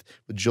little bit with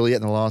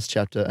Juliet in the last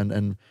chapter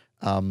and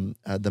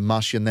the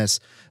Marchioness.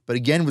 But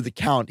again, with the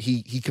Count,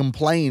 he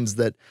complains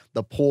that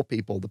the poor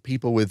people, the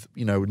people with,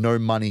 no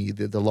money,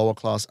 the lower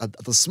class, are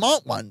the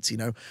smart ones,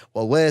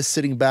 while we're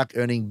sitting back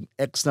earning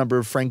X number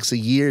of francs a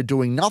year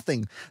doing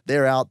nothing.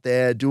 They're out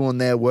there doing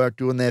their work,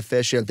 doing their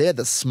fair share. They're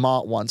the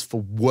smart ones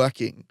for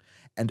working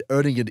and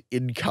earning an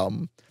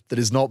income that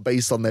is not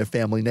based on their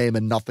family name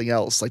and nothing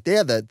else. Like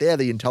they're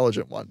the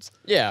intelligent ones.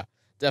 Yeah,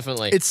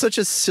 definitely. It's such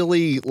a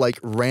silly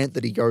rant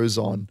that he goes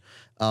on.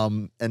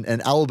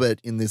 And Albert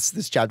in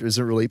this chapter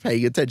isn't really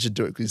paying attention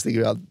to it because he's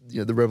thinking about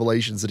the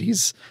revelations that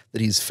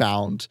he's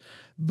found.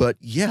 But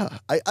yeah,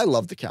 I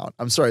love the Count.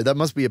 I'm sorry, that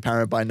must be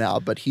apparent by now,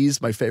 but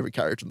he's my favorite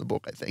character in the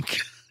book, I think.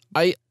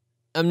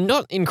 I'm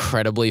not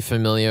incredibly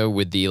familiar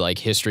with the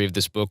history of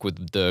this book,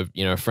 with the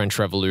French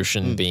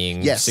Revolution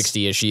being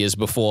 60-ish years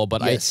before,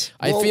 but Yes.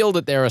 I feel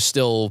that there are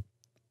still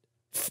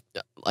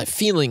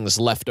feelings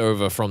left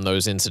over from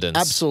those incidents.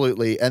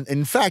 Absolutely. And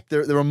in fact,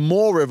 there are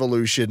more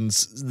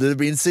revolutions that have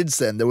been since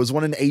then. There was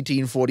one in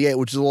 1848,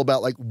 which is all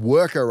about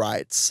worker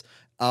rights.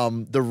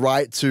 the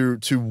right to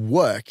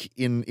work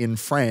in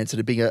France and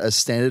it being a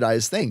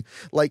standardized thing.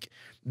 Like,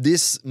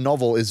 this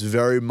novel is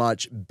very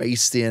much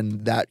based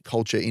in that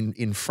culture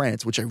in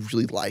France, which I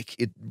really like.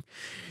 It,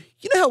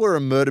 you know how we're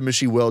a murder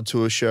mystery world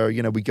tour show,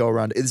 you know, we go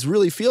around, it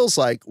really feels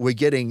like we're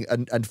getting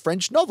a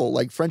French novel.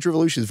 Like, French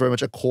Revolution is very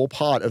much a core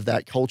part of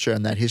that culture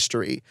and that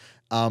history.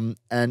 And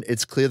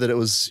it's clear that it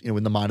was, you know,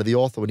 in the mind of the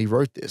author when he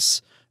wrote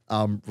this,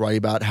 writing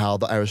about how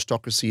the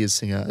aristocracy is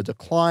seeing a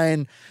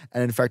decline.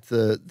 And in fact,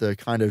 the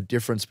kind of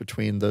difference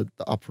between the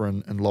upper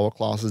and lower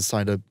classes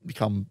starting to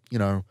become, you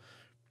know,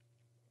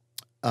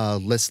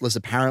 less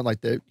apparent. Like,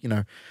 you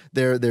know,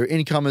 their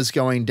income is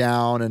going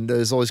down and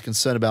there's always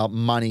concern about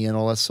money and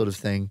all that sort of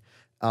thing.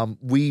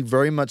 We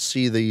very much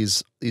see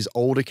these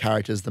older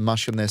characters, the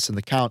Marchioness and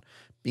the Count,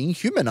 being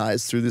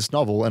humanized through this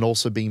novel and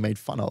also being made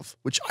fun of,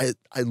 which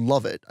I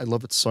love it. I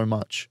love it so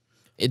much.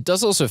 It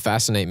does also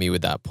fascinate me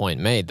with that point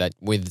made, that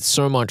with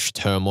so much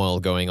turmoil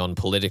going on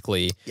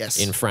politically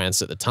in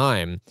France at the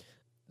time,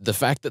 the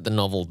fact that the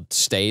novel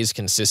stays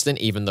consistent,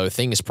 even though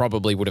things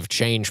probably would have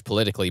changed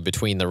politically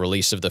between the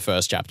release of the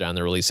first chapter and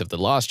the release of the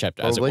last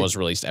chapter, as it was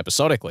released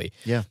episodically,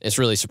 it's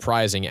really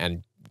surprising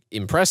and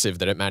impressive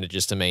that it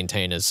manages to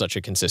maintain as such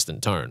a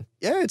consistent tone.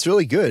 Yeah, it's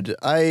really good.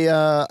 I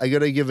got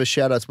to give a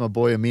shout out to my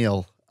boy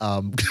Émile.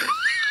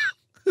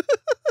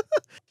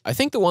 I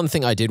think the one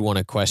thing I did want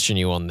to question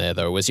you on there,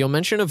 though, was your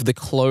mention of the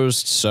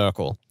closed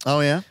circle.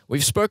 Oh, yeah?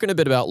 We've spoken a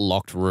bit about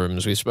locked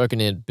rooms. We've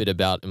spoken a bit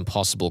about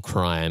impossible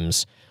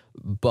crimes.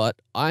 But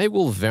I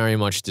will very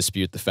much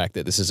dispute the fact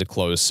that this is a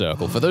closed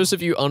circle. For those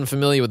of you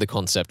unfamiliar with the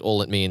concept,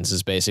 all it means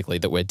is basically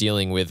that we're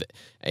dealing with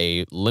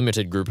a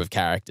limited group of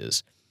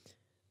characters.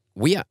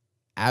 We are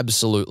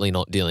absolutely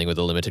not dealing with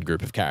a limited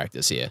group of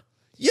characters here.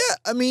 Yeah,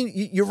 I mean,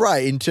 you're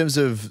right. In terms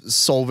of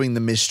solving the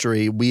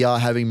mystery, we are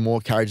having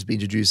more characters be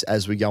introduced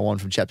as we go on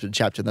from chapter to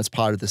chapter, and that's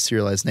part of the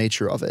serialized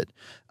nature of it.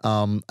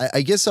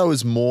 I guess I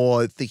was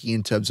more thinking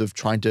in terms of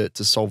trying to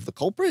solve the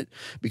culprit,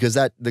 because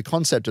that the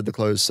concept of the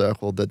closed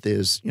circle, that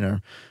there's, you know,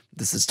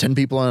 this is 10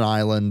 people on an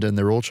island and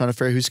they're all trying to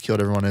figure out who's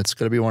killed everyone. It's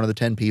got to be one of the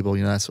 10 people,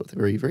 you know, that's what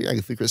very, very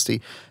Agatha Christie.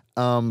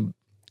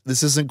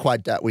 This isn't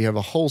quite that. We have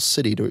a whole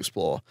city to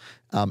explore.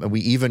 And we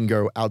even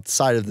go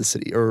outside of the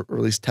city, or at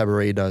least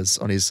Tabaret does,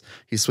 on his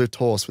swift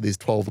horse with his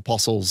 12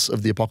 apostles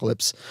of the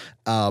apocalypse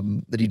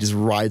that he just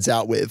rides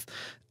out with.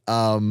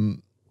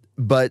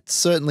 But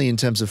certainly in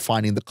terms of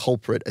finding the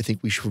culprit, I think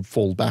we should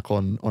fall back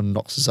on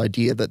Knox's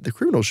idea that the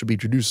criminal should be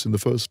introduced in the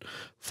first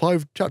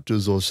 5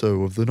 chapters or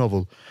so of the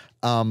novel.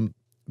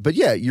 But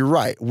yeah, you're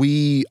right.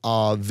 We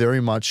are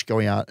very much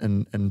going out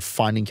and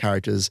finding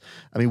characters.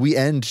 I mean, we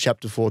end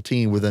chapter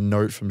 14 with a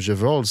note from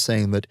Gevrol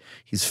saying that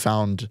he's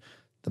found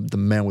the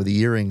man with the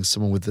earrings,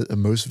 someone with the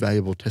most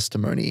valuable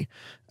testimony.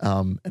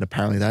 And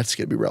apparently that's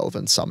going to be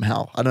relevant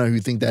somehow. I don't know who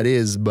you think that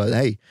is, but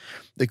hey,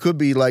 they could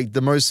be like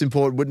the most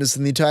important witness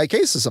in the entire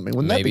case or something.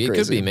 Wouldn't that be crazy? Maybe it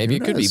could be. Maybe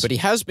it could be. But he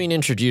has been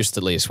introduced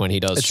at least when he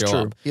does show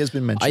up. He has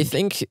been mentioned. I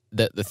think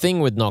that the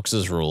thing with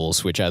Knox's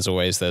rules, which as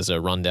always there's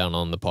a rundown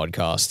on the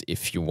podcast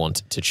if you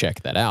want to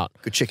check that out.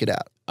 Go check it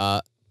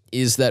out.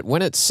 Is that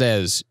when it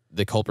says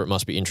the culprit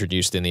must be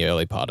introduced in the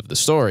early part of the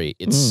story,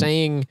 it's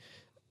saying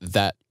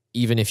that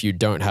even if you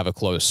don't have a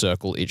closed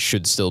circle, it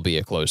should still be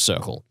a closed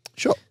circle.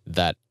 Sure.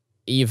 That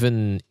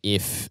even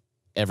if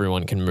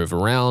everyone can move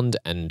around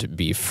and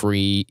be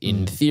free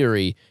in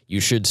theory, you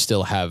should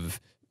still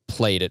have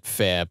played it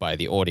fair by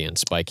the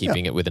audience by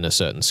keeping it within a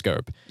certain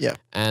scope. Yeah.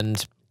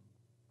 And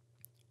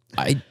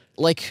I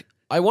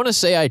want to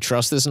say I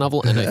trust this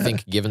novel, and I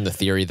think given the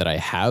theory that I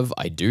have,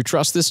 I do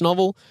trust this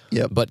novel.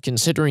 Yeah. But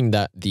considering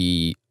that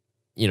the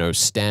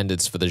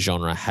standards for the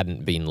genre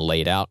hadn't been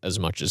laid out as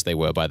much as they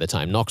were by the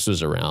time Knox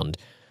was around,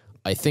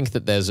 I think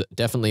that there's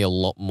definitely a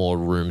lot more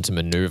room to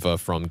maneuver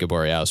from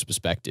Gaboriau's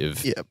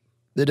perspective. Yeah,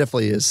 there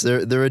definitely is.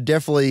 There are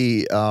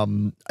definitely,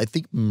 I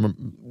think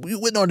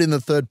we're not in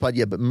the third part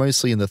yet, but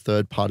mostly in the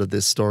third part of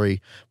this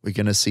story, we're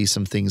going to see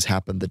some things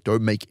happen that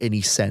don't make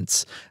any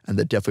sense and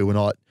that definitely were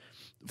not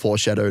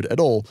foreshadowed at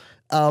all.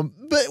 But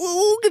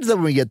we'll get to that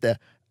when we get there.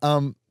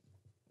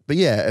 But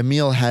yeah,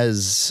 Émile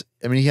has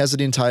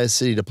an entire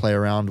city to play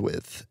around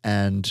with.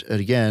 And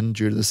again,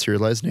 due to the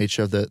serialized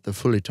nature of the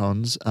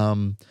feuilletons,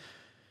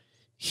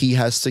 he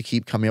has to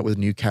keep coming up with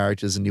new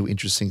characters and new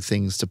interesting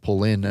things to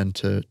pull in and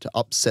to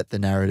upset the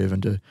narrative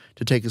and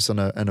to take us on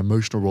an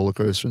emotional roller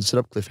coaster and set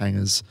up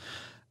cliffhangers.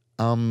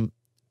 And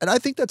I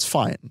think that's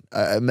fine.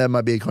 That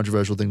might be a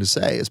controversial thing to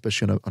say,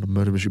 especially on a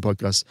murder mystery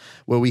podcast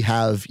where we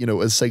have,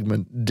 a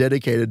segment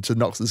dedicated to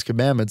Knox's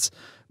commandments.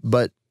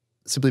 But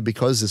simply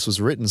because this was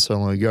written so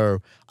long ago,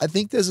 I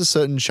think there's a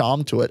certain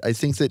charm to it. I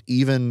think that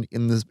even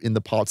in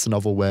the parts of the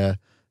novel where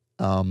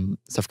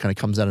stuff kind of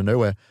comes out of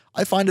nowhere,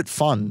 I find it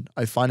fun.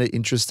 I find it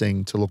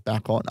interesting to look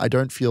back on. I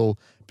don't feel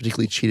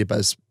particularly cheated by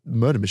this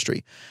murder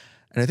mystery.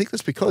 And I think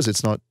that's because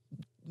it's not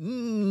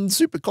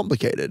super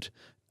complicated.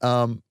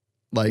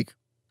 Like,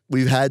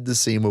 we've had the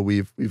scene where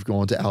we've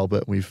gone to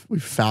Albert and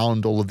we've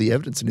found all of the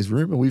evidence in his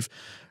room and we've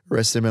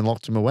arrested him and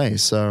locked him away.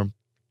 So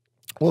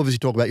we'll obviously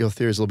talk about your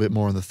theories a little bit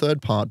more in the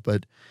third part,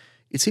 but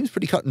it seems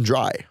pretty cut and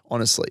dry,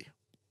 honestly.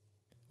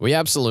 We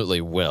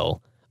absolutely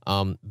will.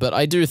 But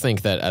I do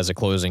think that as a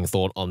closing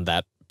thought on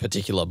that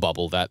particular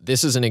bubble, that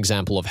this is an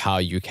example of how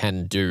you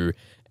can do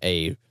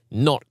a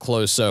not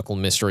closed circle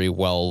mystery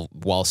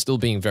while still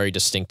being very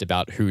distinct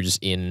about who's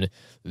in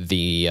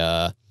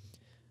the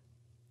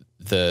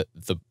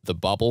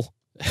bubble.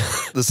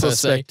 The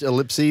suspect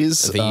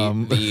ellipses.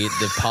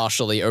 The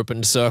partially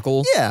opened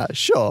circle. Yeah,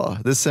 sure.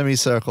 The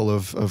semicircle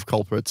of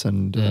culprits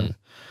and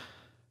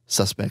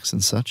suspects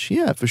and such.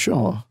 Yeah, for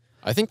sure.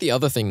 I think the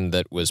other thing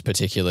that was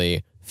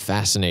particularly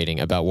fascinating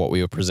about what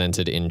we were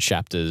presented in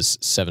chapters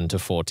 7 to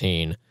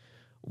 14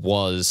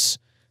 was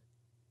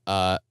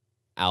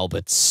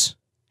Albert's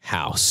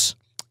house.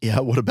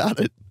 Yeah, what about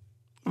it?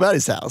 About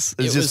his house.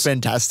 It's just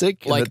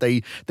fantastic. Like,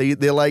 and that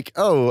they're like,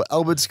 oh,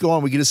 Albert's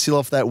gone. We get to seal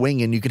off that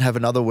wing and you can have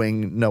another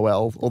wing,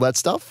 Noel. All that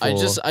stuff. I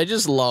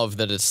just love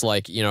that it's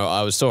like,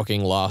 I was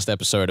talking last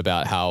episode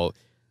about how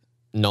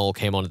Noel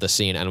came onto the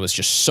scene and was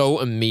just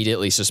so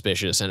immediately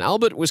suspicious, and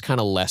Albert was kind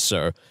of less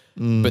so.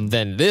 But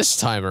then this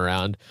time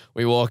around,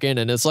 we walk in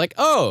and it's like,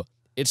 oh,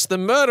 it's the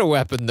murder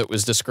weapon that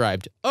was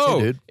described. Oh,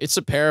 dude. It's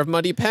a pair of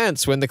muddy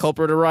pants when the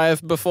culprit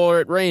arrived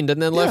before it rained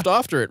and then left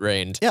after it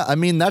rained. Yeah, I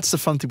mean, that's the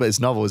fun thing about this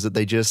novel is that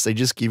they just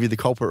give you the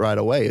culprit right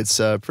away. It's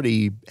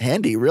pretty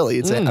handy,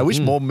 really. I wish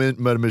more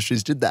murder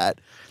mysteries did that.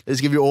 They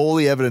just give you all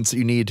the evidence that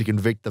you need to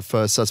convict the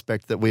first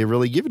suspect that we're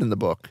really given in the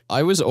book.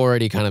 I was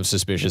already kind of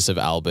suspicious of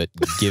Albert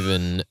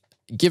given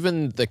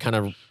the kind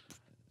of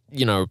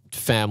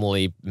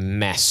family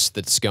mess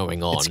that's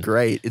going on. It's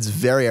great. It's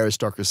very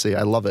aristocracy.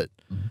 I love it.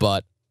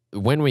 But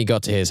when we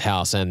got to his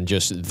house and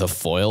just the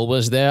foil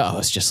was there, I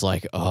was just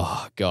like,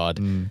 oh, God,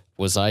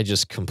 was I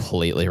just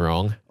completely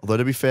wrong? Although,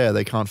 to be fair,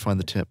 they can't find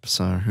the tip,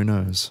 so who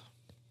knows?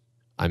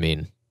 I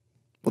mean...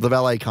 Well, the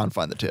valet can't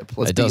find the tip.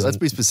 Let's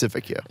be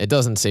specific here. It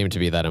doesn't seem to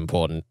be that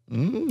important.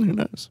 Who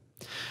knows?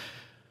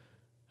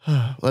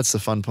 Well, that's the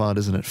fun part,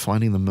 isn't it?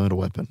 Finding the murder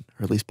weapon,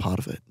 or at least part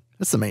of it.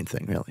 That's the main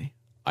thing, really.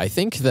 I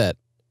think that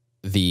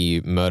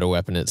the murder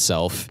weapon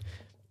itself...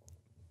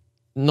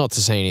 Not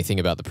to say anything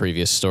about the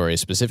previous story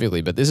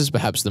specifically, but this is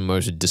perhaps the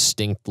most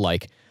distinct,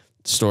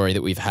 story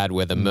that we've had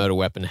where the murder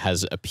weapon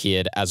has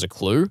appeared as a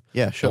clue.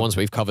 Yeah, sure. The ones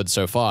we've covered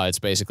so far, it's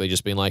basically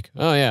just been like,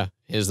 oh yeah,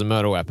 here's the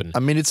murder weapon. I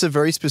mean, it's a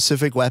very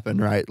specific weapon,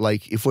 right?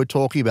 Like, if we're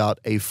talking about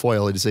a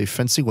foil, it is a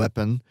fencing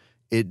weapon.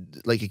 It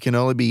can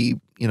only be,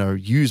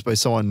 used by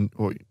someone,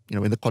 or,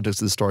 in the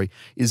context of the story,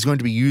 it is going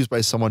to be used by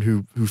someone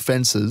who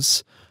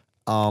fences.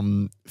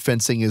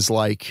 Fencing is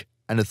like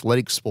an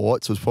athletic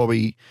sport, so it's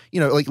probably,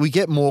 we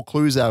get more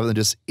clues out of it than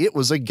just, it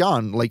was a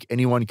gun. Like,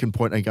 anyone can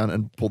point a gun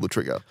and pull the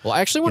trigger. Well, I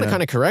actually want to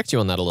kind of correct you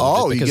on that a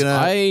little bit, because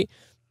I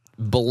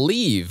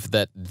believe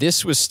that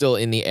this was still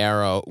in the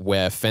era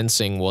where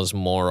fencing was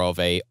more of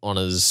a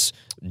honors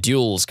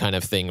duels kind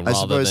of thing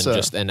rather than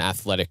just an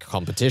athletic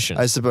competition.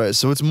 I suppose.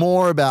 So it's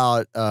more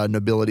about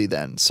nobility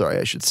then,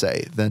 I should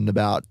say, than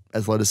about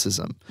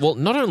athleticism. Well,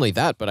 not only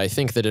that, but I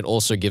think that it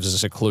also gives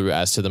us a clue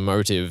as to the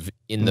motive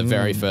in the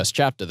very first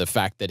chapter. The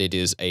fact that it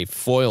is a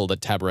foil that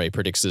Tabaret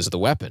predicts as the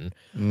weapon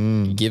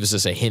gives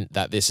us a hint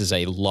that this is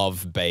a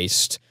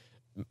love-based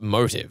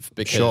motive,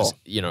 because,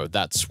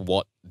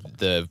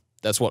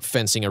 that's what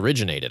fencing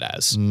originated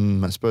as.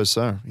 I suppose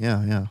so.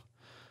 Yeah.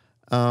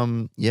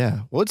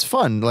 Well, it's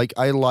fun.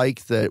 I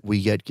like that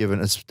we get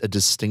given a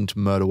distinct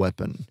murder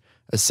weapon,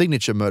 a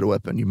signature murder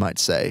weapon, you might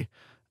say.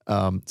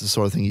 It's the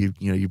sort of thing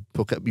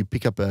you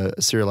pick up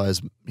a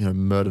serialized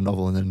murder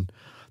novel, and then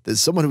there's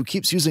someone who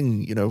keeps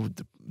using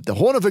the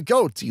horn of a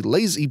goat.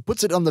 He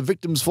puts it on the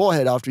victim's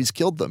forehead after he's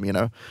killed them,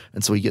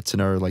 and so we get to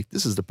know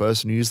this is the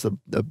person who used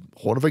the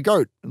horn of a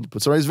goat and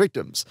puts it on his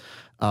victims,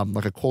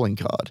 like a calling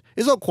card.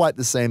 It's not quite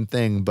the same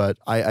thing, but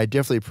I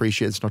definitely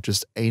appreciate it's not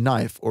just a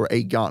knife or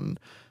a gun.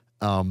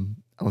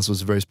 Unless it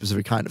was a very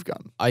specific kind of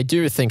gun. I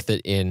do think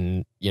that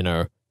in,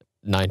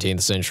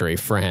 19th century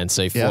France,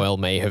 a foil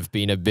may have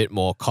been a bit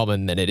more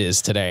common than it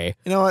is today.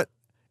 You know what?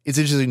 It's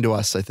interesting to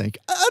us, I think.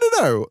 I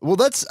don't know. Well,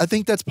 I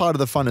think that's part of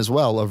the fun as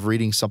well of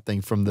reading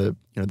something from the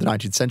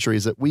 19th century,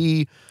 is that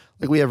we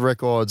have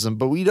records,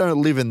 but we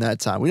don't live in that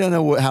time. We don't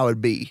know how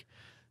it'd be.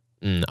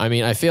 I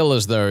mean, I feel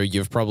as though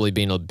you've probably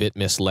been a bit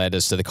misled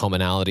as to the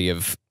commonality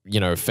of,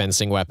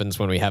 fencing weapons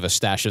when we have a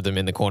stash of them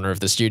in the corner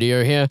of the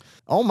studio here.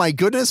 Oh my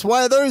goodness,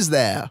 why are those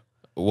there?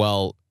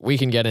 Well, we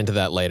can get into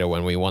that later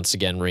when we once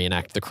again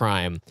reenact the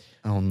crime.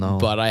 Oh no.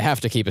 But I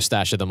have to keep a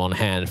stash of them on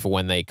hand for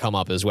when they come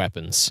up as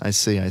weapons. I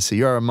see.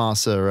 You're a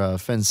master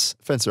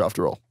fencer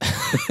after all.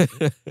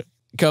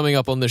 Coming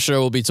up on the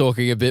show, we'll be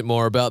talking a bit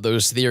more about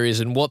those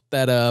theories and what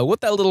that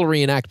little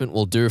reenactment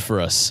will do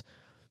for us.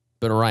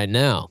 But right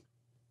now,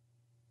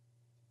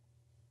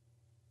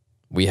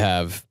 we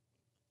have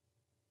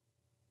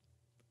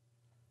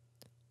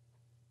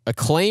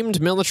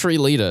acclaimed military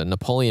leader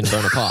Napoleon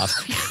Bonaparte.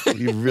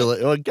 You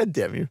really? Oh, God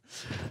damn you!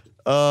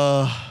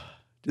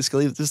 Just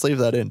leave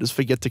that in. Just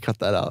forget to cut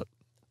that out.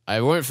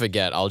 I won't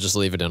forget. I'll just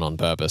leave it in on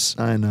purpose.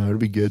 I know, it'll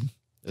be good.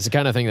 It's the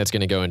kind of thing that's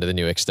going to go into the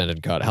new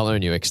extended cut. Hello,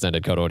 new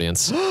extended cut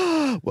audience.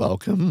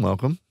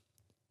 Welcome.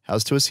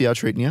 How's 2SCR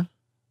treating you?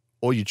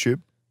 Or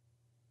YouTube?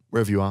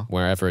 Wherever you are.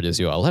 wherever it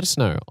is you are. Let us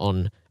know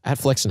on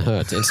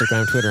 @FlexandHurt,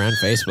 Instagram, Twitter, and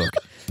Facebook.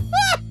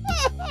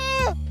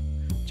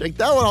 Check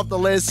that one off the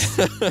list.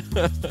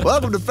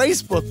 Welcome to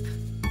Facebook.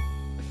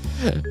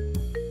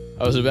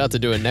 I was about to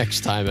do it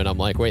next time, and I'm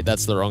like, wait,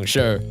 that's the wrong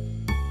show.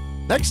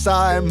 Next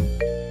time.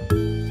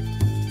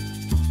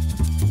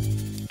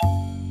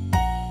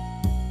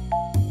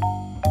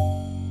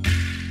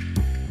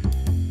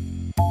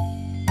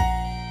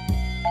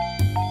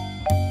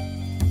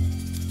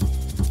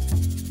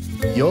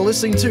 You're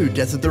listening to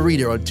Death of the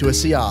Reader on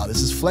 2SCR.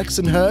 This is Flex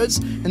and Herds,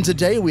 and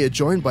today we are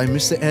joined by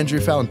Mr. Andrew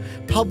Fallon,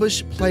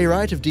 published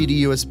playwright of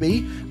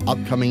DDUSB,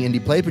 upcoming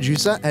indie play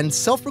producer, and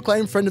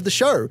self-proclaimed friend of the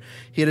show.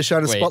 Here to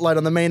shine a spotlight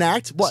on the main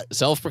act. What?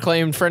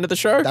 Self-proclaimed friend of the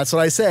show? That's what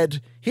I said.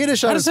 Here to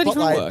shine How a does that even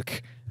spotlight.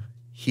 work?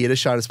 Here to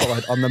shine a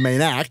spotlight on the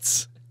main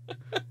acts.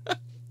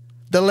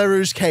 The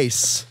Lerouge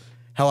Case.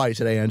 How are you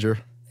today, Andrew?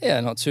 Yeah,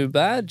 not too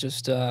bad.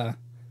 Just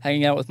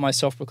hanging out with my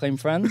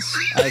self-proclaimed friends,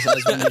 as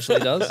one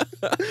usually does.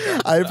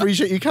 I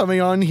appreciate you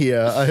coming on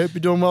here. I hope you're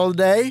doing well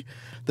today.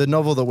 The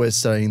novel that we're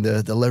studying,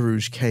 the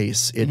Lerouge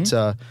Case,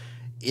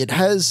 it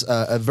has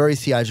a very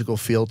theatrical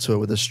feel to it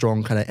with a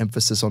strong kind of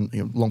emphasis on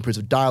long periods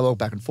of dialogue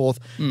back and forth.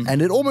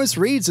 And it almost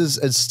reads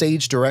as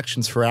stage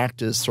directions for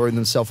actors throwing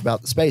themselves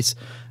about the space.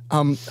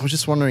 I was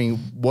just wondering,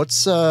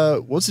 what's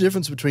the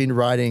difference between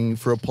writing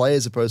for a play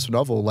as opposed to a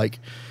novel? Like,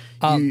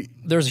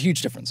 There's a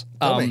huge difference.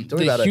 Tell me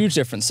about it. Huge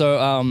difference.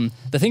 So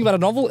the thing about a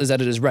novel is that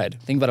it is read.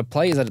 The thing about a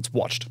play is that it's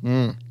watched.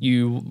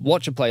 You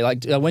watch a play.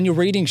 Like when you're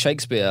reading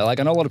Shakespeare,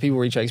 like I know a lot of people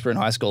read Shakespeare in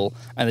high school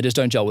and they just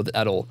don't gel with it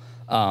at all.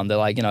 They're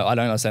like, I don't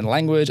understand the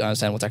language. I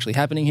understand what's actually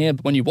happening here.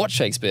 But when you watch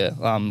Shakespeare,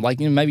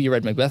 maybe you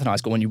read Macbeth in high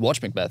school. When you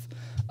watch Macbeth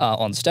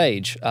on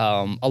stage,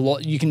 a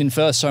lot you can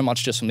infer so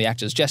much just from the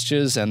actors'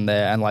 gestures and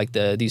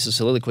the use of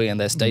soliloquy and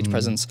their stage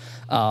presence,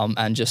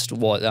 and just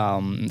what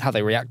how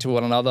they react to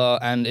one another,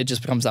 and it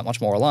just becomes that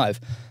much more alive.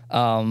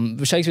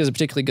 Shakespeare is a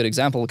particularly good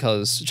example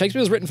because Shakespeare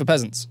was written for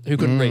peasants who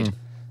couldn't read.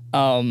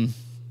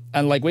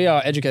 And like we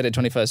are educated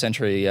 21st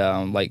century,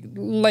 like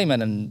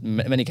laymen in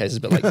many cases,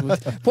 but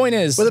like point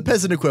is, we're the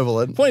peasant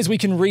equivalent. Point is, we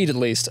can read at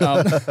least.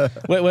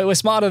 We're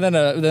smarter than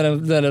a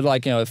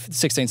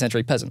 16th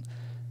century peasant.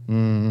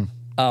 One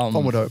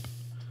would hope.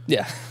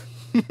 Yeah.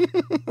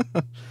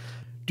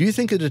 Do you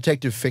think a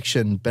detective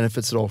fiction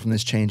benefits at all from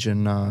this change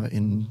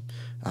in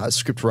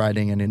script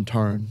writing and in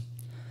tone?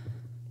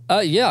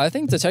 Yeah, I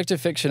think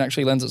detective fiction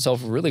actually lends itself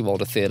really well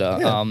to theatre.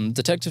 Yeah.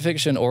 Detective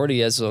fiction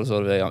already has sort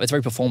of it's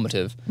very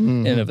performative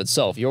in and of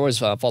itself. You're always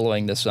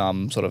following this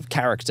sort of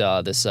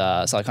character, this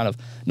kind of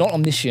not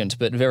omniscient,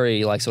 but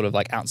very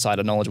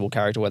outsider knowledgeable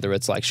character, whether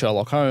it's like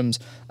Sherlock Holmes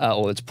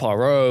or it's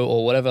Poirot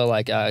or whatever,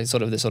 this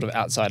sort of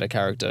outsider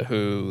character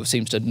who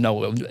seems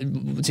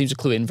to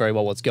clue in very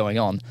well what's going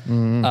on.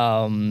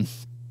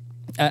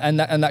 And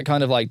that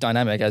kind of like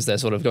dynamic as they're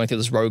sort of going through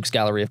this rogues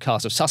gallery of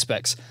cast of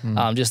suspects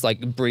just like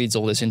breeds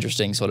all this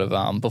interesting sort of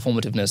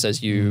performativeness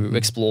as you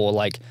explore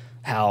like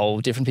how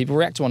different people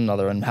react to one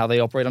another and how they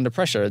operate under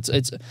pressure. It's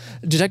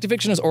detective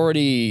fiction is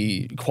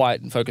already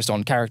quite focused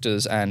on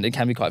characters and it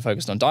can be quite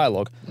focused on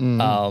dialogue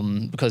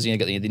because you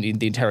get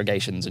the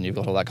interrogations and you've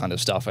got all that kind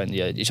of stuff and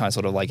you're trying to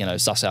sort of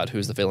suss out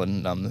who's the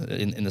villain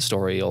in the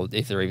story or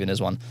if there even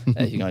is one. You're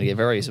going to get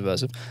very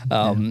subversive.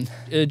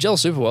 It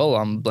gels super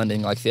well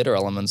blending like theatre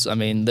elements. I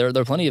mean, there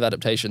are plenty of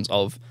adaptations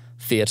of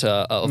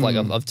theatre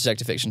of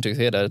detective fiction to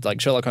theatre,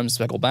 like Sherlock Holmes'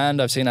 Speckled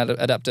Band. I've seen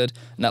adapted,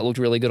 and that looked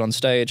really good on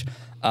stage.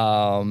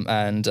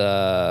 And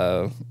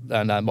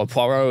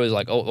Poirot is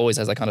like always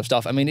has that kind of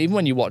stuff. I mean, even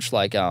when you watch the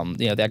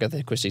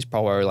Agatha Christie's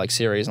Poirot like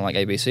series on like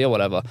ABC or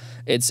whatever,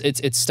 it's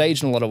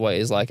staged in a lot of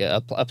ways like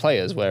a play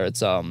is, where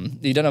it's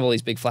you don't have all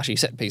these big flashy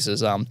set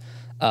pieces. You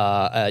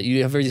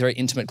have very, very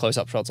intimate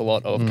close-up shots, a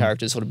lot of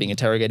characters sort of being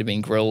interrogated,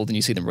 being grilled, and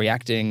you see them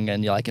reacting,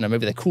 and you're like,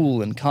 maybe they're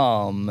cool and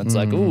calm. It's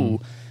like, ooh.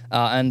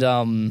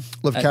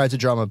 Love character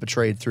drama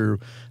portrayed through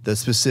the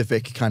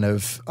specific kind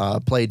of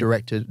play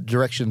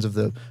directions of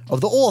the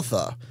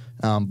author,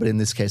 but in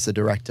this case, the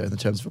director in the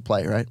terms of a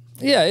play, right?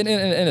 Yeah, in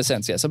a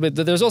sense, yes. But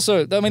there's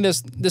also,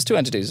 there's two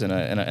entities in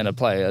a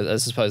play, as I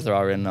suppose there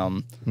are in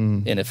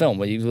a film,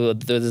 where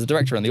there's the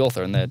director and the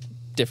author, and they're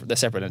different, they're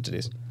separate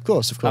entities. Of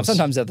course.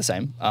 Sometimes they're the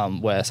same,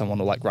 where someone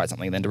will like write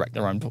something and then direct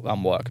their own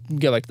work.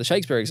 Go back to the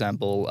Shakespeare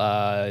example,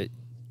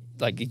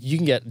 like you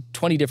can get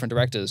 20 different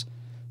directors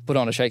put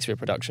on a Shakespeare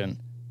production,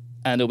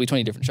 and it'll be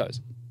 20 different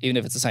shows, even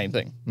if it's the same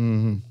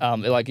thing.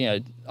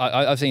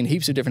 I've seen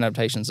heaps of different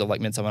adaptations of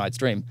like Midsummer Night's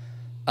Dream,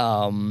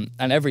 and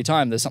every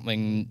time there's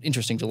something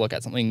interesting to look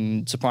at,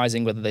 something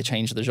surprising, whether they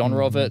change the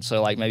genre of it.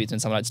 So like maybe it's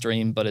Midsummer Night's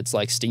Dream, but it's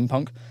like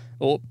steampunk,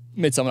 or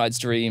Midsummer Night's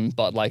Dream,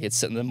 but like it's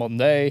set in the modern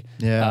day,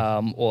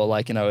 or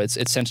like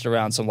it's centered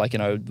around some like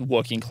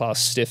working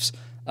class stiffs.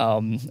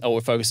 Or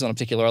focuses on a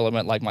particular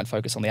element, like might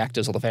focus on the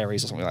actors or the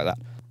fairies or something like that.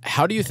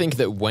 How do you think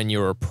that when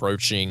you're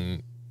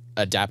approaching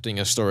adapting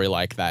a story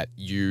like that,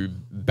 you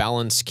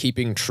balance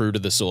keeping true to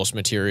the source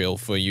material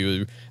for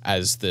you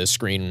as the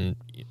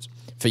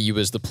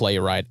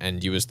playwright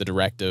and you as the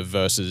director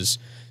versus,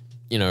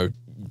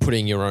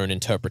 putting your own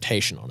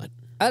interpretation on it?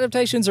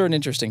 Adaptations are an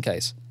interesting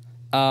case.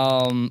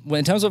 When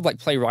in terms of like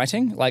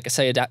playwriting, like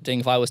say adapting,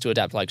 if I was to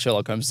adapt like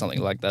Sherlock Holmes or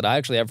something like that, I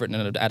actually have written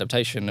an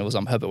adaptation. It was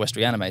Herbert West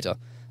Reanimator,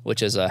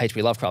 which is a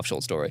H.P. Lovecraft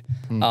short story.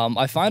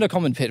 I find a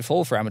common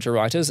pitfall for amateur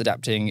writers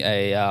adapting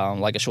a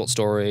like a short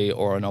story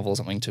or a novel or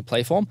something to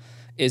play form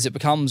is it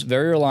becomes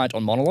very reliant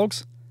on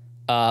monologues.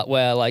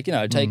 Where like, you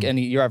know, take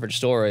your average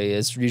story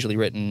is usually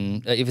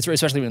written, if it's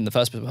especially written in the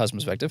first person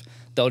perspective,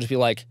 they'll just be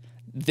like,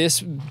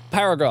 this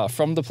paragraph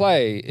from the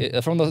play,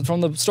 from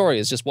the story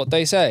is just what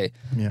they say.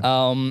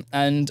 Yeah.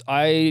 And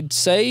I'd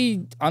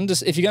say,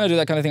 if you're going to do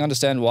that kind of thing,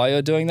 understand why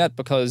you're doing that,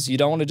 because you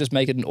don't want to just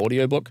make it an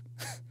audiobook.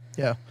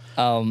 Yeah.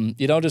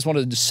 You don't just want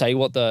to just say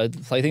what the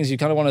play things. You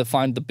kind of want to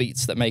find the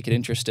beats that make it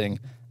interesting.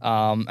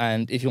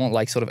 And if you want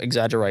like sort of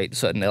exaggerate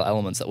certain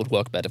elements that would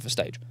work better for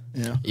stage.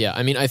 Yeah. Yeah,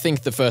 I mean, I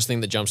think the first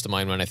thing that jumps to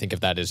mind when I think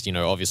of that is, you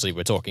know, obviously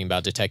we're talking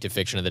about detective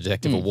fiction, and the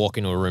detective will walk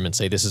into a room and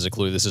say, this is a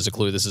clue, this is a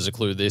clue, this is a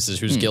clue, this is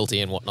who's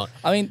guilty and whatnot.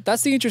 I mean,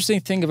 that's the interesting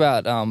thing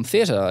about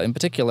theatre in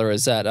particular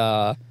is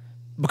that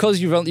because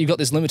you've got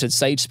this limited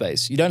stage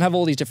space, you don't have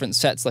all these different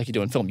sets like you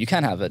do in film. You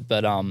can have it,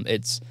 but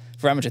it's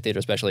for amateur theatre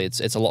especially,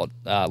 it's a lot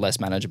less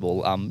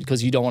manageable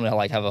because you don't want to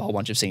like have a whole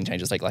bunch of scene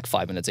changes take like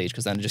 5 minutes each,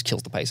 because then it just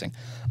kills the pacing.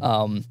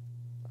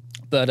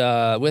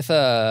 But with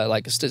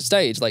like a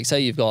stage, like say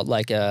you've got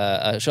like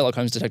a Sherlock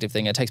Holmes detective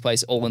thing, it takes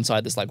place all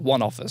inside this like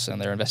one office,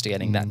 and they're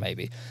investigating that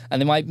maybe.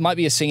 And there might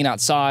be a scene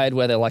outside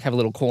where they like have a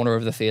little corner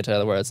of the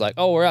theatre where it's like,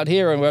 oh, we're out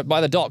here and we're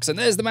by the docks, and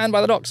there's the man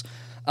by the docks,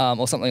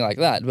 or something like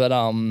that. But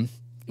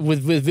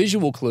with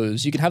visual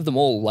clues, you can have them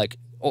all like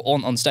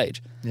on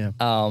stage. Yeah.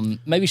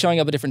 Maybe showing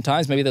up at different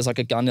times. Maybe there's like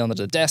a gun under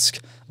the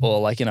desk, or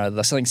like, you know,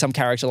 there's something, some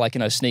character like, you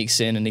know, sneaks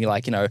in and he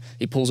like, you know,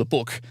 he pulls a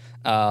book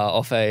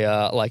off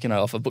a like, you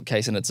know, off a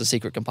bookcase, and it's a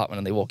secret compartment,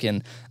 and they walk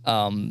in.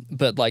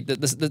 But like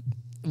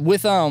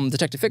with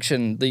detective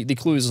fiction, the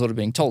clues are sort of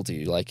being told to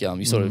you. Like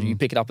you sort of you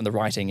pick it up in the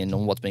writing and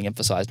on what's being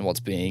emphasized and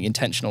what's being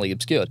intentionally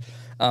obscured.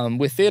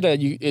 With theatre,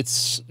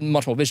 it's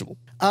much more visual.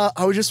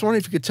 I was just wondering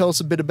if you could tell us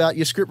a bit about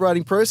your script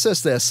writing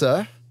process there,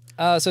 sir.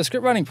 So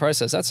script writing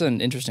process, that's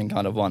an interesting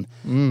kind of one.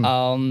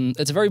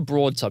 It's a very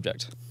broad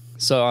subject.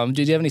 So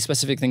do you have any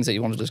specific things that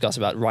you want to discuss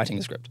about writing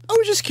a script? I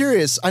was just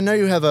curious. I know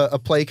you have a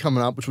play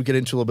coming up, which we'll get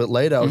into a little bit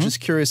later. I was just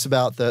curious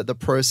about the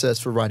process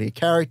for writing a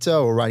character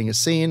or writing a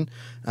scene,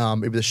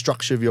 maybe the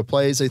structure of your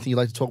plays. Anything you'd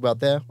like to talk about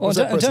there? Well,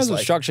 in terms of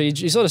structure,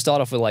 you sort of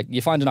start off with like,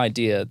 you find an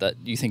idea that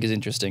you think is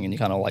interesting, and you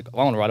kind of like, I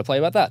want to write a play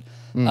about that.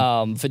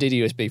 For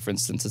DDUSB, for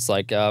instance, it's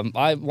like,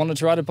 I wanted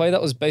to write a play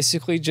that was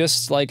basically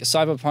just like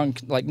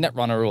cyberpunk, like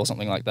Netrunner or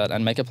something like that,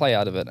 and make a play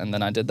out of it, and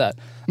then I did that.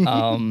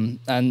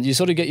 And you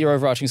sort of get your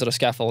overarching sort of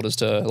scaffold as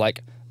to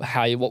like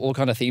what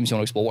kind of themes you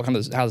want to explore,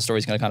 how the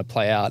story's going to kind of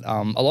play out.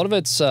 A lot of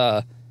it's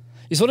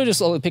you sort of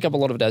just pick up a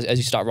lot of it as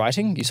you start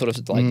writing. You sort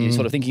of like you're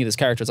sort of thinking of this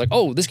character. It's like,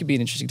 oh, this could be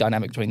an interesting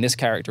dynamic between this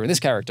character and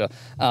this character,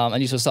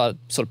 and you sort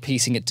of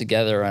piecing it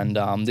together, and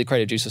the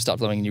creative juices start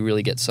flowing, and you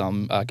really get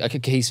some a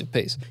cohesive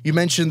piece. You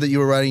mentioned that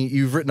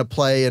you've written a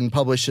play and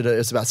published it.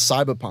 It's about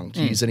cyberpunk.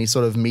 Do you use any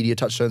sort of media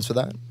touchstones for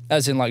that?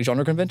 As in like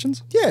genre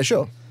conventions? Yeah,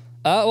 sure.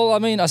 Well, I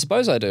mean, I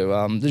suppose I do.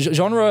 The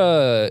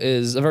genre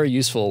is a very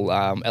useful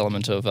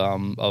element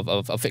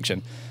of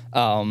fiction.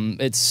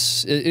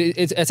 It's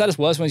at its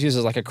worst when it's used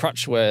as like a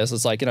crutch, where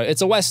it's like, you know,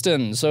 it's a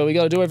Western, so we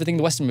got to do everything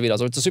the Western movie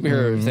does, or it's a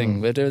superhero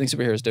thing, we have to do everything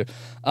superheroes do.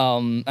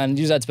 And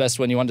use at its best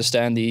when you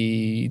understand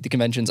the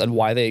conventions and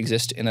why they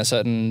exist in a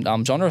certain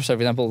genre. So,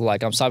 for example, like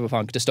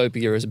cyberpunk,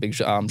 dystopia is a big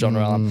genre.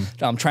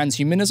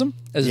 Transhumanism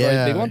is a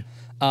very big one.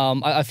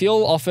 I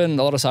feel often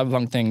a lot of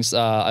cyberpunk things,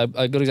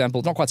 a good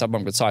example, not quite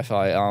cyberpunk, but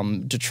sci-fi,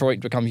 Detroit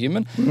Become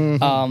Human,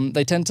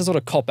 they tend to sort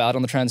of cop out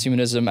on the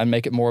transhumanism and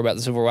make it more about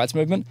the civil rights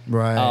movement.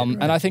 Right.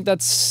 And I think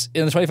that's,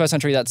 in the 21st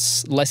century,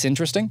 that's less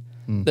interesting.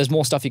 There's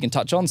more stuff you can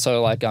touch on.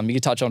 So like, you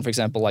can touch on, for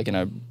example, like, you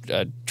know,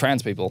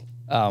 trans people.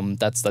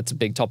 That's a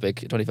big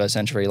topic, 21st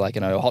century, like,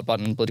 you know, a hot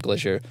button political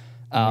issue.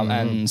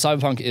 And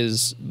cyberpunk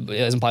is,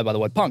 as implied by the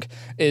word punk,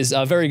 is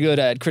very good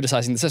at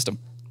criticizing the system.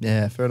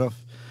 Yeah, fair enough.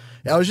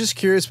 I was just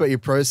curious about your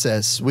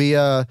process.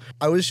 I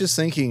was just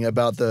thinking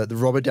about the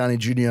Robert Downey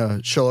Jr.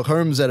 Sherlock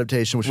Holmes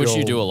adaptation, which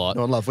you do a lot.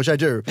 Love, which I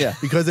do,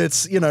 because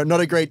it's, you know, not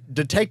a great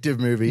detective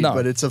movie,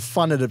 but it's a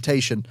fun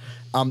adaptation.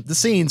 The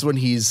scenes when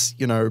he's,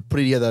 you know,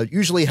 putting together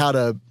usually how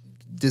to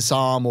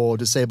disarm or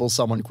disable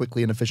someone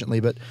quickly and efficiently,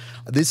 but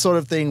this sort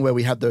of thing where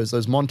we have those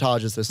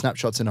montages, those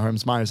snapshots in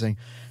Holmes' mind saying,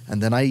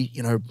 and then I,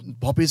 you know,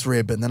 pop his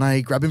rib, and then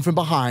I grab him from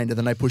behind, and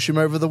then I push him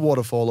over the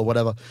waterfall or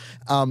whatever.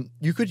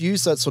 You could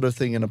use that sort of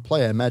thing in a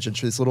play, I imagine,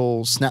 through this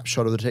little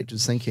snapshot of the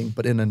detective's thinking,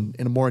 but in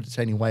a more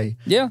entertaining way.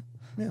 Yeah.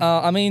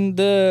 I mean,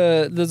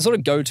 the sort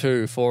of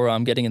go-to for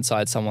getting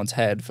inside someone's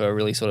head for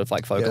really sort of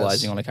like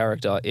focalizing on a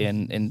character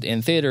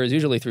in theatre is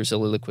usually through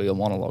soliloquy or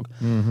monologue.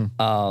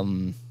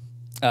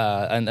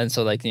 And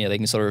so like, you know, they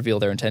can sort of reveal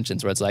their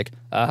intentions, where it's like,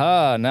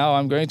 aha, now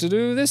I'm going to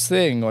do this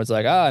thing, or it's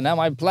like, now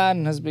my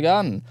plan has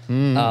begun.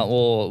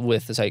 Or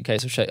with the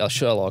case of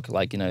Sherlock,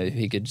 like, you know,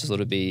 he could just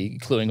sort of be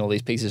cluing all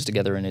these pieces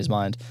together in his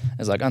mind.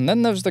 It's like, and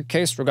then there's the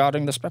case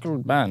regarding the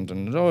speckled band,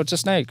 and oh, it's a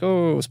snake.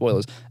 Oh,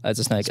 spoilers, it's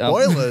a snake.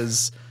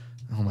 Spoilers.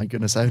 Oh my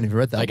goodness, I haven't even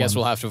read that I guess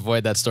one. we'll have to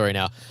avoid that story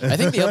now. I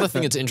think the other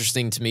thing that's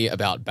interesting to me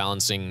about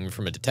balancing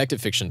from a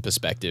detective fiction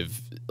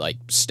perspective, like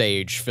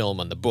stage, film,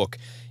 and the book,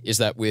 is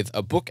that with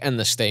a book and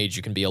the stage,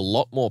 you can be a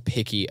lot more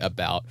picky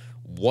about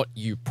what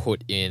you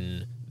put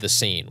in the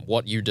scene,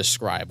 what you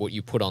describe, what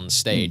you put on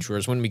stage.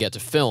 Whereas when we get to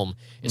film,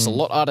 it's a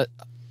lot harder.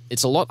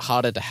 It's a lot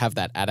harder to have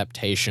that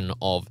adaptation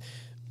of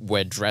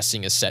where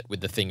dressing is set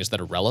with the things that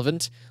are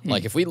relevant.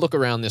 Like if we look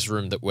around this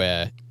room that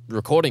we're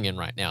recording in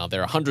right now,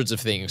 there are hundreds of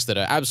things that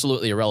are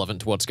absolutely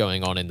irrelevant to what's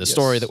going on in the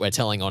story that we're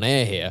telling on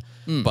air here,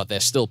 but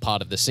they're still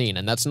part of the scene.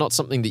 And that's not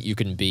something that you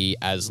can be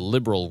as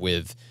liberal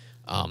with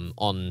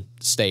on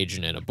stage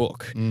and in a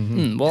book.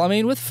 Well, I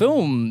mean, with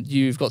film,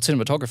 you've got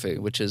cinematography,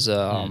 which is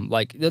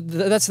like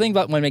that's the thing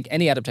about when you make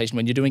any adaptation,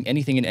 when you're doing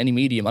anything in any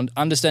medium,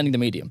 understanding the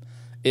medium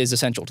is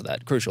essential to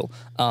that, crucial.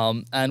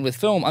 And with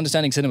film,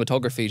 understanding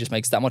cinematography just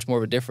makes that much more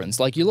of a difference.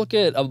 Like you look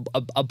at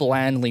a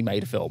blandly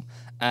made film,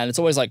 and it's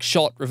always like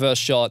shot, reverse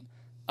shot,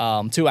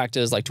 two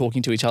actors like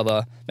talking to each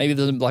other. Maybe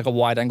there's like a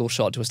wide angle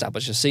shot to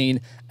establish a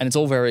scene, and it's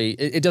all very,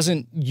 it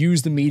doesn't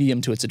use the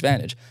medium to its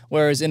advantage.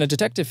 Whereas in a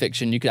detective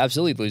fiction, you could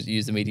absolutely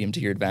use the medium to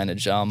your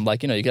advantage.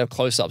 Like, you know, you can have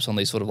close-ups on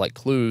these sort of like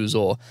clues,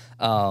 or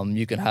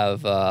you can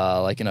have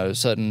like, you know,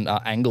 certain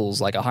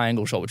angles, like a high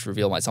angle shot, which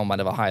reveal like someone might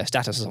have a higher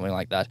status or something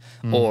like that,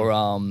 or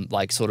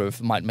like sort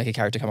of might make a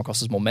character come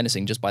across as more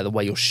menacing just by the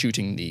way you're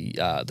shooting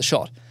the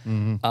shot.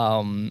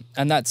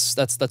 And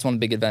that's one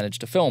big advantage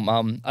to film.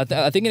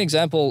 I think an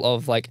example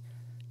of like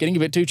getting a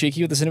bit too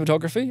cheeky with the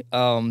cinematography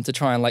to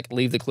try and like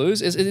leave the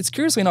clues is it's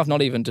curiously enough not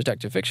even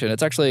detective fiction.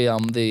 It's actually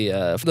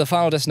for the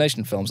Final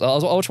Destination films. I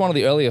watched one of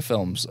the earlier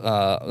films.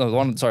 I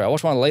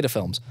watched one of the later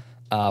films.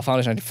 Final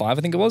Destination 5,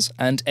 I think it was.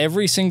 And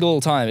every single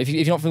time, if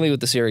you're not familiar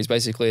with the series,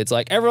 basically it's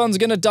like everyone's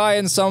gonna die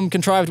in some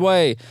contrived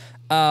way.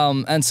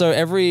 And so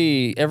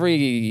every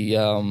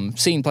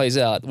scene plays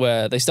out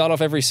where they start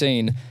off every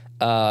scene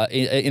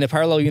in a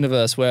parallel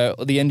universe where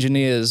the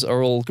engineers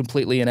are all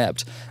completely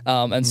inept,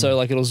 and so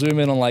like it'll zoom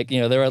in on like,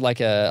 you know, they're at like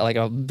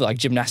a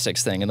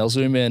gymnastics thing, and they'll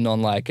zoom in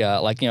on like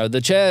you know,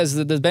 the chairs,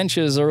 the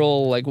benches are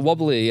all like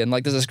wobbly, and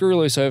like there's a screw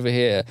loose over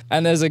here,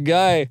 and there's a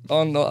guy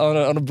on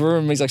a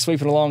broom, he's like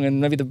sweeping along, and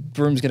maybe the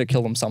broom's gonna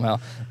kill him somehow.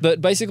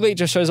 But basically, it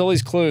just shows all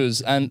these clues,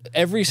 and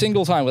every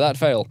single time, without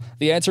fail,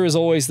 the answer is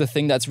always the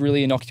thing that's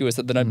really innocuous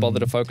that they don't bother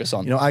to focus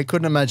on. You know, I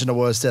couldn't imagine a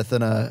worse death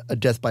than a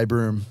death by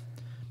broom.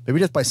 Maybe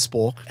death by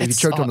spork. If you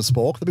choked on a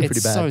spork, that'd be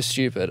pretty bad. It's so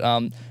stupid.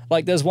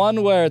 Like there's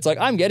one where it's like,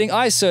 I'm getting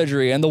eye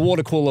surgery, and the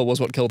water cooler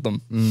was what killed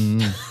them.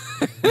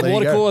 The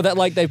water cooler that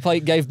like they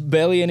gave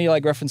barely any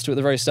like reference to at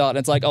the very start, and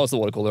it's like, oh, it's the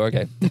water cooler,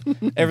 okay.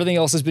 Everything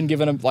else has been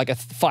given like a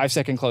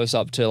 5-second close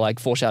up to like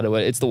foreshadow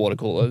it. It's the water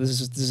cooler. This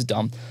is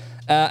dumb.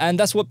 And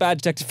that's what bad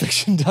detective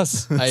fiction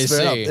does. I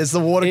see. It's the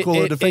water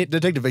cooler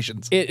detective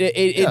fictions.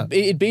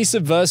 It'd be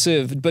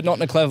subversive, but not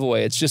in a clever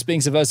way. It's just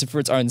being subversive for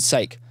its own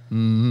sake. I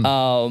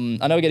know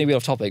we're getting a bit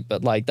off topic,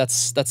 but like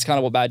that's kind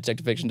of what bad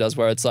detective fiction does,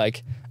 where it's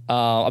like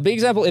a big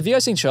example. Have you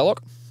guys seen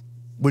Sherlock?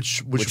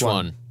 Which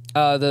one?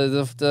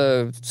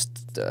 The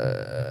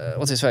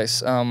what's his face?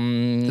 The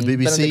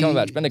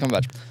BBC. Benedict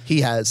Cumberbatch. He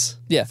has.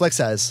 Yeah. Flex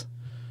has.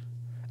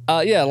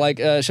 Yeah, like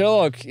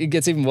Sherlock, it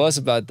gets even worse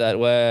about that,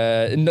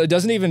 where it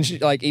doesn't even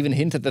even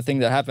hint at the thing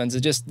that happens. It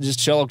just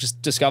Sherlock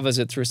just discovers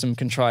it through some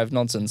contrived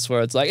nonsense,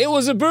 where it's like, it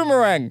was a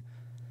boomerang.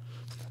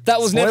 That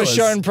was never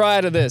shown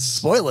prior to this.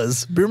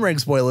 Spoilers. Boomerang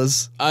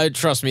spoilers.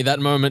 Trust me, that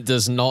moment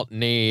does not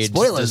need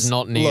Spoilers.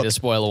 a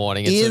spoiler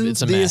warning.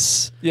 It's a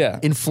mess. Yeah.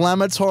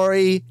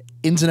 Inflammatory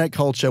internet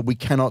culture, we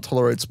cannot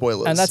tolerate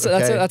spoilers. And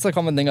that's a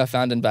common thing I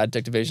found in bad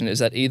detective fiction, is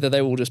that either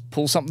they will just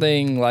pull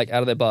something like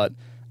out of their butt,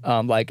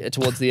 like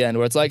towards the end,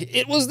 where it's like,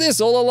 it was this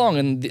all along,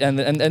 and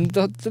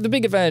the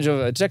big advantage of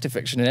a detective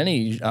fiction in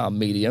any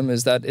medium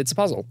is that it's a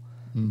puzzle.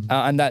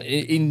 And that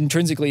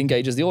intrinsically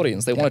engages the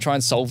audience. They want to try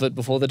and solve it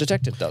before the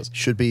detective does.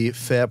 Should be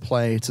fair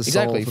play to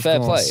exactly, solve. Fair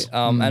play.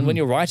 And when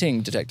you're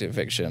writing detective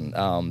fiction,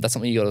 that's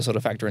something you got to sort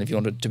of factor in if you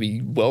want it to be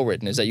well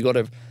written. Is that you got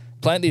to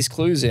plant these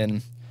clues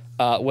in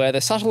where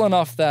they're subtle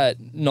enough that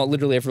not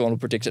literally everyone will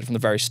predict it from the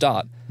very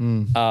start,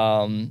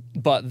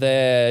 but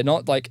they're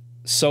not like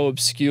so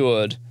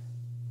obscured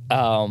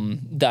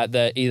that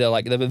they're either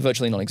like they're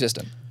virtually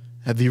non-existent.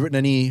 Have you written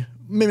any?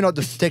 Maybe not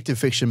detective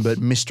fiction, but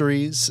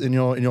mysteries in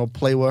your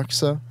play work,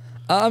 sir?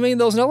 I mean,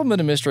 there was an element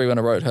of mystery when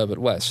I wrote Herbert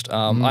West.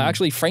 I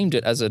actually framed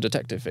it as a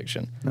detective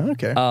fiction.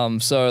 Okay.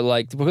 So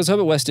like, because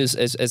Herbert West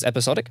is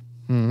episodic,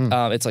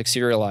 it's like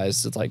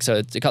serialized. It's like, so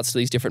it cuts to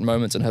these different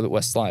moments in Herbert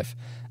West's life,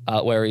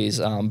 where he's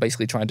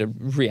basically trying to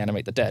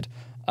reanimate the dead.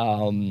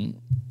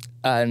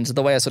 And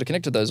the way I sort of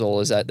connected those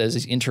all is that there's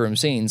these interim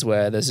scenes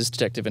where there's this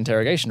detective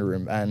interrogation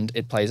room, and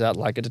it plays out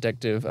like a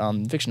detective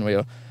fiction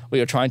where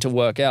you're trying to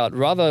work out,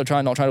 not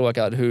trying to work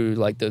out who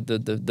like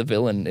the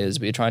villain is,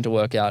 but you're trying to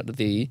work out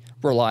the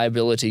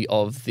reliability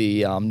of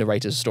the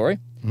narrator's story.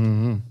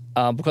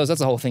 Because that's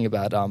the whole thing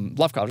about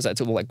Lovecraft, is that it's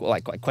all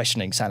like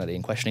questioning sanity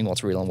and questioning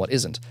what's real and what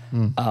isn't.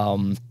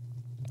 And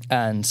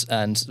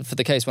for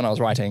the case when I was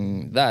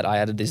writing that, I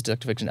added these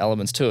detective fiction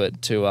elements to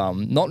it to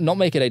not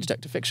make it a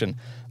detective fiction,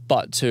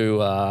 but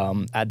to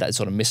add that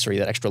sort of mystery,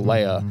 that extra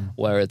layer,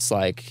 where it's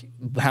like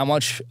how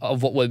much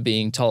of what we're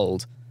being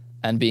told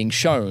and being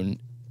shown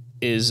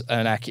is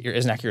an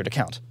accurate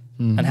account,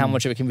 and how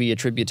much of it can be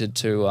attributed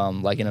to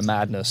like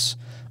madness,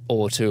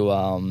 or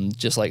to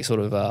just like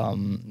sort of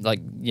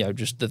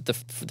just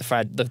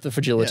the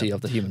fragility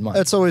of the human mind.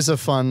 It's always a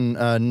fun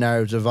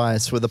narrative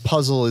device where the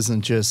puzzle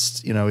isn't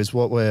just is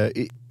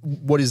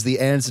what is the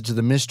answer to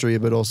the mystery,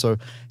 but also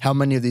how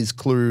many of these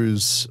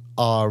clues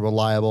are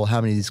reliable,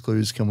 how many of these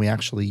clues can we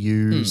actually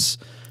use,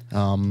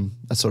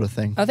 that sort of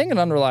thing. I think an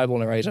unreliable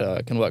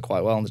narrator can work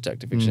quite well in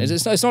detective fiction.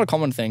 It's not a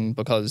common thing,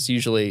 because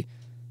usually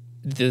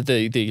the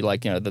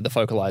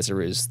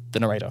focalizer is the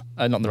narrator,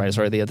 not the narrator,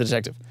 sorry, the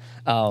detective,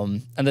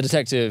 and the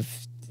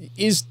detective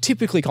is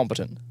typically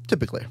competent.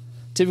 Typically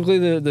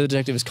the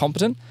detective is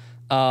competent.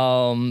 There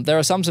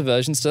are some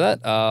subversions to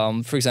that.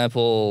 For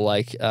example,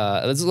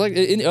 there's like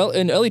in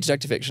early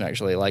detective fiction,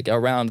 actually, like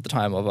around the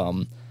time of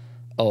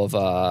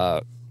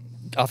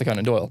Arthur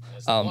Conan Doyle.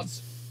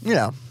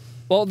 Yeah.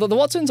 Well, the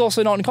Watson's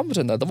also not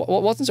incompetent, though.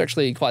 Watson's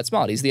actually quite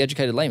smart. He's the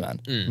educated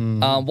layman.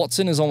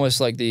 Watson is almost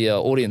like the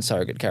audience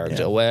surrogate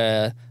character,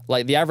 where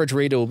like the average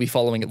reader will be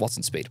following at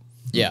Watson's speed.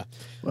 Yeah.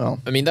 Well,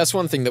 I mean, that's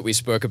one thing that we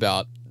spoke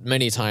about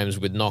many times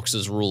with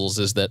Knox's rules,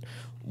 is that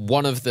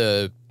one of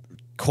the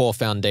core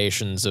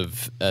foundations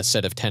of a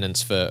set of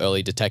tenets for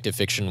early detective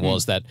fiction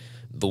was that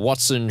the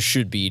Watson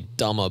should be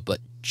dumber, but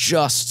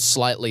just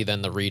slightly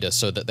than the reader,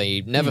 so that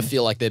they never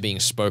feel like they're being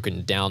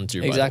spoken down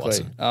to by the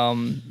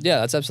Watson. Yeah,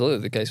 that's absolutely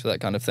the case for that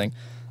kind of thing.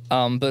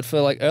 But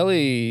for like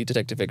early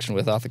detective fiction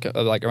with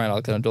around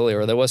Arthur Conan Doyle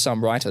era, there were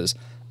some writers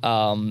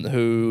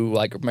who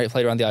like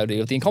played around the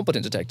idea of the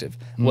incompetent detective,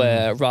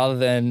 where rather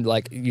than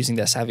like using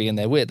their savvy and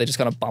their wit, they just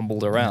kind of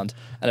bumbled around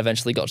and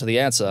eventually got to the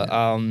answer.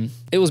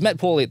 It was met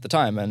poorly at the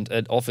time, and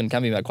it often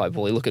can be met quite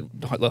poorly. Look at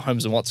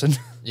Holmes and Watson.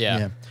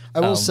 Yeah. I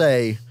will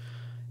say,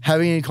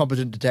 having an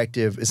incompetent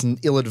detective isn't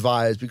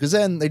ill-advised, because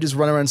then they just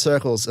run around in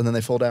circles and then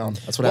they fall down.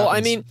 That's what happens. Well,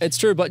 I mean, It's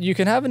true, but you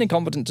can have an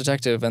incompetent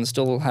detective and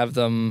still have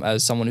them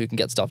as someone who can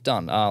get stuff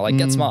done.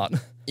 Get smart.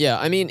 yeah,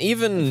 I mean,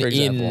 even For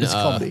example. in It's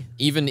comedy.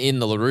 even in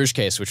the Lerouge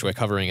case, which we're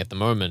covering at the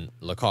moment,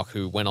 Lecoq,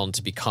 who went on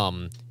to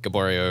become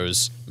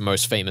Gaboriau's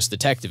most famous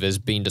detective, has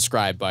been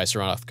described by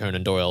Sir Arthur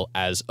Conan Doyle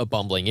as a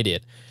bumbling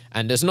idiot.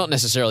 And it's not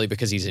necessarily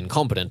because he's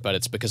incompetent, but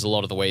it's because a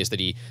lot of the ways that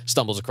he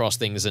stumbles across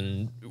things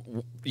and,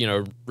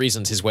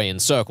 reasons his way in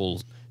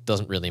circles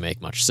doesn't really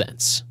make much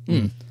sense.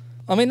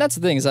 I mean, that's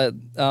the thing, is that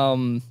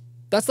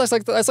that's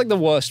like the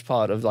worst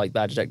part of like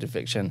bad detective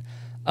fiction,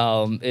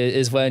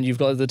 is when you've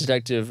got the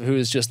detective who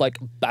is just like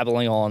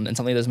babbling on and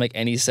something that doesn't make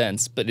any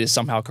sense, but is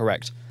somehow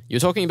correct.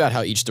 You're talking about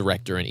how each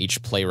director and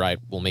each playwright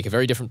will make a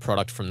very different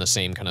product from the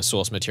same kind of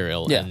source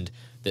material, Yeah. and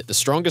that the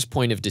strongest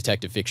point of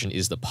detective fiction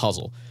is the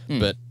puzzle.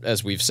 But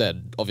as we've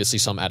said, obviously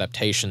some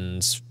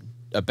adaptations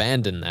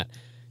abandon that.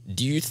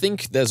 Do you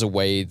think there's a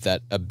way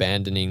that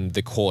abandoning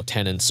the core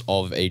tenets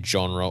of a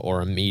genre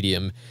or a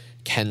medium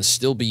can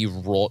still be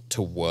wrought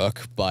to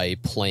work by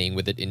playing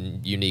with it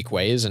in unique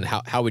ways? And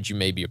how would you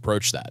maybe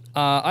approach that?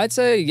 I'd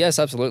say yes,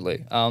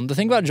 absolutely. The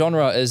thing about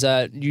genre is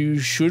that you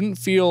shouldn't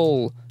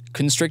feel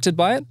constricted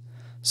by it.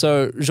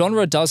 So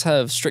genre does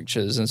have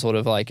strictures and sort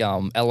of like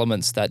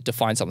elements that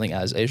define something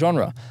as a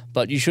genre,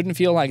 but you shouldn't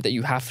feel like that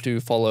you have to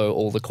follow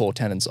all the core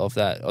tenets of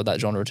that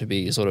genre to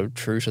be sort of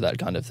true to that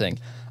kind of thing.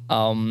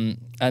 And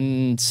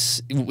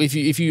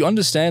if you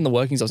understand the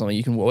workings of something,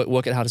 you can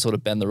work out how to sort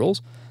of bend the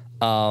rules.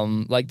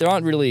 Like there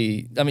aren't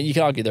really, I mean, you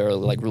can argue there are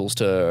like rules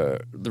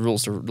to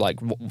like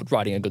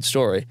writing a good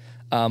story.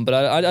 But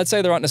I'd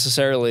say there aren't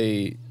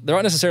necessarily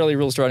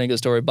rules to writing a good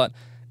story. But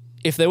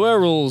if there were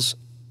rules,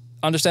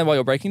 understand why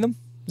you're breaking them.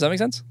 Does that make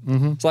sense?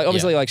 It's like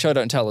obviously like show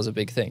don't tell is a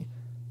big thing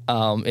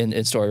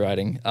in story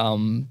writing.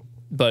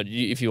 But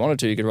if you wanted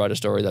to, you could write a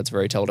story that's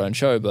very tell don't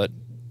show. But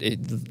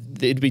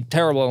it'd be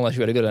terrible unless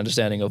you had a good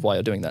understanding of why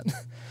you're doing that.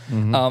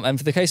 And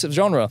for the case of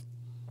genre,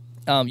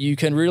 you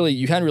can really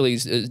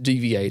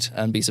deviate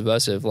and be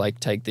subversive. Like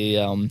take the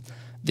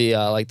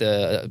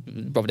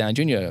Robert Downey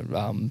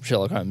Jr.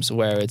 Sherlock Holmes,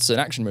 where it's an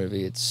action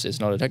movie. It's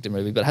not a detective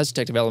movie, but it has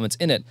detective elements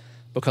in it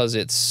because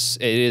it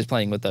is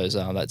playing with those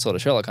that sort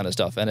of Sherlock kind of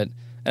stuff, and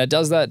it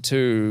does that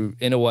to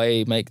in a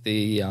way make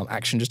the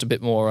action just a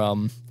bit more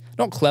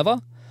not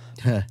clever.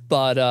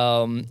 But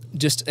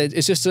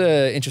it's just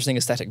an interesting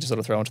aesthetic to sort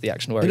of throw into the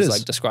action, where he's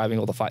like describing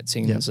all the fight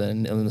scenes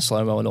and the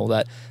slow-mo and all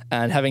that,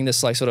 and having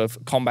this like sort of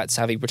combat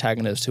savvy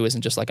protagonist who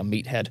isn't just like a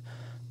meathead.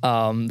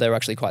 They're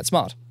actually quite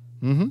smart.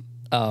 With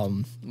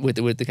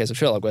the case of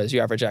Sherlock, whereas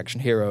your average action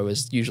hero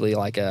is usually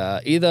like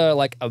either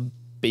like a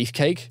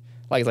beefcake,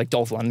 like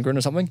Dolph Lundgren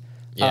or something.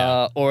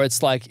 Or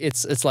it's like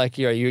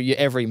you're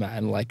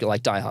everyman like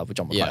Die Hard with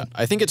John McClane. Yeah,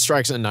 I think it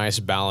strikes a nice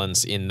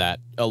balance in that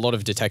a lot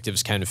of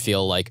detectives can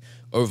feel like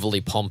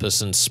overly pompous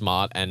and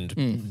smart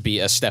and be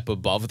a step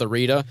above the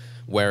reader,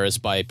 whereas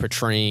by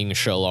portraying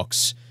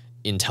Sherlock's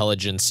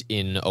intelligence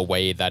in a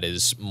way that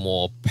is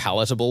more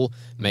palatable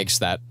makes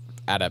that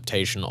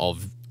adaptation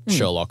of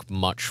Sherlock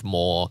much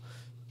more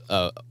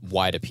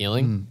wide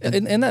appealing.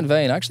 In that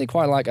vein, I actually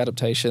quite like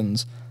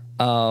adaptations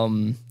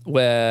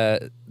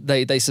where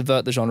they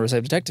subvert the genre of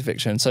detective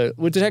fiction. So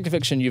with detective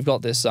fiction, you've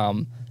got this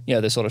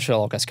this sort of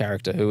Sherlock-esque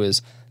character who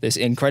is this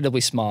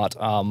incredibly smart,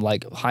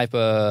 like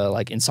hyper,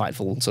 like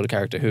insightful sort of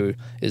character who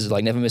is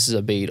like never misses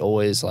a beat,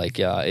 always like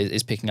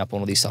is picking up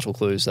on all these subtle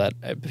clues that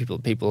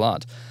people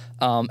aren't.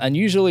 And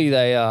usually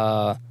they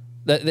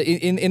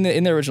in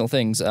the original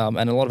things and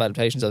a lot of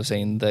adaptations I've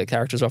seen, the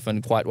characters are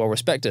often quite well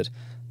respected,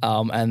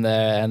 and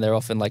they're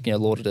often like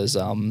lauded as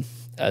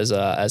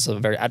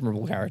very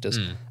admirable characters.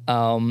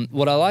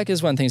 What I like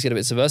is when things get a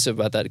bit subversive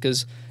about that,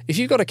 because if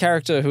you've got a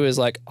character who is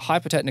like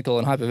hyper technical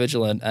and hyper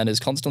vigilant and is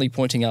constantly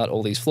pointing out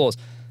all these flaws,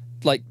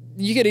 like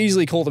you could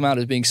easily call them out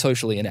as being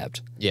socially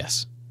inept.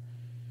 Yes.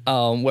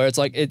 Where it's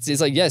like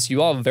yes,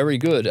 you are very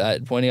good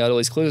at pointing out all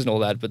these clues and all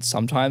that, but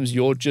sometimes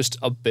you're just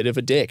a bit of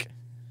a dick.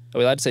 Are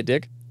we allowed to say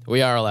dick?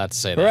 We are allowed to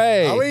say that.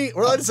 Hooray!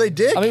 We're allowed to say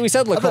dick? I mean, we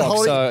said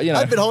Lecoq, so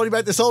I've been holding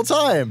back this whole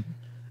time.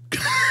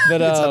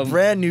 But it's a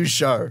brand new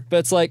show. But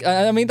it's like,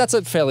 I mean, that's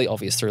a fairly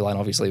obvious through line,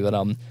 obviously,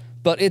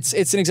 but it's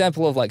an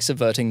example of like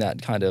subverting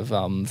that kind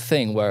of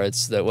thing where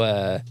it's that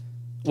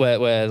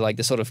where like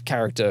the sort of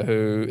character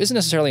who isn't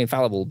necessarily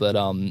infallible, but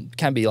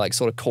can be like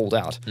sort of called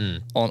out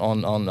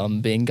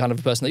on being kind of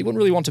a person that you wouldn't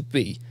really want to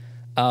be.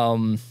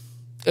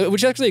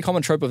 Which is actually a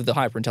common trope of the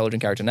hyper-intelligent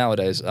character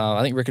nowadays.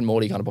 I think Rick and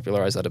Morty kind of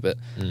popularized that a bit.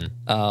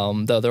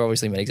 Though there are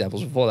obviously many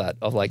examples before that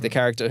of like the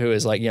character who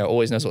is like,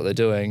 always knows what they're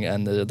doing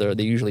and they're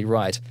usually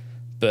right,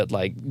 but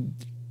like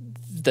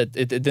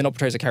they're not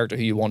portrayed as a character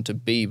who you want to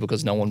be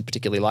because no one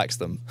particularly likes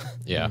them.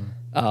 Yeah.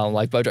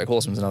 Like BoJack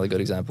Horseman's another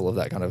good example of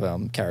that kind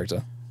of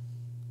character.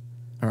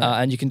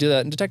 Right. And you can do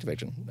that in detective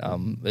fiction.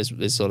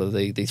 Is sort of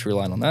the through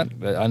line on that.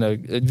 I know I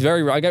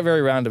get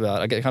very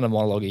roundabout. I get kind of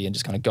monologue-y and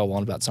just kind of go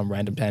on about some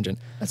random tangent.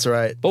 That's all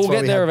right. But we'll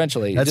get there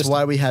eventually. That's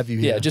why we have you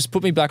here. Yeah, just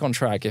put me back on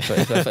track if all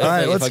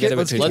right, let's get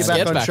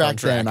back on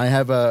track then. I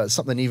have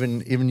something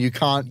even you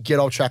can't get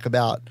off track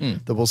about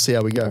that we'll see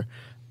how we go.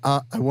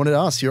 I wanted to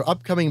ask, your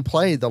upcoming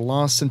play, The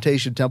Last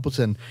Temptation of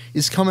Templeton,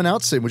 is coming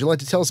out soon. Would you like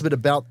to tell us a bit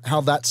about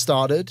how that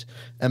started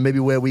and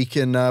maybe where we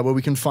can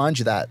find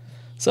you that?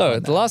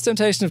 So, The Last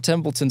Temptation of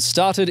Templeton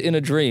started in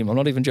a dream. I'm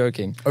not even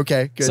joking.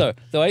 Okay, good. So,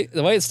 the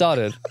way it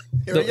started,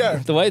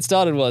 the way it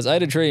started was I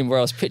had a dream where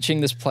I was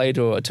pitching this play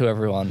to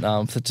everyone,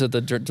 to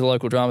the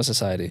local drama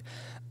society.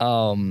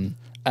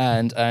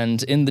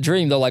 And in the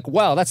dream, they're like,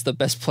 wow, that's the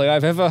best play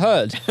I've ever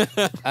heard.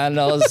 And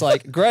I was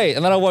like, great.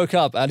 And then I woke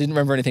up, and I didn't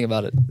remember anything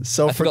about it.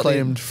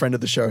 Self-proclaimed friend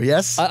of the show,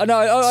 yes? So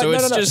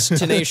it's just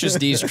Tenacious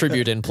D's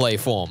tribute in play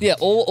form. Yeah,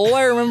 all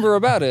I remember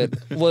about it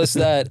was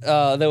that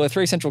there were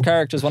 3 central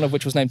characters, one of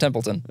which was named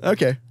Templeton.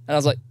 Okay. And I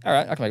was like, all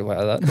right, I can make a play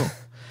out of that. Cool.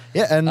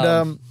 Yeah,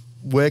 and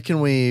where can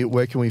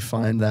we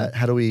find that?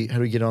 How do we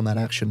get on that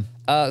action?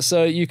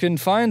 So you can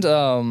find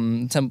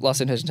Last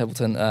Temptation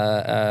Templeton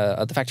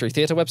at the Factory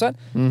Theatre website,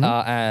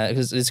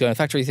 because it's going to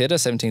Factory Theatre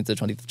 17th to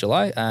 20th of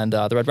July, and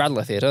the Red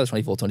Rattler Theatre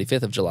 24th,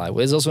 25th of July.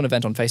 There's also an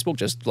event on Facebook,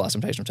 just Last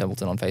Temptation of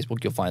Templeton on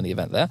Facebook. You'll find the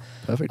event there.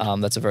 Perfect.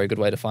 That's a very good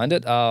way to find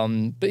it.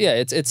 But yeah,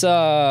 it's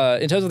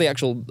in terms of the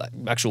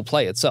actual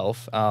play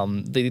itself,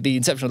 the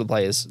inception of the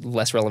play is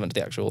less relevant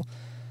to the actual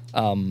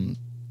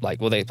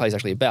what the play's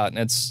actually about, and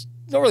it's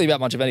not really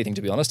about much of anything,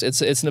 to be honest.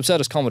 It's an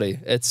absurdist comedy.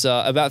 It's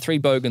about 3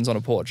 bogans on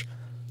a porch.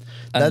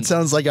 And that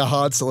sounds like a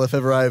hard sell if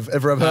ever I've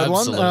heard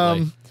absolutely.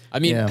 one. I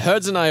mean,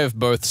 Herds and I have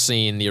both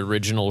seen the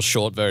original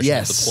short version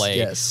of the play.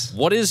 Yes.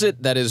 What is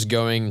it that is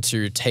going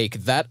to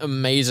take that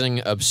amazing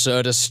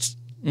absurdist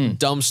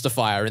dumpster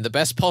fire in the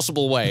best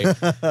possible way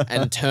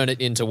and turn it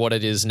into what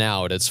it is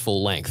now at its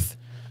full length?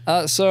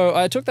 So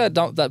I took that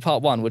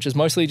part 1, which is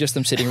mostly just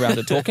them sitting around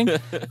and talking.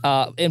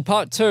 In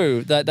part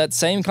 2, that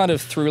same kind of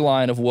through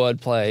line of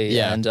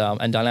wordplay and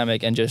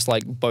dynamic and just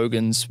like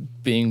bogans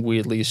being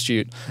weirdly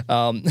astute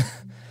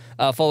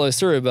follows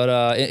through.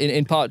 But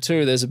in part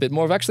 2, there's a bit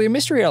more of actually a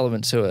mystery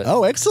element to it.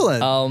 Oh,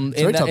 excellent!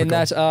 In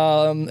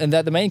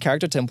that the main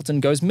character Templeton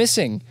goes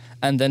missing,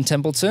 and then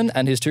Templeton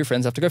and his 2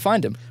 friends have to go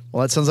find him.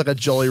 Well, that sounds like a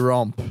jolly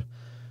romp.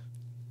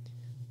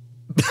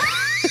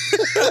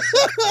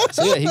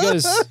 So yeah, he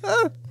goes.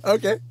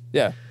 Okay.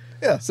 Yeah.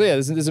 Yeah. So yeah,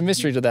 there's a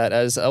mystery to that,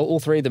 as all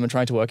 3 of them are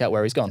trying to work out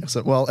where he's gone.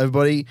 So, well,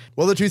 everybody,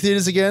 what are the 2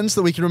 theatres again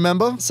so that we can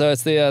remember? So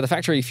it's the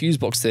Factory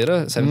Fusebox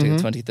Theatre,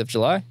 17th, 20th of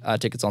July.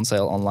 Tickets on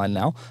sale online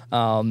now.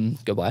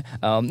 Go buy.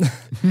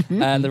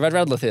 And the Red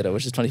Rattler Theatre,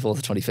 which is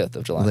 24th to 25th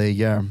of July. There you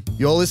go.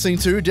 You're listening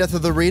to Death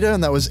of the Reader,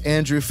 and that was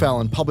Andrew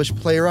Fallon, published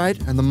playwright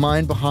and the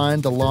mind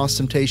behind The Last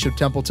Temptation of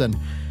Templeton.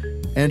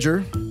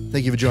 Andrew,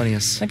 thank you for joining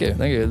us. Thank you.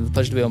 It's a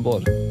pleasure to be on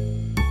board.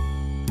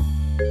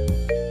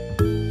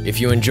 If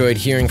you enjoyed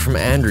hearing from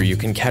Andrew, you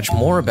can catch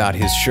more about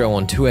his show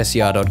on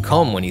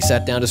 2ser.com when he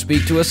sat down to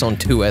speak to us on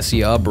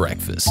 2ser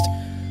Breakfast.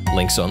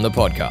 Links on the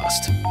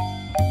podcast.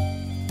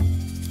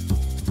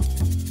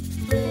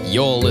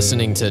 You're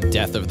listening to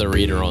Death of the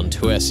Reader on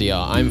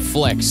 2ser. I'm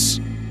Flex.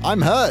 I'm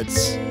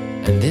Hertz.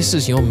 And this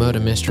is your Murder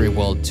Mystery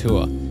World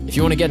Tour. If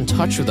you want to get in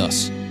touch with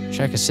us,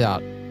 check us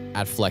out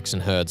at Flex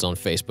and Herds on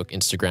Facebook,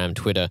 Instagram,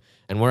 Twitter,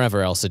 and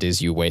wherever else it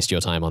is you waste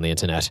your time on the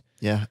internet.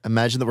 Yeah,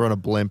 imagine that we're on a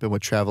blimp and we're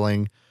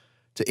traveling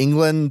to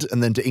England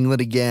and then to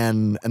England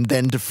again and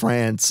then to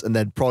France and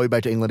then probably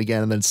back to England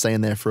again and then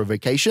staying there for a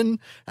vacation.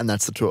 And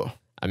that's the tour.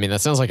 I mean,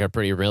 that sounds like a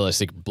pretty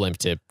realistic blimp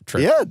tip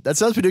trip. Yeah, that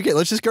sounds pretty good.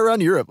 Let's just go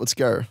around Europe. Let's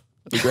go.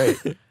 That'd be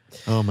great.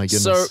 Oh my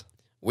goodness. So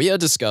we are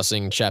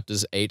discussing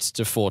chapters 8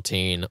 to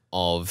 14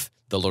 of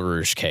the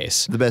Lerouge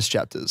Case. The best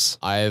chapters.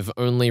 I've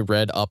only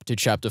read up to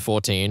chapter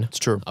 14. It's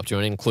true. Up to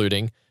and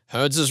including.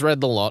 Herds has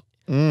read the lot.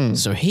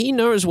 So he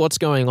knows what's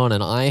going on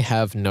and I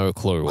have no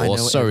clue, or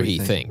so everything.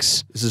 he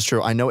thinks. This is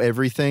true. I know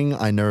everything.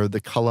 I know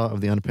the color of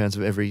the underpants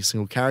of every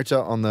single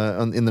character in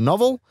the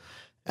novel.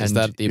 Is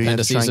that the you're gonna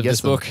have to try appendices and of guess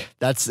this them. book?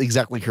 That's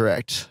exactly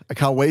correct. I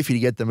can't wait for you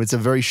to get them. It's a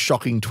very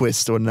shocking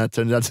twist when that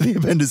turns out to the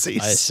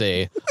appendices. I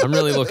see. I'm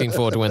really looking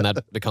forward to when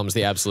that becomes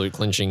the absolute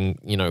clinching,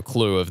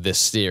 clue of this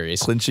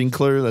series. Clinching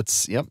clue.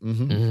 That's, yep.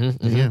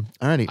 Yeah.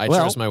 Alrighty. I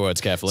well, chose my words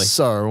carefully.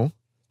 So,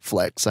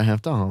 Flex, I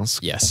have to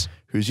ask. Yes.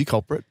 Who's your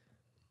culprit?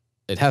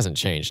 It hasn't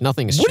changed.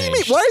 Nothing's What changed. do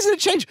you mean? Why hasn't it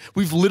changed?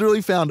 We've literally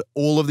found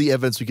all of the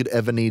evidence we could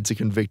ever need to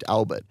convict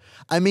Albert.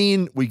 I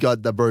mean, we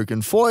got the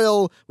broken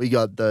foil, we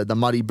got the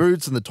muddy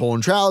boots and the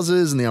torn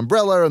trousers and the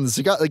umbrella and the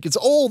cigar. Like, it's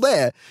all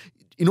there.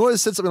 In order to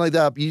set something like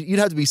that up, you'd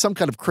have to be some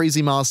kind of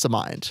crazy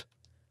mastermind.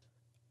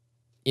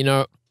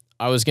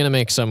 I was going to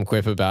make some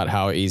quip about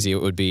how easy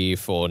it would be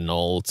for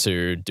Noel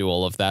to do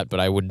all of that, but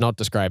I would not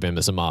describe him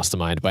as a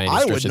mastermind by any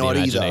I stretch would of the not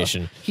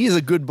imagination. either. He is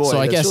a good boy. So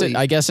I That's guess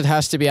really- it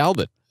has to be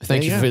Albert.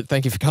 Thank Yeah,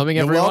 you for coming,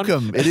 You're everyone.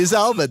 welcome. It is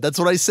Albert. That's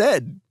what I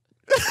said.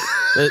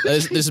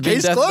 This has been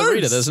Case Death of the Reader.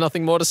 closed. There's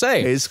nothing more to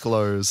say. Case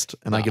closed,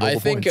 and I get all the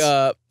think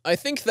points. I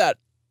think that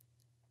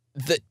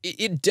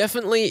it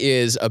definitely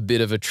is a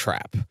bit of a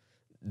trap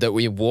that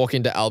we walk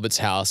into Albert's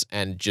house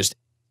and just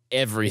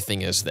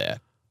everything is there.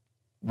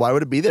 Why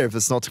would it be there if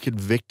it's not to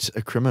convict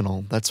a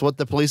criminal? That's what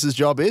the police's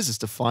job is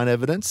to find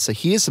evidence. So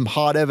here's some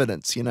hard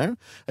evidence, Like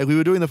we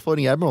were doing the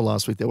Floating Admiral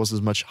last week, there wasn't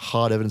as much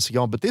hard evidence to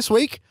go on. But this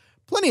week,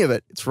 plenty of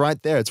it. It's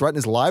right there. It's right in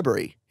his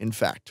library, in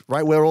fact,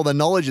 right where all the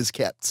knowledge is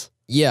kept.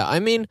 Yeah, I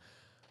mean,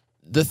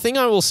 the thing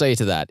I will say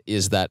to that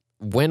is that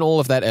when all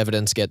of that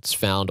evidence gets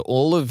found,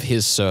 all of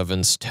his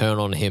servants turn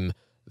on him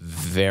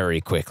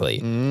very quickly.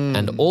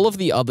 And all of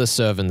the other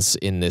servants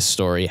in this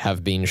story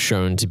have been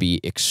shown to be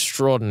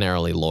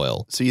extraordinarily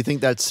loyal. So you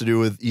think that's to do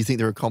with, you think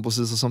they're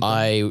accomplices or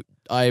something?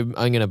 I'm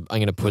gonna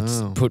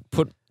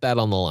put that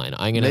on the line.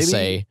 I'm gonna Maybe-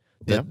 say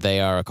that yeah. they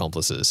are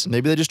accomplices.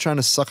 Maybe they're just trying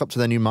to suck up to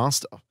their new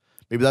master.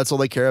 Maybe that's all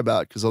they care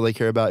about, because all they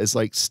care about is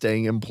like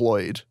staying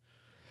employed.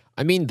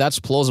 I mean, that's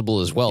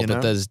plausible as well, You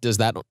but know? does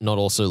that not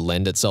also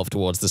lend itself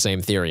towards the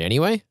same theory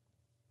anyway?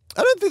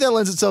 I don't think that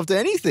lends itself to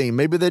anything.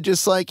 Maybe they're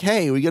just like,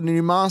 hey, we got a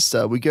new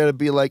master. We got to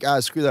be like,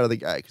 screw that other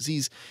guy, because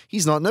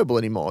he's not noble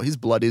anymore. His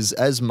blood is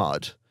as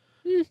mud.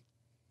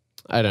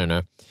 I don't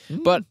know.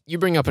 But you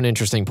bring up an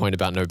interesting point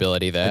about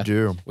nobility there. I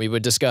do. We were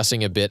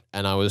discussing a bit,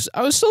 and I was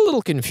still a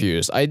little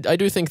confused. I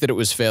do think that it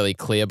was fairly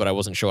clear, but I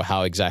wasn't sure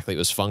how exactly it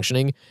was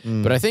functioning.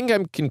 But I think I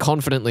can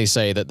confidently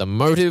say that the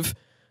motive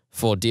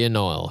for dear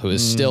Noel, who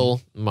is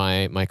still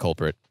my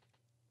culprit,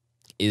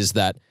 is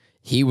that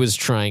he was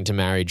trying to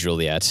marry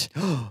Juliet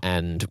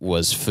and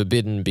was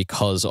forbidden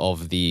because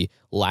of the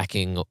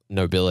lacking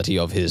nobility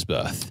of his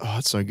birth. Oh,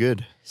 that's so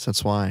good. So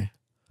that's why.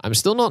 I'm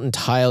still not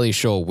entirely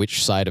sure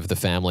which side of the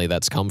family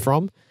that's come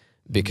from,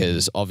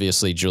 because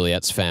obviously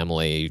Juliet's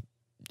family,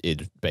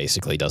 it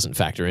basically doesn't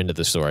factor into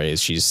the story,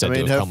 as she's said I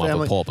mean, to her have come up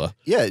family- a pauper.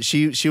 Yeah,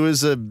 she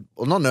was not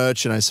an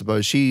urchin, I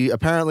suppose. She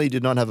apparently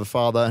did not have a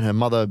father, and her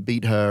mother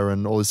beat her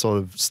and all this sort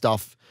of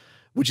stuff,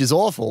 which is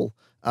awful.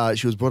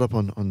 She was brought up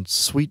on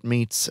sweet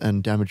meats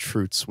and damaged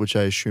fruits, which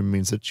I assume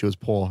means that she was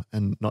poor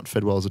and not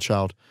fed well as a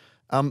child.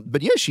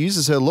 But yeah, she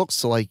uses her looks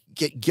to like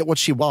get what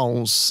she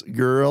wants,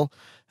 girl.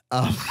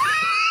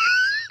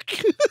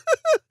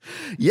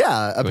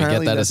 Yeah, Can we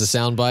apparently get that as a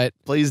that's- soundbite?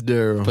 Please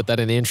do. Put that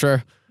in the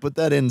intro? Put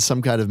that in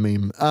some kind of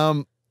meme.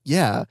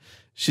 Yeah,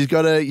 she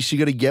gotta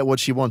get what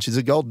she wants. She's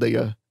a gold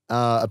digger,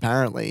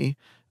 apparently.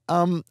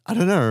 I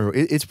don't know.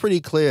 It's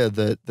pretty clear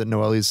that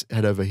Noel is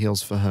head over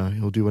heels for her.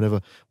 He'll do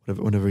whatever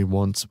he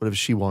wants, whatever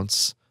she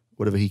wants,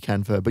 whatever he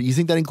can for her. But you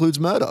think that includes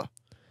murder?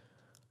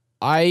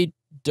 I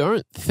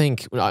don't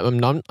think I'm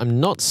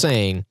not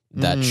saying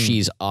that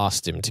she's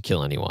asked him to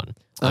kill anyone.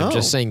 I'm Oh.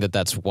 just saying that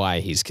that's why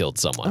he's killed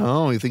someone.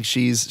 Oh, you think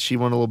she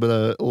wanted a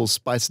little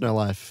spice in her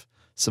life,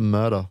 some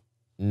murder?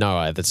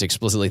 No, that's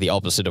explicitly the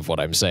opposite of what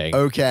I'm saying.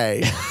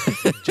 Okay,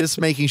 just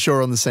making sure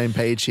we're on the same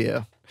page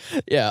here.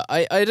 Yeah,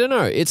 I don't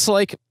know. It's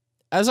like,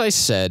 as I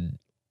said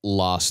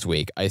last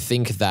week, I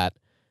think that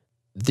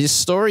this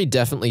story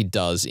definitely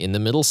does, in the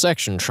middle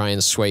section, try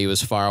and sway you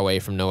as far away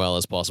from Noel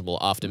as possible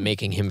after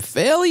making him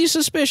fairly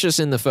suspicious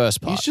in the first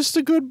part. He's just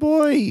a good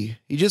boy.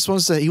 He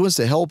wants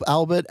to help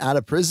Albert out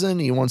of prison.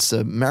 He wants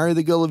to marry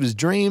the girl of his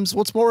dreams.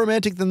 What's more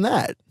romantic than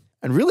that?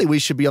 And really, we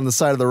should be on the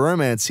side of the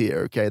romance here,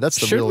 okay? That's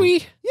the Should real...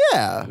 we?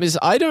 Yeah. Because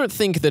I don't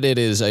think that it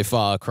is a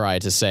far cry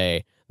to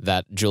say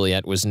that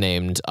Juliet was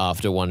named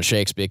after one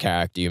Shakespeare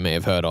character you may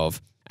have heard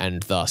of,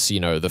 and thus,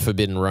 the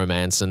forbidden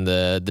romance and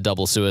the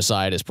double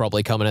suicide is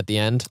probably coming at the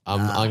end.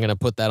 I'm going to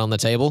put that on the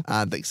table.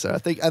 I don't think so. I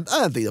don't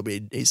think there'll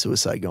be a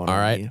suicide going All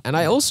on right. here. And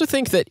I also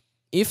think that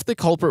if the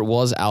culprit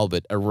was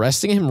Albert,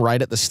 arresting him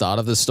right at the start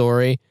of the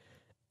story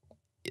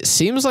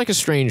seems like a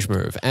strange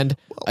move. And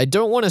I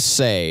don't want to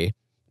say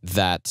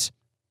that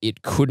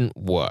it couldn't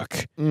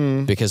work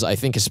because I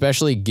think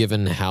especially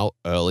given how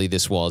early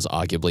this was,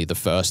 arguably the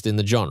first in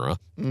the genre,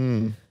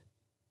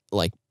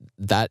 like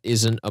that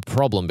isn't a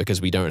problem because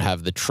we don't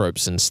have the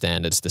tropes and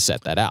standards to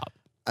set that out.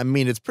 I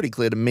mean, it's pretty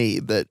clear to me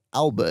that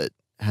Albert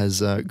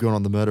has gone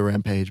on the murder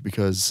rampage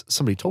because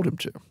somebody told him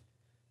to.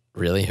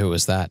 Really? Who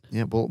was that?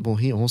 Yeah, well,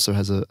 he also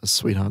has a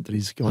sweetheart that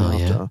he's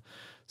going after. Yeah.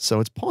 So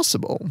it's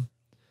possible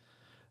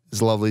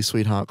his lovely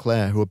sweetheart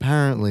Claire, who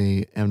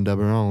apparently M.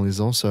 Gaboriau is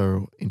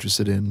also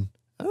interested in.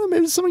 I don't know,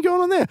 maybe there's something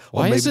going on there.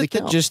 Why or maybe is it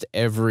that just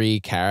every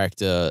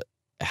character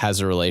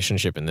has a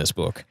relationship in this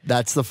book?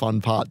 That's the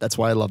fun part. That's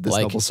why I love this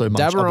like, novel so much.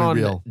 I'll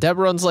be real.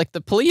 Deberon's like the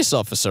police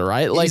officer,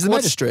 right? Like he's the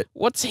magistrate.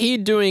 What's he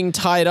doing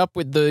tied up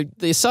with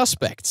the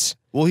suspects?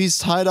 Well, he's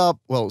tied up.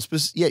 Well,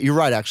 yeah, you're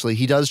right, actually.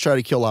 He does try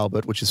to kill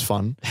Albert, which is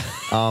fun.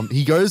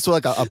 He goes to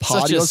like a party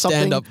Such a or something.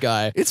 stand-up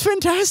guy. It's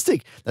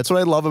fantastic. That's what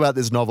I love about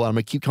this novel. I'm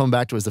going to keep coming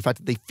back to is the fact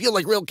that they feel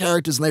like real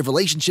characters and they have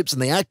relationships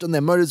and they act on their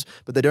motives,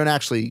 but they don't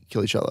actually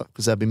kill each other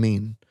because that'd be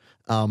mean.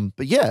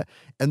 But yeah,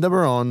 and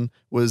Deberon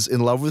was in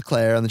love with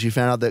Claire, and then she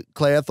found out that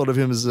Claire thought of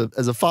him as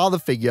a father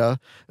figure,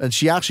 and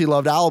she actually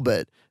loved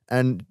Albert.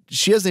 And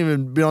she hasn't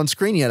even been on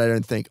screen yet, I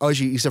don't think. Oh,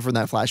 except for in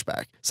that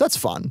flashback. So that's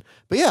fun.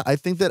 But yeah, I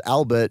think that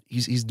Albert,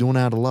 he's doing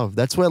out of love.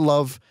 That's where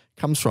love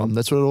comes from.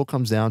 That's what it all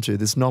comes down to.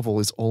 This novel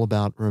is all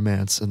about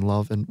romance and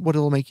love and what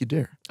it'll make you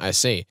do. I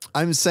see.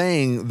 I'm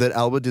saying that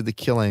Albert did the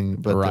killing,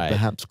 but that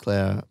perhaps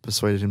Claire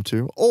persuaded him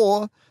to,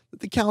 or that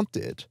the Count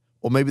did.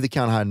 Or maybe the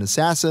Count hired an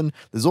assassin.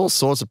 There's all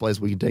sorts of places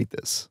we can take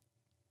this.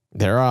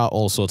 There are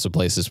all sorts of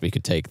places we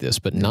could take this,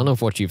 but none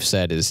of what you've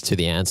said is to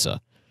the answer.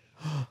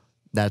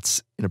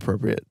 That's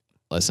inappropriate.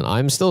 Listen,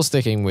 I'm still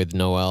sticking with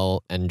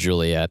Noel and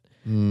Juliet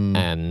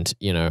and,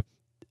 you know,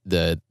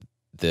 the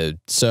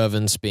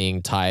servants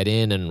being tied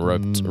in and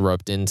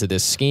roped into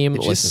this scheme.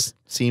 It just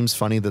seems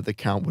funny that the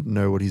Count wouldn't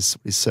know what his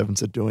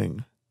servants are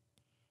doing.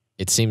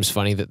 It seems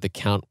funny that the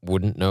Count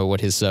wouldn't know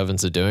what his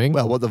servants are doing?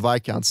 Well, what the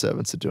Viscount's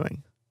servants are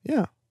doing.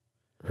 Yeah.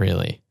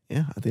 Really?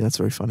 Yeah, I think that's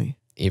very funny.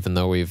 Even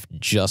though we've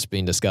just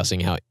been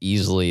discussing how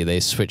easily they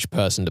switch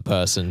person to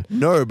person.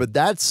 No, but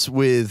that's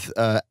with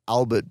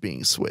Albert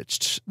being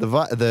switched.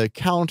 The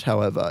Count,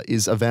 however,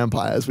 is a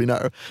vampire, as we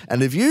know.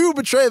 And if you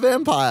betray a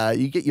vampire,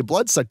 you get your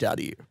blood sucked out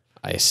of you.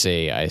 I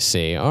see.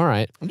 All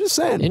right. I'm just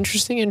saying.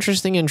 Interesting. Yeah,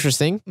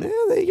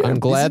 there you go. I'm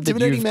glad that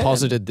you've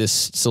posited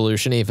this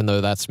solution, even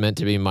though that's meant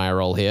to be my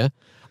role here.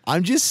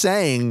 I'm just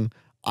saying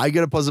I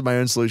got to posit my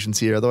own solutions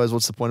here. Otherwise,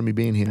 what's the point of me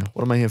being here?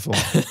 What am I here for?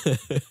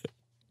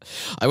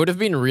 I would have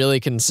been really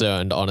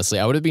concerned, honestly.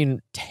 I would have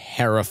been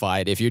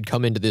terrified if you'd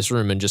come into this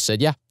room and just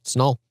said, yeah, it's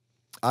null.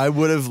 I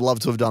would have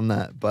loved to have done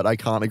that, but I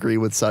can't agree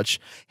with such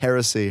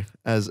heresy,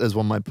 as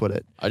one might put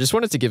it. I just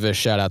wanted to give a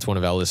shout out to one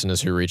of our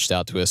listeners who reached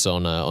out to us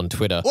on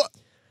Twitter,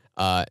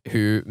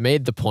 who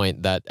made the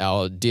point that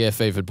our dear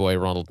favored boy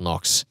Ronald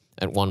Knox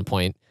at one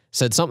point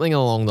said something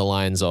along the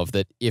lines of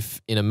that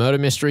if in a murder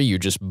mystery you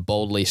just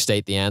boldly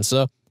state the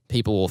answer,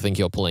 people will think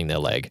you're pulling their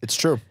leg. It's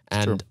true.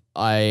 And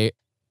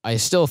I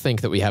still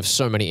think that we have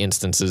so many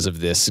instances of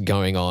this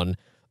going on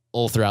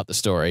all throughout the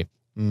story.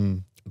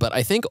 But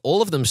I think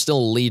all of them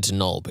still lead to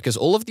null because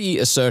all of the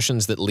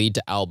assertions that lead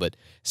to Albert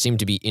seem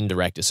to be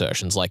indirect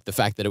assertions, like the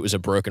fact that it was a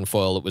broken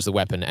foil that was the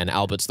weapon and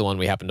Albert's the one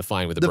we happen to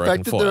find with a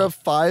broken foil. The fact that there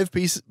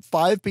are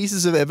five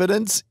pieces of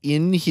evidence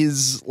in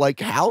his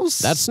house?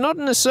 That's not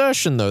an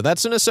assertion, though.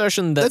 That's an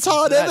assertion that's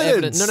hard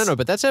evidence. No,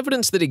 but that's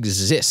evidence that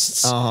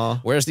exists.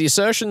 Whereas the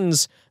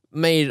assertions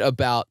made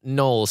about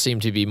Noel seem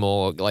to be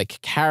more like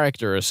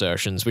character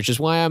assertions, which is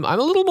why I'm a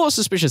little more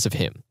suspicious of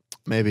him.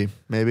 Maybe.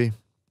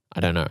 I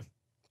don't know.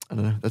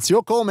 That's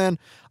your call, man.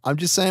 I'm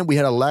just saying we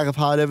had a lack of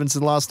hard evidence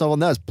in the last novel,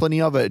 and there's plenty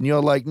of it. And you're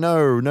like,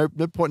 no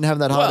point in having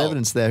that hard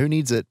evidence there. Who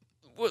needs it?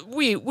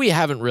 We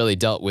haven't really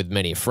dealt with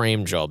many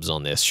frame jobs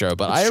on this show,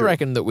 but I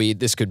reckon that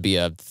this could be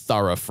a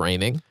thorough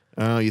framing.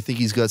 Oh, you think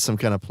he's got some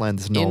kind of plan?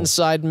 This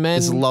inside men,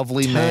 this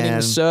lovely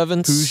man,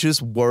 servants, who's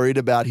just worried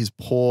about his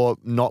poor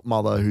not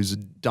mother, who's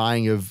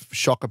dying of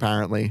shock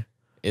apparently.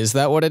 Is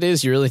that what it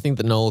is? You really think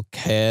that Noel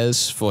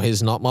cares for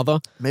his not mother?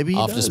 Maybe he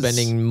after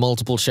spending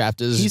multiple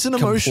chapters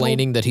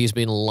complaining that he's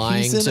been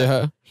lying to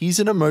her. He's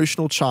an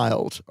emotional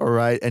child, all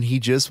right, and he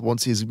just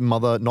wants his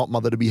not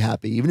mother to be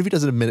happy, even if he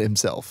doesn't admit it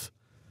himself.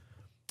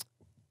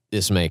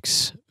 This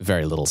makes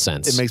very little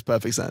sense. It makes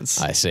perfect sense.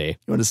 I see.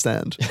 You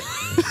understand?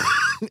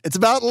 It's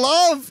about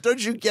love.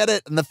 Don't you get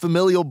it? And the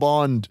familial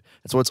bond.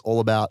 That's what it's all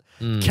about.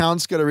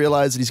 Count's got to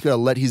realize that he's got to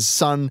let his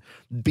son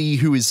be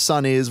who his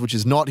son is, which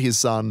is not his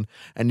son.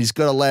 And he's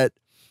got to let,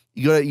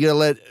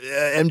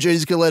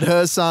 MJ's got to let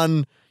her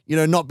son,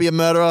 not be a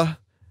murderer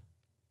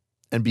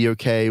and be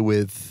okay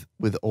with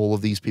all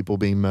of these people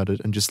being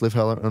murdered and just live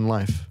her own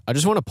life. I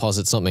just want to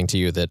posit something to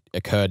you that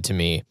occurred to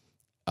me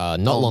not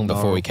long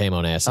before we came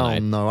on air tonight.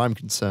 Oh, no, I'm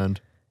concerned.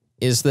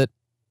 Is that,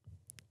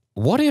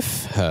 what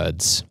if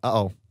Herds?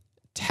 Uh-oh.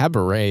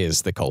 Tabaret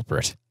is the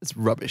culprit. It's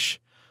rubbish.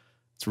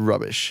 It's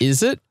rubbish.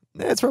 Is it?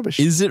 Yeah, it's rubbish.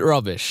 Is it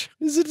rubbish?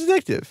 He's a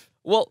detective.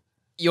 Well,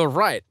 you're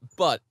right,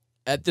 but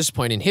at this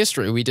point in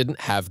history, we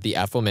didn't have the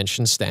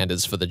aforementioned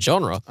standards for the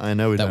genre. I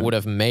know we that don't. would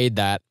have made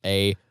that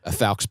a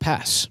Faux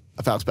Pass.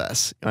 A Faux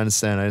Pass. I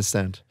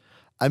understand.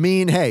 I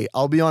mean, hey,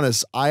 I'll be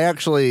honest. I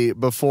actually,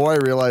 before I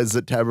realized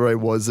that Tabaret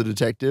was a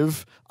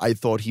detective, I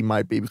thought he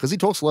might be, because he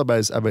talks a lot about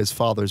his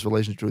father, his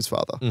relationship to his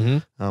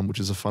father, which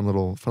is a fun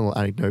little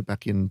anecdote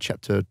back in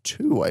chapter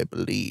 2, I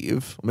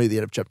believe, or maybe the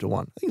end of chapter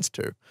 1. I think it's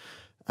 2. It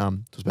was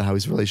about how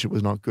his relationship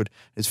was not good.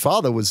 His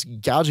father was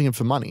gouging him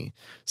for money.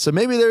 So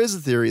maybe there is a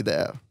theory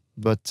there.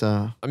 But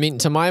I mean,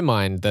 to my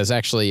mind, there's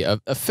actually a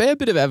fair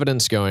bit of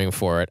evidence going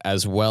for it,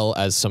 as well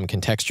as some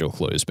contextual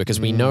clues, because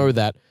we know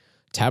that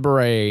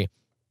Tabaret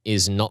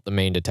is not the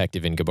main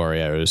detective in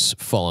Gaboriau's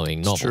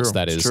following novels.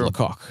 That is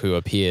Lecoq, who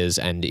appears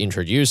and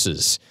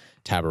introduces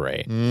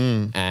Tabaret.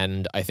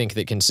 And I think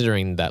that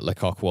considering that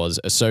Lecoq was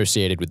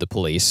associated with the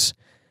police,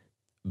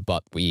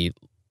 but we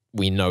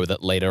know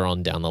that later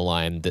on down the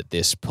line that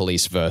this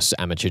police versus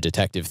amateur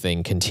detective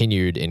thing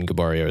continued in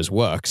Gaboriau's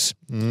works.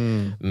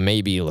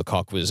 Maybe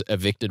Lecoq was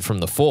evicted from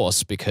the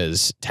force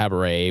because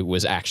Tabaret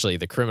was actually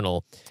the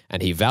criminal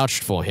and he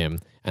vouched for him,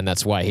 and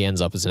that's why he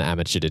ends up as an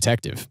amateur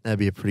detective. That'd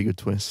be a pretty good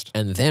twist.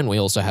 And then we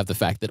also have the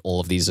fact that all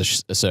of these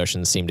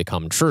assertions seem to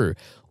come true,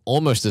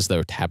 almost as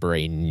though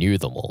Tabaret knew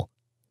them all.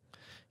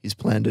 He's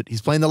planned it.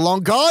 He's playing the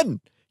long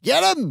con.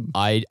 Get him!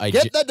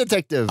 Get that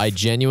detective! I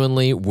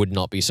genuinely would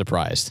not be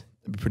surprised.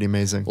 It'd be pretty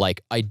amazing.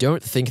 Like, I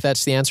don't think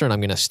that's the answer, and I'm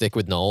going to stick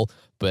with Noel,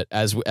 but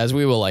as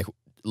we were, like,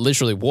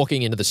 literally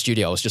walking into the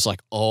studio, I was just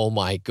like, oh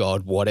my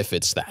God, what if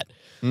it's that?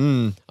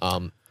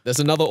 There's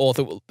another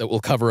author that we'll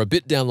cover a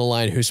bit down the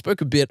line who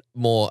spoke a bit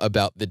more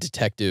about the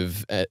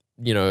detective, and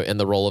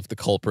the role of the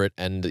culprit,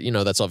 and,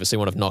 that's obviously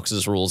one of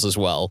Knox's rules as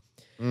well.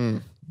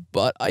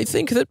 But I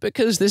think that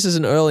because this is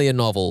an earlier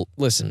novel,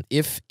 listen,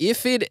 if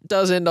it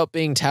does end up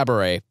being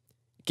Tabaret,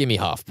 give me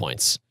half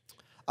points.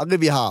 I'll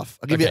give you half.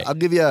 I'll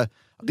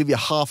give you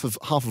half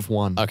of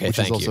one. Okay, which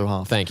is also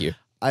half. Thank you.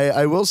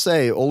 I will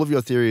say all of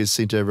your theories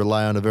seem to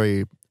rely on a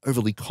very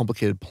overly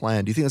complicated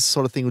plan. Do you think that's the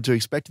sort of thing to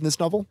expect in this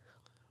novel?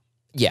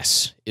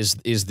 Yes, is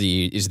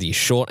the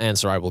short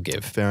answer I will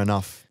give. Fair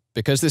enough.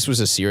 Because this was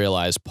a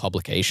serialized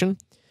publication,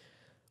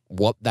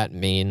 what that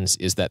means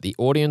is that the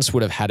audience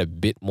would have had a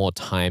bit more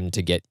time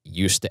to get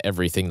used to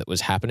everything that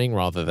was happening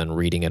rather than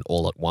reading it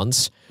all at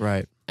once.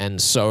 Right.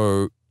 And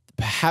so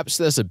perhaps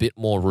there's a bit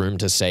more room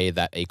to say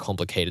that a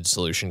complicated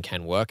solution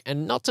can work,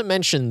 and not to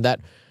mention that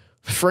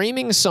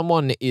framing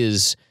someone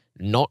is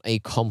not a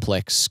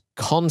complex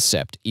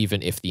concept,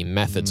 even if the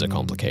methods are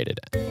complicated.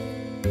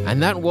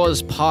 And that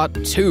was part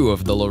 2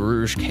 of the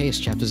Lerouge Case,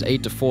 chapters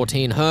 8 to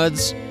 14.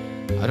 Herds,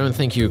 I don't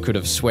think you could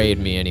have swayed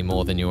me any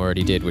more than you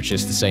already did, which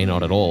is to say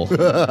not at all.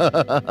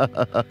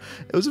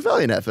 It was a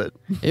valiant effort.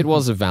 It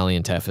was a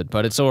valiant effort,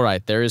 but it's all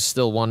right. There is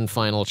still one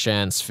final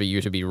chance for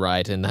you to be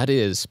right, and that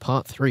is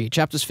part 3,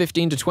 chapters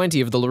 15 to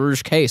 20 of the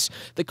Lerouge Case.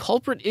 The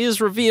culprit is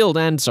revealed,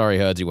 and sorry,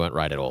 Herds, you weren't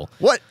right at all.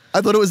 What?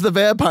 I thought it was the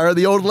vampire of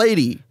the old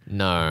lady.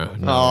 No.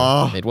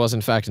 Oh. It was,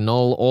 in fact,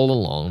 Noel all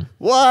along.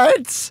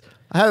 What?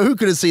 Who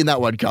could have seen that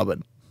one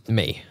coming?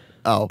 Me.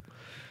 Oh.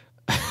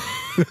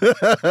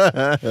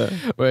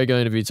 We're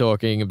going to be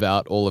talking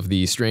about all of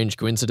the strange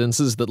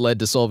coincidences that led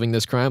to solving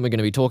this crime. We're going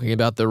to be talking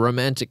about the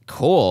romantic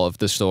core of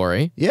the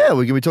story. Yeah,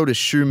 we're going to be talking to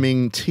Hsu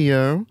Ming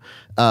Teo,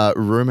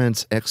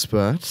 romance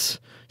expert.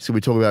 So we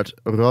talk about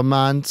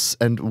romance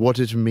and what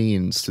it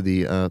means to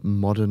the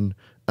modern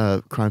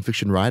crime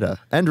fiction writer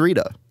and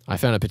reader. I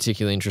found it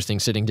particularly interesting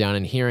sitting down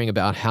and hearing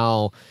about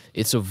how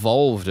it's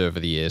evolved over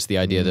the years. The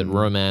idea that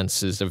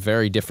romance is a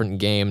very different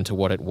game to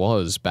what it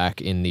was back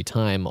in the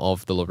time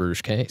of the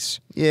Lerouge Case.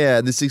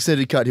 Yeah, this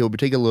extended cut here will be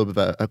taking a little bit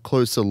of a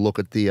closer look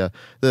at the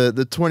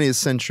 20th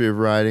century of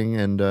writing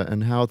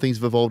and how things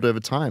have evolved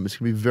over time. It's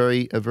going to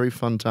be a very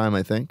fun time,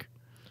 I think.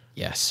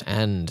 Yes,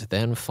 and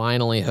then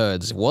finally,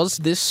 Herds, was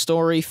this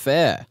story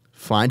fair?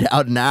 Find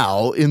out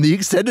now in the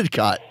extended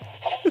cut.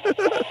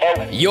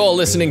 You're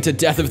listening to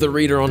Death of the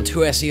Reader on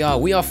 2SER.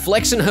 We are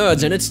Flex and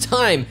Herds, and it's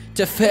time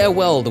to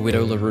farewell the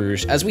Widow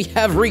Lerouge, as we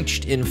have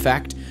reached, in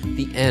fact,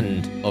 the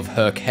end of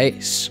her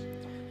case.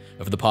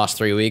 Over the past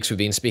 3 weeks, we've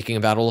been speaking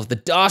about all of the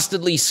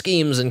dastardly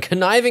schemes and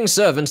conniving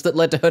servants that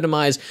led to her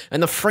demise,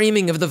 and the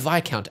framing of the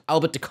Viscount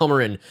Albert de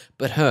Comerin.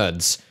 But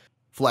Herds,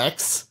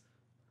 Flex.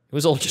 it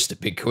was all just a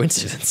big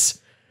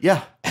coincidence.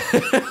 Yeah.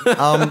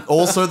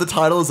 Also, the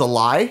title is a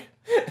lie.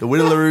 The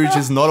Widow Lerouge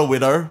is not a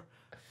widow.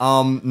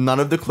 None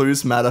of the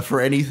clues matter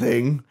for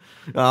anything.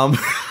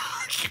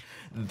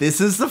 This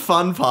is the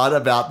fun part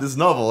about this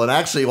novel, and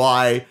actually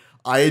why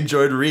I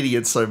enjoyed reading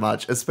it so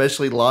much,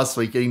 especially last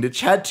week, getting to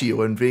chat to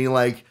you and being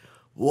like,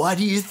 why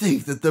do you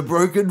think that the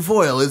broken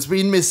foil has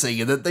been missing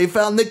and that they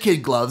found the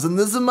kid gloves and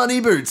there's the money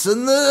boots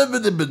and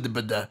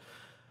the...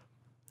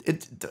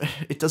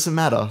 It doesn't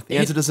matter. The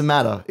answer doesn't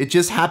matter. It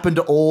just happened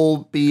to all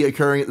be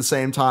occurring at the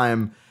same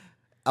time.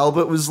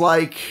 Albert was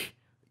like,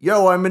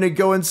 yo, I'm going to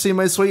go and see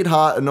my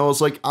sweetheart. And I was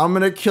like, I'm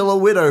going to kill a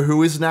widow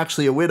who isn't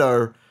actually a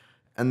widow.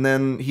 And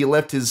then he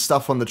left his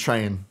stuff on the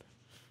train.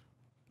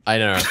 I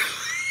know.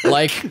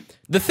 Like,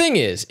 the thing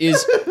is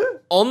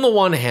on the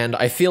one hand,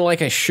 I feel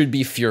like I should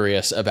be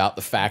furious about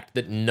the fact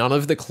that none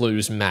of the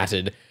clues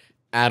mattered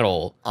at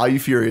all. Are you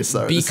furious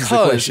though? This is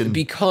the question.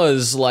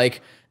 Because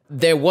like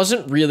there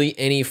wasn't really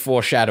any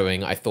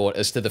foreshadowing, I thought,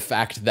 as to the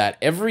fact that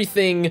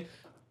everything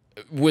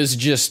was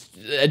just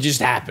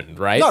happened,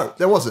 right? No,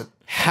 there wasn't.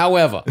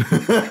 However,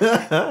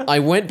 I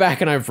went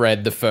back and I've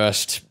read the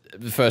first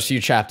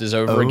few chapters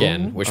over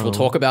again, which we'll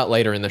talk about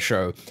later in the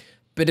show.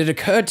 But it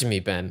occurred to me,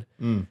 Ben,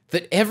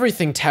 that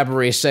everything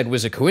Tabaret said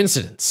was a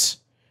coincidence.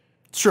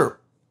 Sure.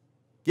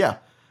 Yeah.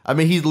 I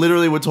mean, he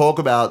literally would talk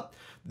about,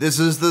 this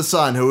is the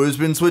son who has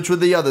been switched with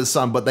the other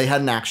son, but they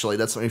hadn't actually.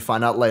 That's what we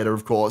find out later,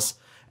 of course.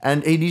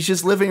 And he's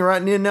just living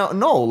right near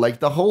Noel. Like,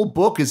 the whole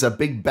book is a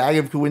big bag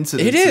of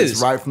coincidences. It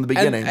is. Right from the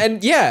beginning.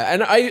 And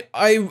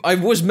I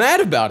was mad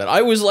about it.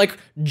 I was, like,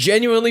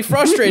 genuinely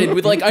frustrated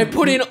with, like, I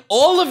put in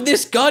all of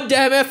this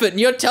goddamn effort, and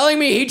you're telling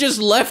me he just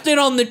left it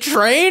on the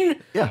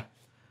train? Yeah.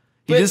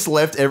 He just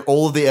left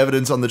all of the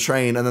evidence on the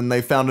train, and then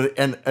they found it,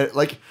 and,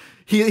 like...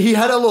 He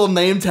had a little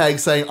name tag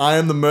saying, I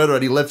am the murderer,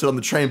 and he left it on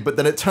the train, but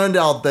then it turned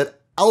out that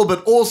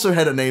Albert also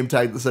had a name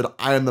tag that said,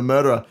 I am the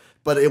murderer,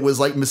 but it was,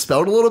 like,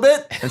 misspelled a little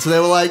bit, and so they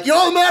were like,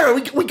 you're the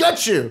murderer, we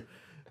got you!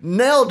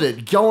 Nailed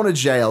it, going to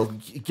jail,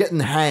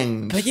 getting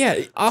hanged. But yeah,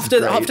 after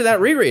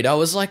that reread, I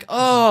was like,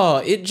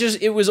 oh,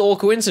 it was all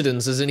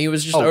coincidences, and he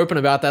was just open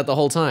about that the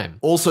whole time.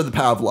 Also the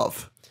power of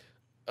love.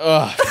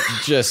 Ugh,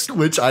 just...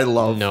 Which I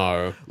love.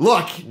 No.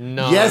 Look,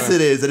 No. Yes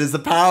it is. It is the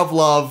power of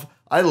love.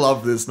 I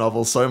love this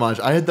novel so much.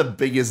 I had the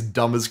biggest,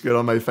 dumbest grin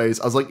on my face.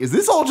 I was like, is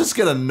this all just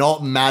gonna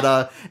not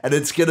matter? And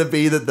it's gonna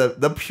be that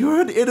the pure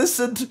and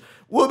innocent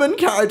woman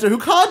character who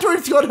can't do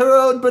anything on her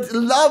own but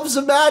loves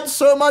a man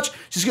so much,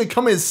 she's gonna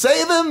come in and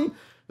save him?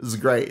 This is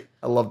great.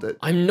 I loved it.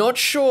 I'm not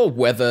sure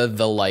whether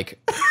the, like,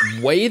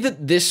 way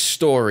that this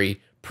story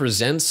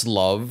presents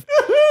love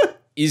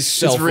is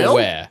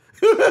self-aware.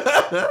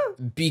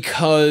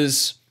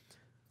 Because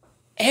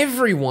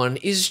everyone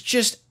is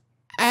just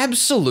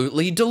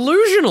absolutely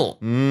delusional.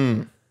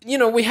 You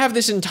know, we have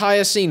this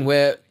entire scene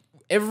where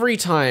every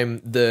time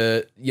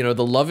the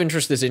love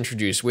interest is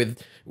introduced with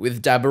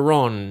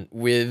Daburon,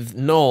 with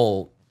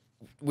Noel,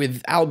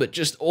 with Albert,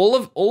 just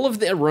all of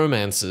their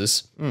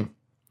romances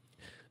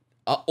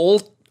are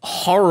all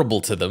horrible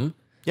to them.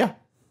 Yeah.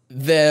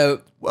 They're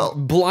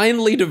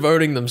blindly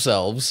devoting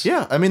themselves.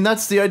 Yeah, I mean,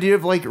 that's the idea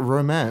of, like,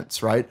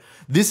 romance, right?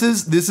 This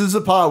is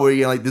a part where,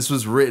 you know, like, this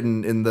was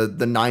written in the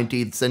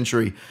 19th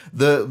century.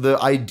 The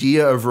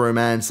idea of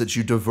romance that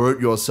you devote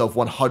yourself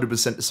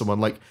 100% to someone.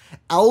 Like,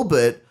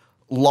 Albert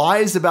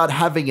lies about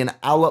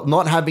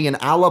not having an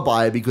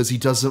alibi because he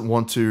doesn't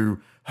want to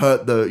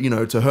hurt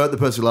the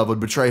person he loves or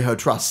betray her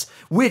trust,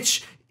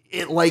 which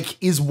it,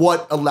 like, is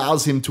what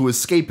allows him to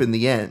escape in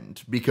the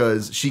end,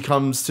 because she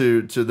comes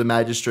to the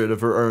magistrate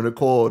of her own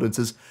accord and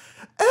says,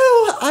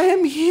 "Oh, I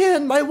am here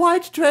in my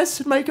white dress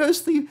and my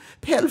ghostly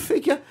pale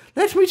figure.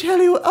 Let me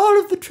tell you all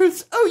of the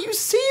truths. Oh, you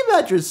see,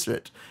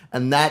 magistrate."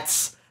 And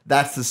that's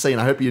the scene.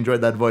 I hope you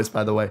enjoyed that voice,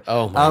 by the way.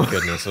 Oh my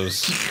goodness. It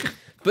was...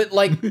 But,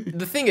 like,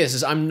 the thing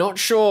is I'm not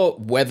sure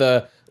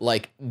whether,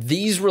 like,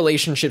 these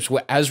relationships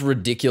were as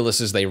ridiculous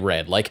as they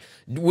read. Like,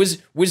 was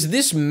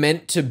this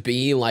meant to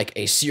be, like,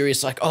 a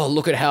serious, like, oh,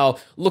 look at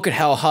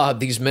how hard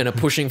these men are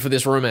pushing for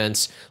this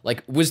romance?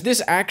 Like, was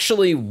this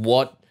actually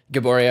what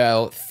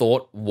Gaboriau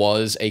thought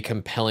was a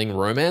compelling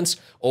romance?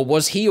 Or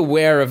was he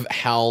aware of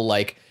how,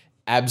 like,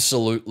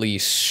 absolutely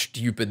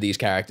stupid these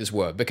characters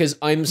were? Because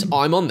I'm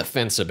on the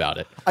fence about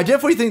it. I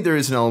definitely think there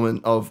is an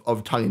element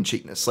of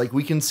tongue-in-cheekness. Like,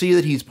 we can see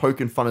that he's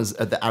poking fun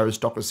at the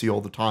aristocracy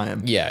all the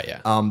time.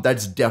 Yeah.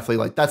 That's definitely,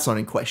 like, that's not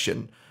in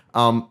question.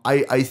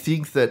 I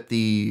think that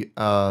the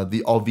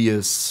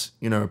obvious,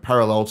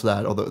 parallel to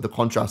that, or the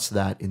contrast to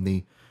that in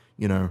the,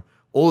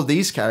 all of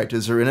these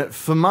characters are in it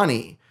for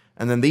money.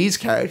 And then these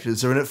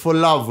characters are in it for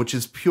love, which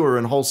is pure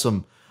and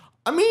wholesome.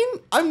 I mean,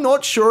 I'm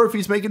not sure if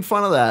he's making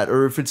fun of that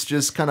or if it's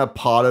just kind of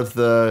part of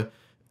the,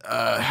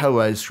 how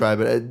do I describe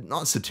it?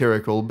 Not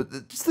satirical,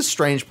 but just the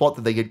strange plot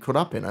that they get caught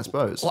up in, I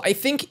suppose. Well, I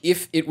think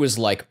if it was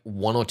like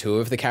one or two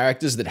of the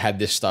characters that had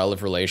this style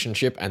of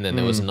relationship, and then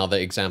there was another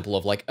example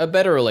of like a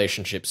better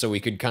relationship, so we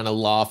could kind of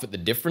laugh at the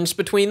difference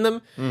between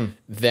them,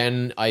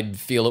 then I'd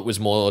feel it was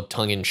more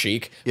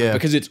tongue-in-cheek. Yeah.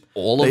 Because it's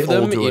all of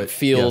them, do it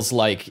feels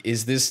like,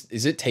 is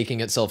it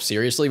taking itself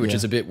seriously? Which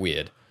is a bit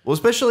weird. Well,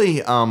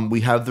 especially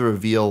we have the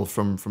reveal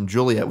from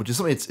Juliet, which is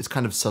something it's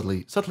kind of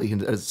subtly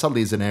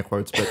is in air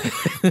quotes,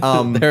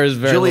 but there is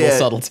very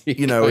Juliet, little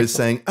subtlety. Is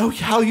saying, "Oh,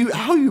 how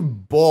you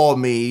bore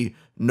me,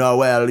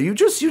 Noel. You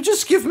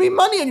just give me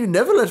money and you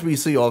never let me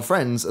see your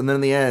friends." And then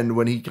in the end,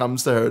 when he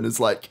comes to her and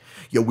is like,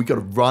 "Yo, we gotta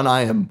run.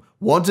 I am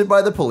wanted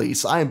by the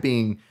police. I am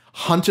being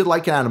hunted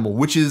like an animal,"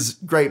 which is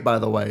great, by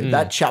the way.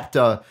 That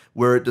chapter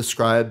where it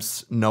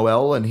describes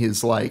Noel and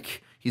his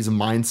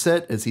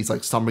mindset as he's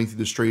like stumbling through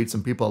the streets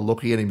and people are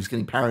looking at him, he's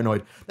getting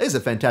paranoid. That is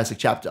a fantastic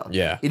chapter.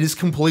 Yeah. It is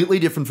completely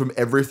different from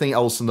everything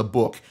else in the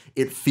book.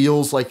 It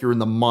feels like you're in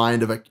the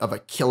mind of a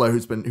killer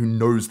who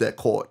knows their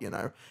court, And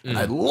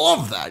I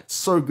love that. It's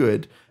so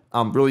good.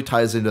 really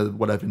ties into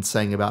what I've been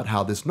saying about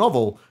how this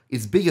novel,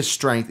 its biggest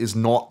strength is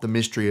not the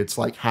mystery. It's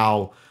like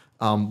how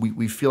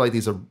we feel like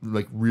these are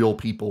like real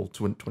people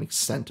to an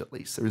extent, at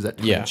least. There is that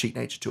tongue-in-cheek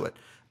nature to it.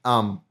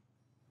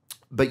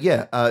 But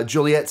yeah,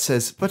 Juliet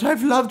says, "But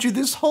I've loved you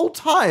this whole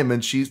time,"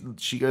 and she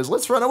goes,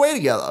 "Let's run away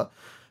together."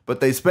 But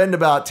they spend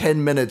about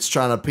 10 minutes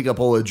trying to pick up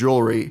all her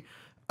jewelry,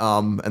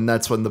 and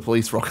that's when the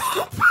police rock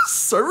up.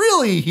 So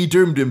really, he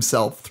doomed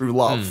himself through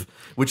love,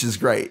 which is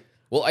great.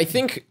 Well, I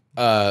think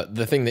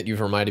the thing that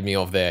you've reminded me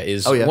of there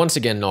is, once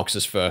again,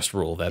 Knox's first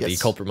rule, that the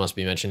culprit must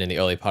be mentioned in the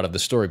early part of the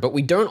story. But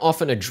we don't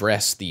often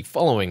address the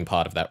following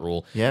part of that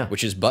rule,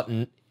 which is,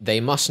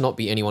 they must not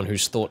be anyone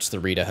whose thoughts the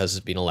reader has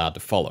been allowed to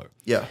follow.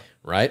 Yeah.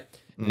 Right?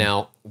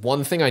 Now,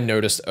 one thing I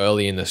noticed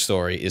early in the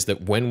story is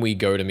that when we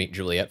go to meet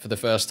Juliet for the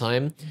first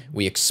time,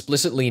 we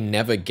explicitly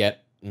never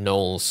get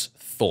Noel's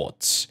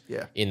thoughts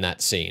in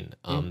that scene,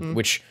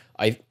 which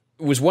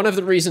was one of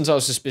the reasons I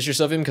was suspicious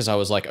of him, because I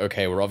was like,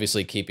 okay, we're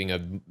obviously keeping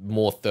a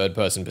more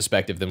third-person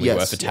perspective than we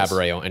were for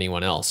Tabaret or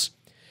anyone else.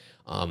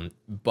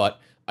 But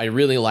I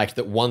really liked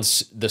that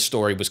once the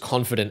story was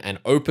confident and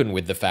open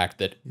with the fact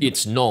that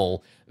it's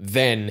Noel,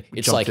 then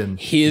it's like,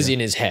 here's in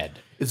his head.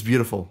 It's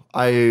beautiful.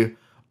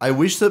 I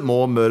wish that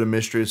more murder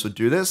mysteries would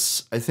do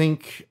this. I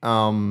think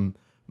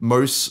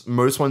most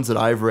ones that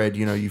I've read,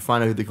 you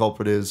find out who the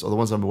culprit is, or the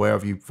ones I'm aware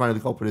of, you find out who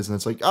the culprit is, and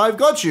it's like, oh, I've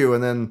got you,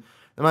 and then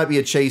there might be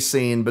a chase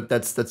scene, but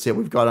that's it.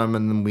 We've got him,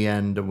 and then we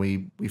end, and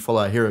we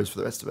follow our heroes for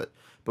the rest of it.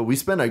 But we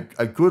spent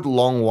a good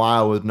long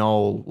while with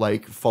Noel,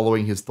 like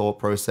following his thought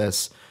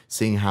process,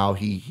 seeing how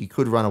he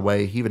could run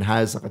away. He even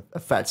has like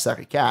a fat sack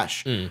of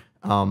cash.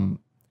 From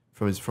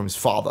his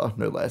father,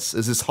 no less.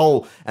 Is this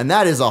whole, and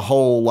that is a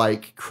whole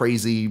like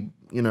crazy,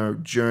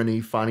 journey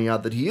finding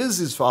out that he is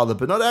his father,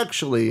 but not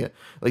actually.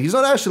 Like he's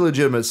not actually a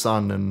legitimate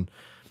son,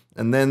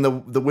 and then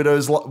the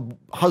widow's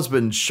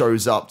husband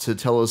shows up to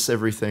tell us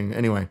everything.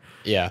 Anyway,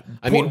 but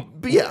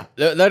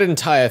that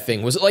entire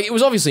thing was like, it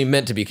was obviously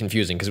meant to be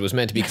confusing because it was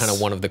meant to be kind of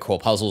one of the core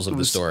puzzles of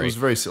the story. It was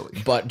very silly,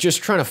 but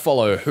just trying to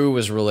follow who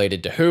was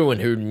related to who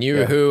and who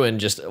knew who, and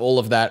just all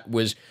of that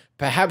was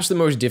perhaps the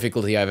most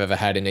difficulty I've ever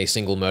had in a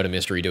single murder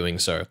mystery doing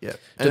so. Yeah.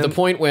 To the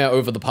point where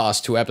over the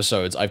past 2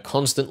 episodes, I've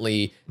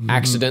constantly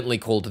accidentally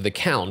called the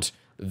Count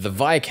the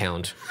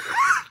Viscount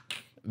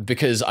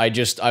because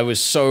I was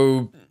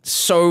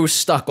so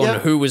stuck on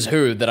who was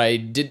who that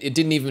it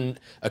didn't even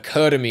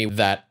occur to me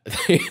that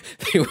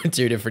they were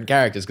 2 different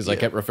characters, because I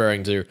kept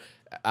referring to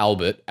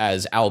Albert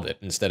as Albert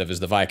instead of as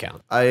the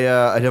Viscount. I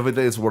definitely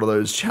think it's one of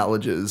those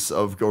challenges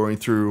of going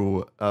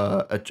through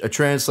a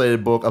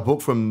translated book, a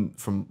book from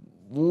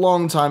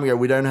long time ago.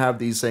 We don't have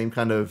these same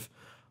kind of,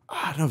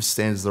 I don't know if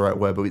stands is the right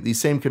word, but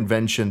these same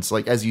conventions,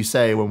 like as you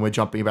say, when we're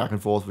jumping back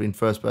and forth between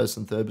first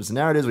person, third person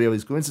narratives, we have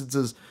these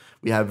coincidences.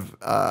 We have,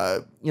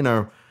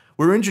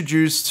 we're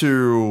introduced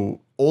to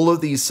all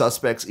of these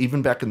suspects,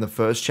 even back in the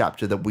first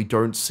chapter, that we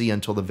don't see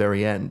until the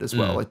very end as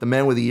well. Like the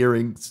man with the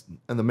earrings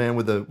and the man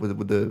with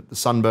the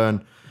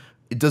sunburn,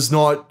 it does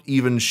not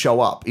even show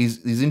up.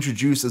 He's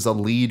introduced as a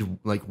lead,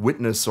 like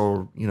witness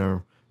or,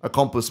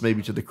 accomplice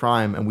maybe to the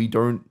crime, and we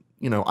don't,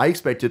 I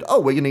expected,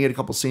 we're going to get a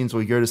couple scenes where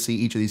we go to see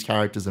each of these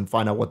characters and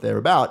find out what they're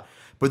about.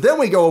 But then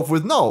we go off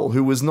with Noel,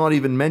 who was not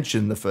even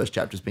mentioned in the first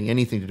chapter as being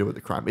anything to do with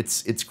the crime.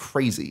 It's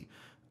crazy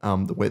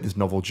the way this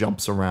novel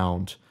jumps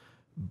around.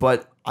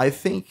 But I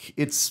think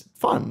it's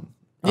fun,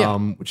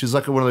 which is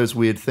like one of those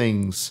weird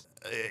things.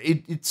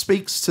 It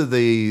speaks to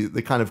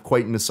the kind of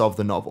quaintness of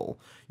the novel.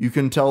 You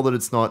can tell that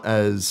it's not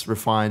as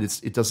refined.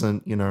 It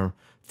doesn't,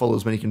 follow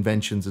as many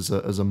conventions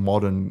as a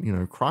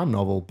modern, crime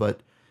novel, but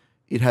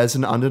it has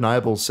an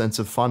undeniable sense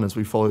of fun as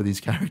we follow these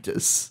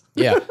characters.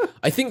 Yeah.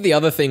 I think the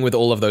other thing with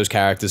all of those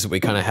characters that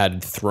we kind of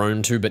had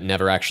thrown to but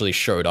never actually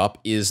showed up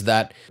is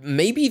that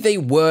maybe they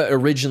were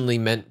originally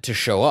meant to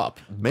show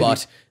up,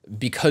 but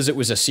because it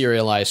was a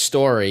serialized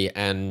story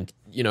and,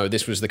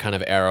 this was the kind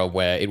of era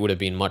where it would have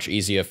been much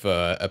easier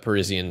for a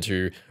Parisian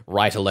to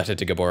write a letter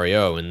to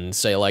Gaboriau and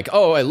say like,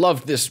 oh, I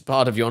loved this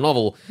part of your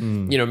novel.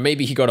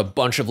 Maybe he got a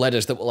bunch of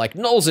letters that were like,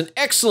 Noel's an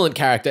excellent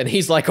character. And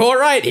he's like, all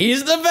right,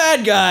 he's the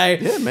bad guy.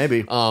 Yeah,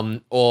 maybe.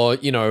 Or,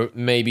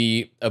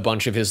 maybe a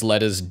bunch of his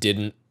letters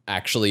didn't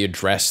actually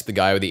address the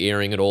guy with the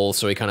earring at all,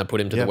 so he kind of put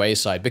him to the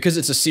wayside. Because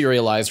it's a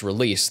serialized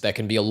release, there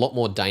can be a lot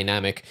more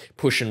dynamic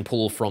push and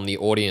pull from the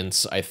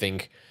audience, I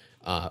think,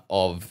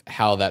 of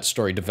how that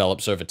story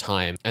develops over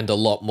time, and a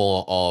lot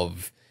more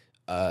of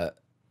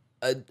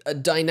a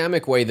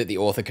dynamic way that the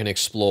author can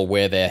explore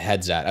where their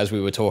head's at. As we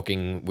were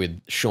talking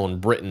with Sean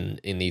Britton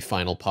in the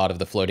final part of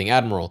The Floating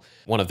Admiral,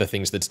 one of the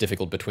things that's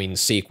difficult between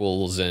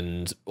sequels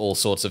and all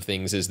sorts of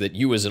things is that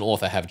you as an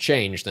author have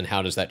changed, and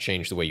how does that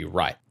change the way you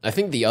write? I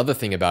think the other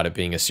thing about it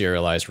being a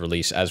serialized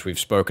release, as we've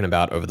spoken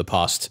about over the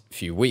past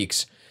few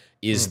weeks,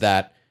 is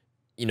that,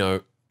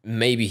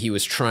 maybe he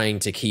was trying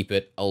to keep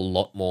it a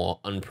lot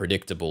more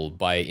unpredictable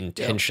by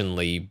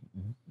intentionally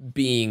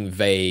being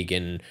vague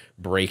and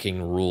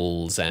breaking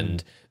rules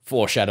and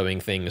foreshadowing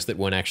things that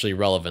weren't actually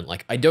relevant.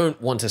 Like, I don't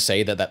want to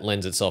say that that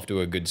lends itself to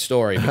a good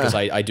story, because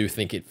I do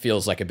think it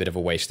feels like a bit of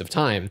a waste of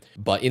time.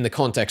 But in the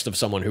context of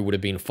someone who would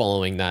have been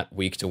following that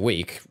week to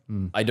week,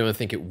 I don't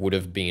think it would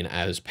have been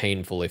as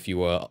painful if you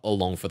were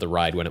along for the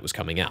ride when it was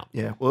coming out.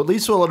 Yeah, well, at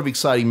least for a lot of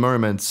exciting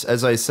moments.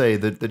 As I say,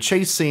 the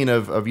chase scene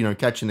of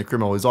catching the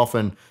criminal is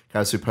often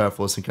kind of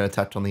superfluous and kind of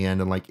tacked on the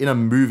end. And like in a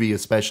movie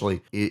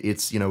especially,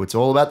 it's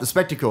all about the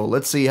spectacle.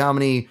 Let's see how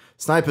many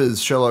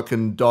snipers Sherlock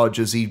can dodge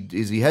as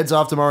he heads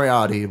after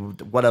Moriarty.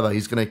 Whatever,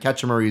 he's going to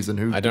catch him a reason.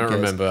 Who cares? I don't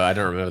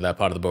remember that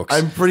part of the books.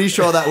 I'm pretty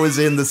sure that was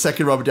in the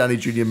second Robert Downey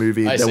Jr.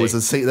 movie. There was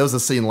a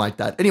scene like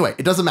that. Anyway,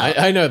 it doesn't matter.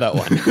 I know that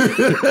one.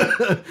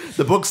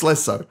 The book's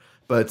less so.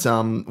 But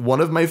one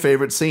of my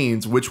favorite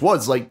scenes, which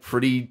was like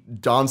pretty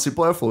darn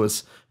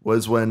superfluous,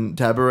 was when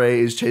Tabaret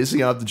is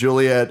chasing after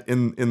Juliet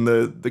in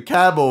the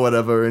cab or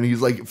whatever, and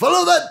he's like,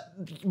 "Follow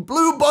that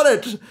blue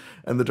bonnet!"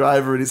 And the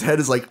driver in his head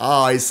is like,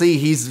 I see,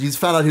 he's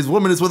found out his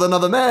woman is with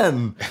another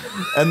man.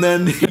 And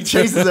then he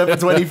chases her for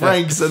 20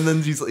 francs, and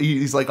then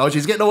he's like, "Oh,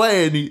 she's getting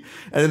away."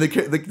 And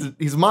in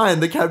his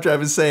mind, the cab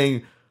driver is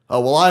saying,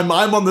 "Oh, well, I'm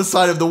on the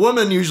side of the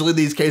woman usually in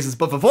these cases,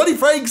 but for 40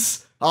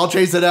 francs, I'll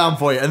chase her down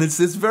for you." And it's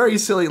very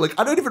silly. Like,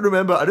 I don't even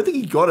remember. I don't think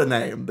he got a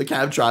name, the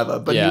cab driver,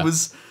 but he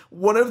was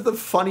one of the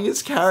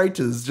funniest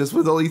characters, just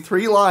with only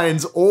 3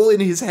 lines, all in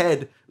his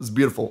head. It was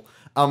beautiful.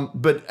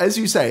 But as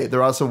you say,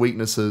 there are some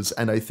weaknesses,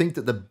 and I think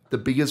that the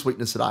biggest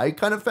weakness that I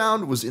kind of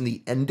found was in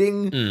the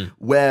ending,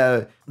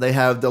 where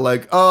they're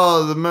like,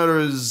 "Oh, the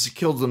murderers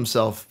killed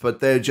themselves, but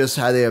they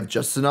have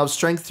just enough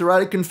strength to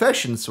write a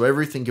confession, so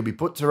everything can be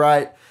put to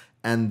right."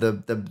 And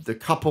the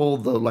couple,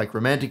 the like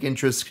romantic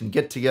interests can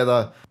get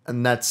together,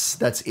 and that's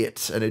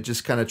it. And it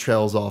just kind of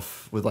trails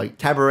off with like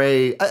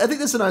Tabaret. I think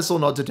there's a nice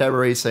little nod to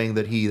Tabaret saying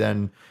that he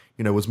then,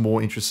 was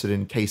more interested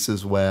in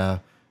cases where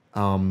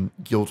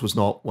guilt was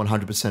not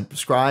 100%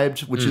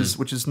 prescribed, which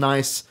is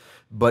nice.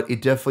 But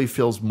it definitely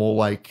feels more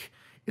like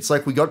it's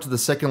like we got to the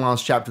second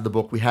last chapter of the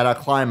book, we had our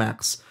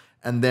climax,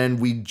 and then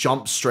we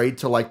jumped straight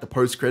to like the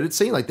post-credit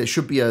scene. Like there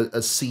should be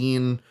a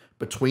scene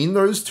between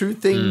those two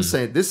things,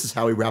 saying this is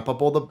how we wrap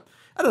up all the.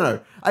 I don't know.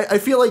 I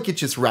feel like it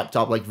just wrapped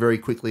up like very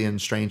quickly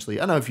and strangely.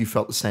 I don't know if you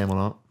felt the same or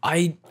not.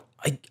 I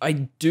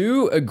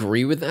do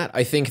agree with that.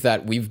 I think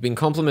that we've been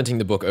complimenting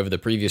the book over the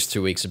previous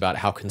 2 weeks about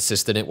how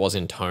consistent it was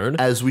in tone.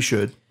 As we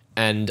should.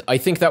 And I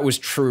think that was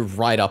true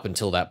right up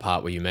until that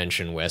part where you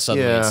mentioned where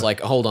suddenly it's like,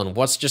 hold on,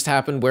 what's just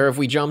happened? Where have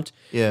we jumped?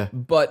 Yeah.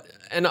 But,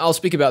 and I'll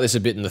speak about this a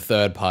bit in the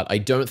third part, I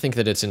don't think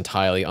that it's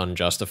entirely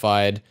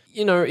unjustified.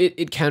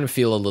 It can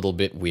feel a little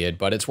bit weird,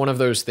 but it's one of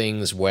those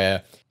things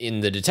where in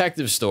the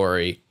detective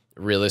story,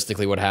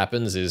 realistically what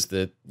happens is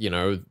that,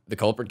 the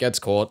culprit gets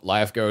caught,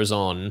 life goes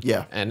on.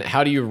 Yeah. And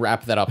how do you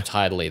wrap that up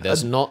tidily?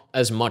 There's not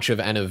as much of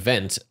an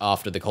event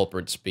after the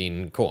culprit's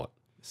been caught.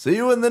 See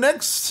you in the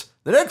next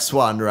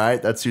one, right?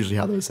 That's usually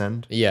how those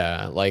end.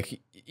 Yeah, like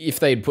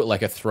if they'd put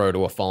like a throw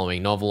to a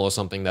following novel or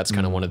something, that's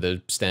kind of one of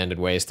the standard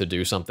ways to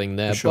do something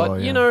there. Sure,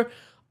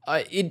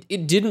 but,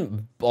 it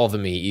didn't bother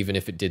me even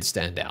if it did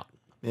stand out.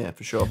 Yeah,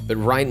 for sure. But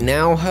right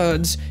now,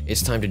 Herds,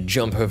 it's time to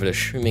jump over to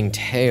Hsu Ming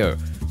Teo,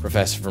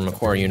 professor from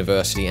Macquarie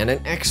University and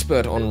an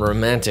expert on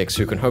romantics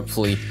who can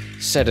hopefully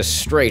set us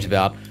straight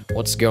about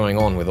what's going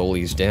on with all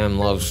these damn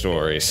love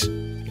stories.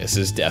 This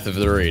is Death of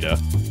the Reader.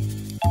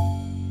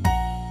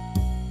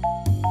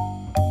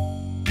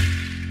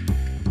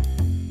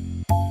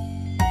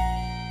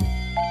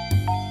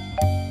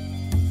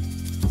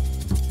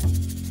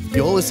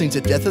 You're listening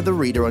to Death of the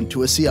Reader on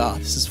 2SCR.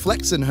 This is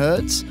Flex and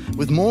Herds,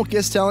 with more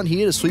guest talent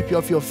here to sweep you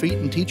off your feet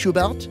and teach you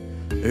about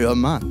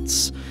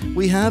romance.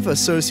 We have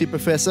Associate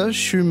Professor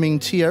Hsu Ming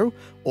Teo,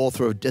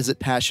 author of Desert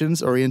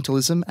Passions,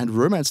 Orientalism, and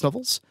romance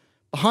novels,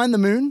 Behind the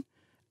Moon,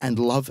 and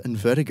Love and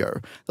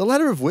Vertigo, the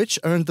latter of which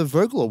earned the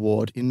Vogel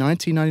Award in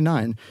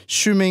 1999.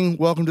 Hsu Ming,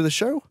 welcome to the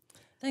show.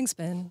 Thanks,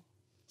 Ben.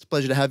 It's a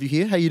pleasure to have you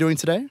here. How are you doing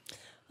today?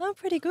 I'm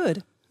pretty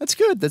good. That's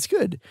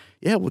good.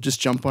 Yeah, we'll just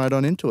jump right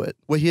on into it.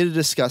 We're here to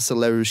discuss the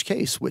Lerouge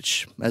Case,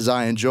 which, as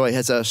I enjoy,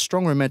 has a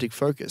strong romantic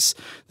focus.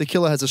 The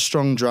killer has a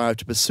strong drive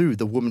to pursue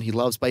the woman he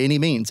loves by any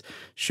means.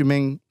 Hsu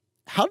Ming,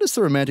 how does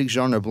the romantic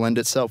genre blend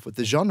itself with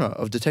the genre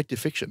of detective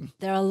fiction?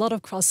 There are a lot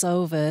of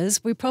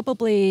crossovers. We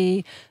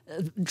probably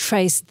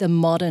trace the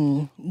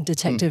modern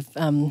detective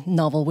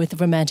novel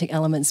with romantic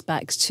elements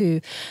back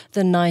to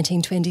the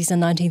 1920s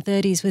and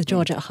 1930s with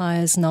Georgette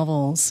Heyer's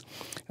novels.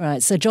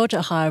 Right, so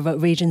Georgette Heyer wrote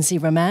Regency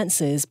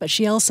romances, but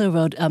she also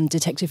wrote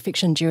detective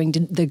fiction during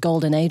the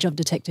golden age of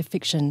detective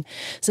fiction.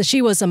 So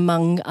she was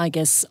among, I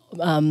guess,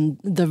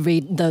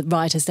 the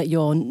writers that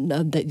your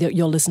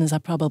listeners are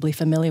probably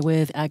familiar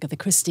with: Agatha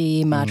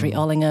Christie, Marjorie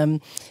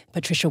Ollingham,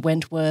 Patricia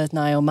Wentworth,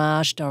 Niall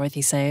Marsh,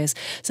 Dorothy Sayers.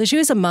 So she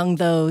was among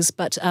those,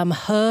 but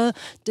her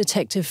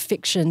detective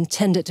fiction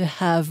tended to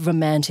have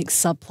romantic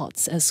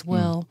subplots as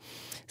well.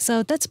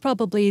 So that's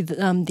probably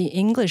the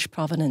English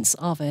provenance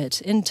of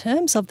it. In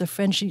terms of the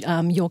French,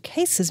 your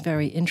case is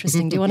very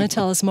interesting. Do you want to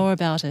tell us more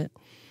about it?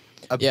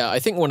 Yeah, I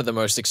think one of the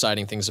most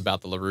exciting things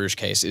about the Lerouge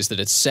case is that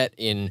it's set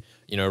in,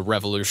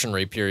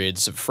 revolutionary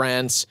periods of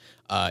France.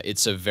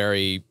 It's a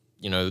very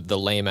the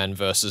layman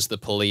versus the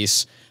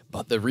police.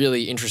 But the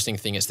really interesting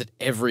thing is that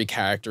every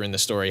character in the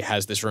story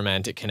has this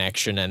romantic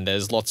connection, and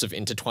there's lots of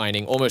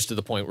intertwining, almost to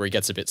the point where it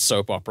gets a bit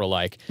soap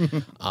opera-like.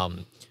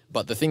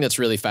 But the thing that's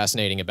really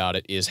fascinating about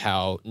it is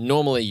how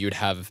normally you'd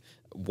have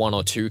one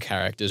or two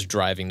characters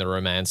driving the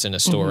romance in a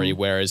story,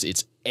 whereas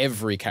it's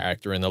every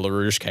character in the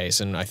Lerouge Case,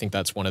 and I think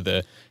that's one of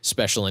the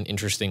special and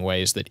interesting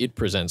ways that it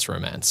presents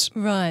romance.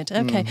 Right,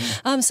 okay.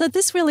 So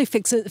this really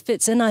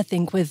fits in, I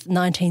think, with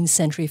 19th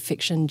century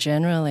fiction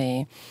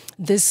generally.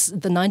 The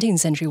 19th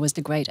century was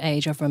the great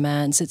age of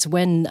romance. It's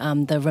when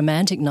the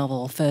romantic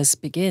novel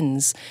first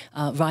begins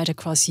right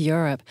across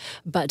Europe.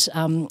 But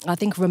I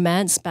think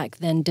romance back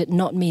then did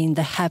not mean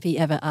the happy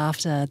ever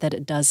after that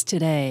it does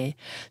today.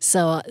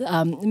 So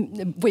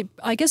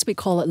I guess we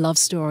call it love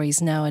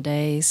stories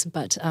nowadays,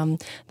 but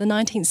the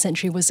 19th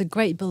century was a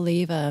great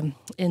believer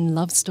in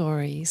love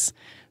stories.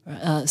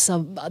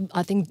 So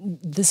I think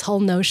this whole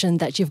notion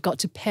that you've got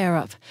to pair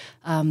up,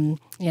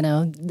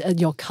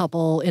 your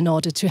couple in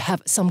order to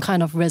have some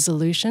kind of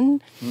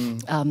resolution,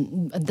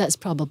 that's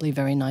probably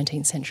very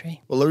 19th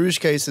century. Well, Lerouge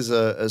Case is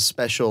a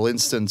special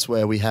instance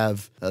where we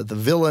have the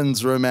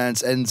villain's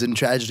romance ends in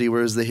tragedy,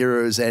 whereas the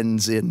hero's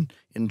ends in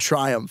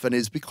triumph, and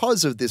it's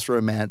because of this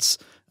romance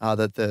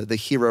that the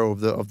hero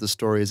of the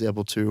story is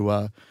able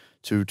to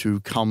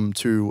come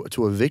to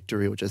a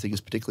victory, which I think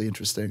is particularly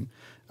interesting.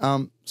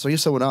 So I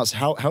guess someone asked,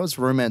 how has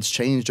romance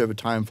changed over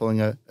time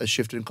following a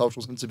shift in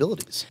cultural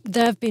sensibilities?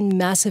 There have been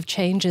massive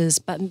changes,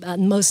 but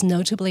most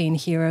notably in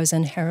heroes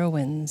and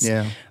heroines.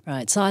 Yeah.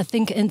 Right. So I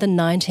think in the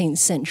 19th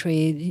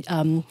century,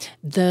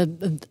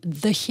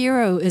 the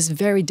hero is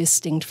very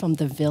distinct from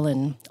the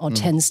villain, or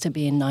tends to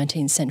be in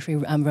 19th century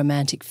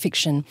romantic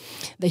fiction.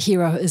 The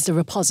hero is the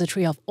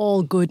repository of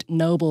all good,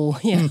 noble,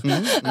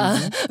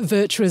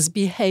 virtuous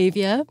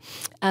behavior,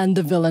 and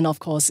the villain, of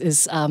course,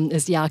 is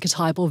the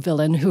archetypal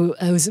villain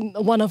who's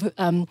one of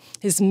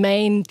his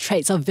main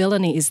traits of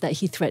villainy is that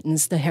he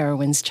threatens the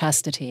heroine's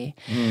chastity.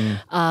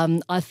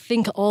 I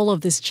think all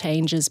of this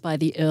changes by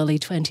the early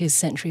 20th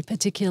century,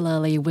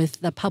 particularly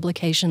with the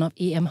publication of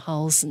E.M.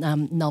 Hull's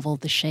novel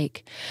The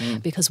Sheik,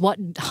 because what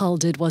Hull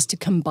did was to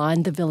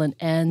combine the villain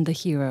and the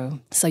hero.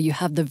 So you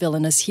have the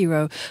villainous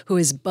hero who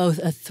is both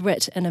a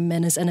threat and a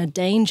menace and a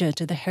danger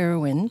to the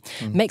heroine,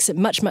 makes it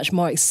much, much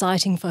more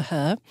exciting for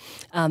her,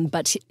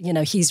 but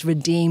he's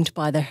redeemed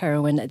by the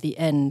heroine at the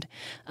end.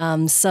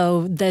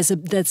 So there's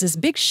this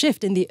big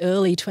shift in the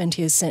early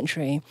 20th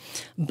century,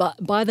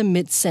 but by the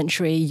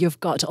mid-century,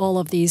 you've got all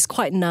of these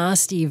quite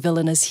nasty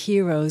villainous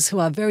heroes who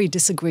are very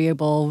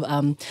disagreeable.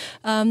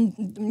 I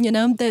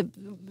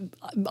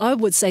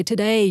would say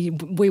today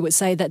we would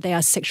say that they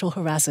are sexual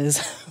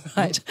harassers,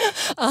 right?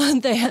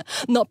 They are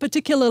not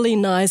particularly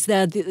nice.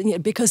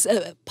 Because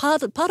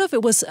part of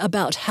it was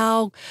about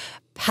how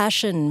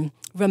passion,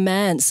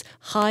 romance,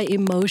 high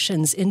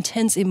emotions,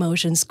 intense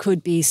emotions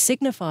could be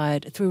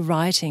signified through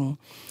writing.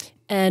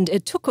 And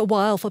it took a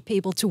while for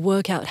people to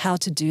work out how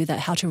to do that,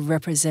 how to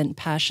represent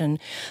passion.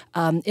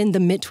 In the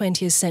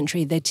mid-20th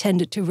century, they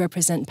tended to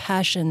represent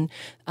passion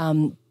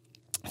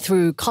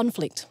through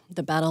conflict,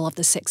 the battle of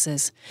the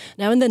sexes.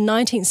 Now, in the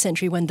 19th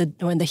century, when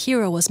the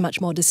hero was much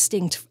more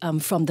distinct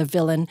from the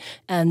villain,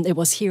 and it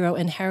was hero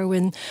and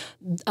heroine,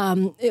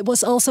 it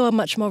was also a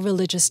much more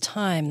religious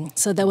time.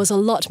 So there was a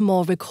lot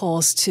more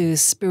recourse to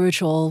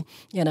spiritual,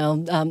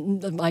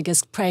 I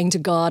guess, praying to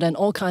God and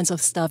all kinds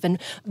of stuff,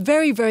 and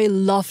very, very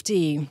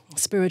lofty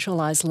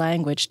spiritualized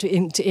language to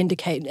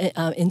indicate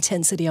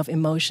intensity of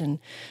emotion.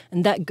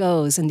 And that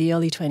goes in the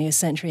early 20th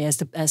century as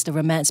the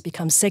romance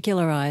becomes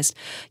secularized.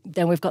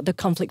 Then we've got the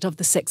conflict of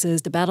the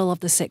sexes, the battle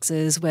of the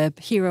sexes, where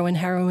hero and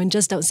heroine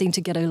just don't seem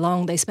to get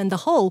along. They spend the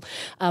whole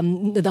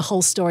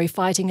story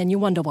fighting, and you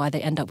wonder why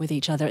they end up with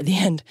each other at the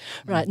end.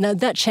 Right. Now,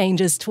 that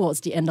changes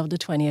towards the end of the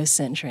 20th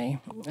century.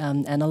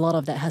 And a lot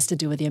of that has to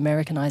do with the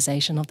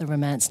Americanization of the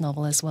romance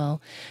novel as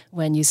well,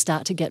 when you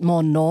start to get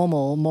more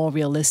normal, more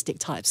realistic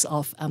types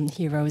of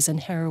heroes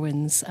and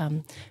heroines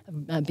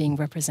being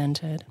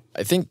represented.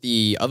 I think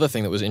the other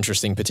thing that was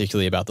interesting,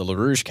 particularly about the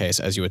Lerouge Case,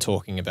 as you were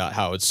talking about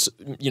how it's,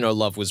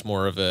 love was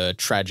more of a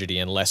tragedy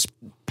and less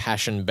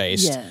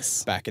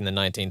passion-based back in the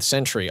 19th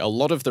century. A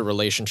lot of the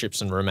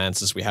relationships and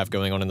romances we have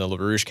going on in the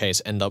Lerouge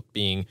Case end up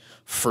being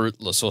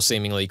fruitless or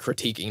seemingly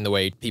critiquing the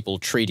way people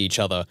treat each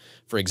other.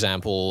 For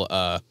example,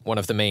 one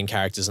of the main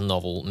characters in the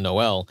novel,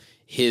 Noel,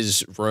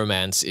 his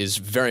romance is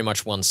very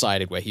much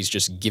one-sided, where he's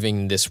just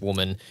giving this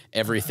woman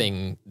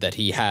everything that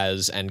he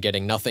has and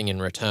getting nothing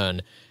in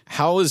return.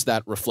 How is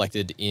that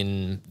reflected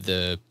in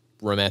the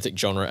romantic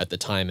genre at the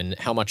time, and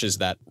how much is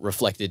that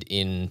reflected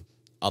in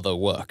other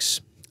works?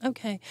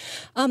 Okay.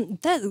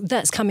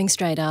 That's coming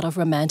straight out of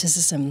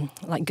Romanticism,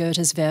 like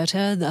Goethe's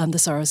Werther, the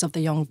sorrows of the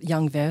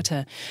young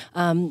Werther.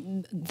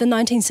 The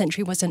 19th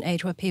century was an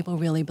age where people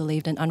really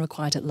believed in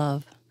unrequited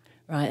love.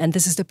 right? And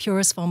this is the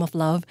purest form of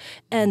love,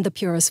 and the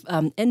purest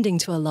ending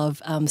to a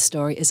love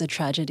story is a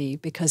tragedy,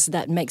 because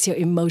that makes your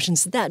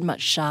emotions that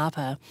much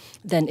sharper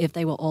than if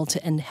they were all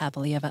to end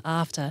happily ever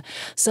after.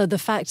 So the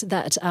fact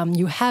that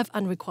you have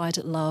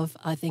unrequited love,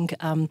 I think,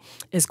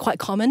 is quite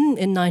common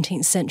in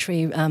 19th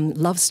century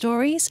love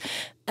stories.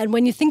 And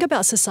when you think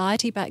about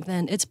society back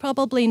then, it's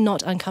probably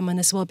not uncommon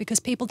as well, because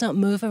people don't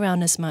move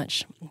around as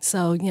much.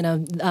 So,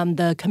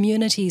 the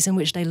communities in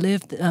which they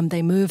lived,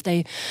 they moved,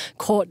 they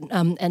court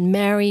and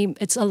marry,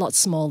 it's a lot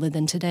smaller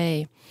than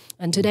today.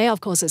 And today, of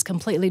course, it's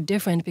completely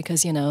different,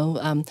 because,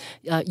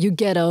 you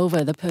get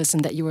over the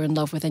person that you were in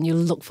love with and you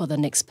look for the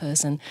next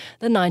person.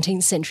 The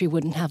 19th century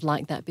wouldn't have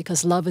liked that,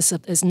 because love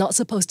is not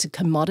supposed to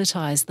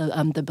commoditize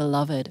the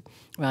beloved,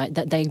 right?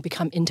 That they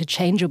become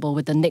interchangeable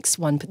with the next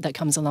one that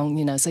comes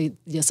along, so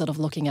you're sort of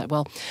looking at,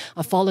 well,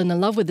 I've fallen in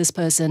love with this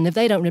person. If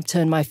they don't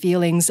return my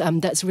feelings,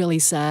 that's really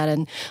sad,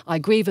 and I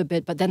grieve a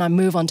bit, but then I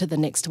move on to the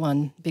next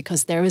one,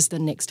 because there is the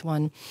next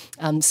one.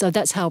 So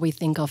that's how we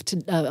think of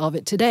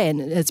it today, and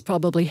it's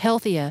probably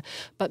healthier.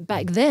 But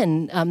back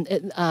then,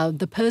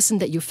 the person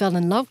that you fell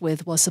in love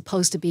with was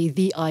supposed to be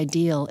the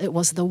ideal. It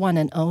was the one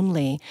and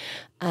only.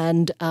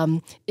 And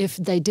if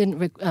they didn't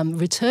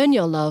return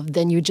your love,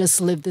 then you just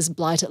lived this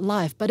blighted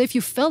life. But if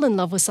you fell in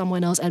love with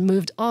someone else and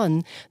moved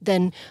on,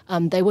 then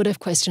they would have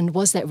questioned,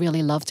 was that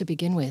really love to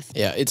begin with?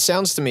 Yeah, it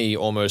sounds to me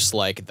almost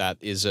like that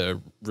is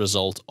a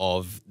result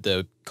of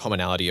the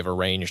commonality of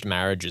arranged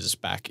marriages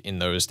back in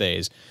those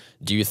days.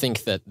 Do you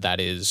think that that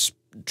is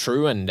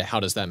true, and how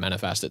does that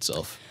manifest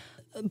itself?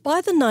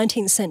 By the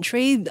 19th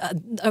century,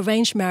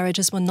 arranged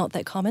marriages were not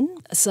that common.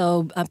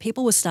 So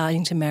people were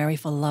starting to marry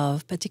for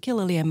love,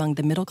 particularly among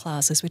the middle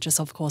classes, which is,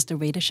 of course, the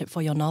readership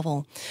for your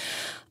novel.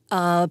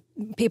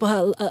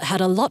 People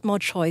had a lot more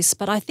choice,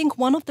 but I think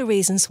one of the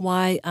reasons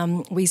why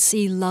we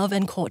see love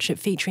and courtship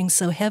featuring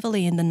so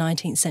heavily in the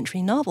 19th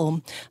century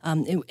novel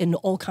in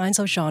all kinds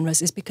of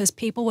genres is because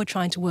people were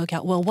trying to work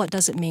out, well, what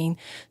does it mean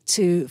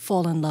to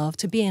fall in love,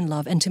 to be in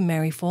love, and to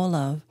marry for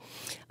love?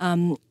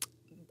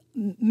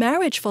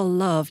 Marriage for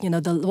love,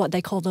 what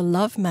they call the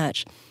love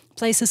match,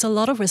 places a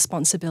lot of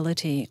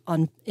responsibility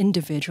on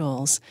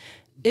individuals.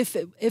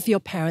 If your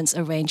parents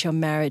arrange your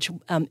marriage,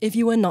 if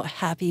you were not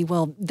happy,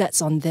 well,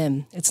 that's on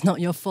them. It's not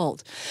your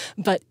fault.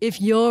 But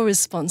if you're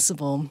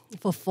responsible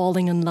for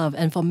falling in love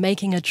and for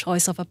making a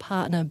choice of a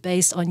partner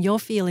based on your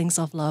feelings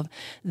of love,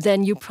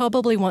 then you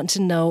probably want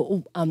to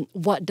know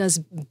what does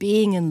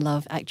being in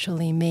love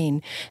actually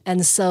mean.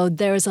 And so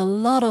there is a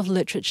lot of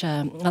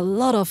literature, a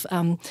lot of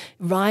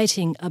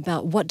writing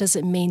about what does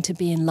it mean to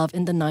be in love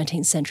in the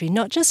 19th century,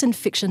 not just in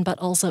fiction, but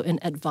also in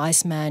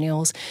advice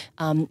manuals,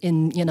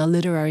 in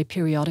literary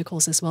periodicals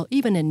as well,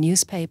 even in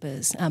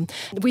newspapers.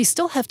 We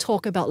still have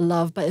talk about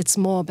love, but it's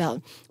more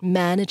about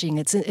managing.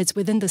 It's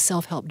within the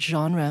self-help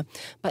genre.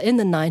 But in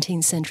the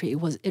 19th century,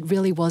 it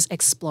really was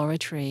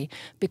exploratory,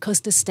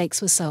 because the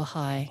stakes were so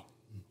high.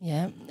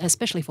 Yeah,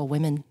 especially for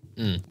women.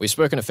 We've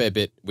spoken a fair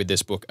bit with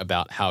this book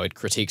about how it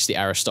critiques the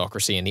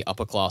aristocracy and the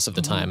upper class of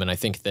the time, and I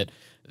think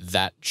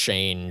that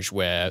change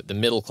where the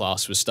middle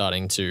class was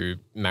starting to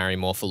marry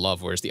more for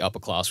love, whereas the upper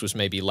class was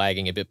maybe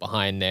lagging a bit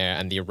behind there,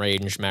 and the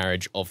arranged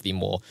marriage of the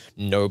more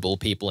noble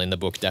people in the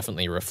book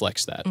definitely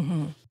reflects that.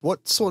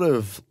 What sort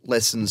of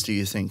lessons do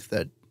you think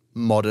that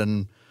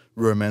modern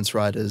romance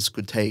writers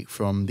could take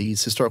from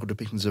these historical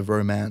depictions of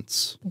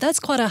romance? That's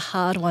quite a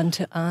hard one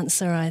to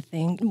answer, I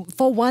think.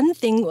 For one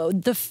thing,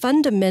 the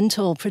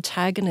fundamental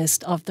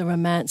protagonist of the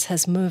romance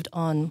has moved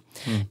on.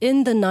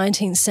 In the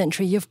 19th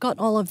century, you've got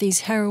all of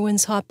these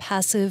heroines who are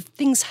passive.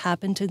 Things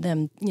happen to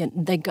them.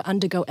 They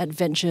undergo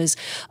adventures.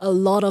 A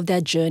lot of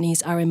their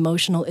journeys are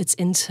emotional. It's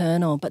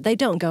internal. But they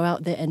don't go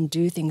out there and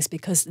do things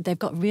because they've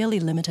got really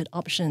limited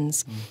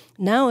options.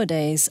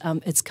 Nowadays,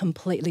 it's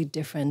completely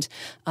different.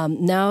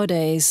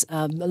 Nowadays,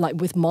 like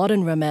with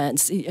modern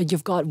romance,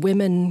 you've got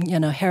women,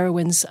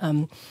 heroines,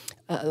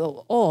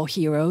 or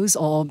heroes,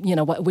 or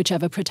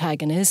whichever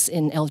protagonists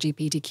in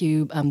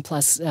LGBTQ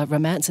plus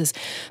romances.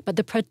 But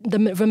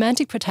the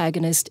romantic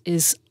protagonist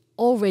is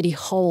already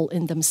whole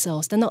in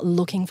themselves. They're not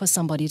looking for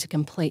somebody to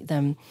complete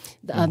them.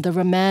 The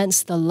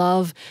romance, the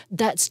love,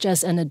 that's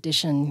just an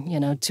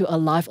addition, to a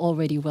life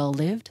already well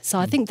lived. So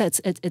I think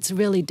it's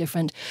really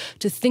different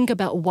to think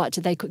about what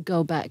they could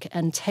go back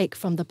and take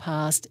from the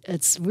past.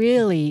 It's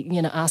really,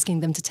 asking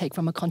them to take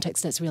from a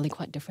context that's really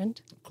quite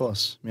different. Of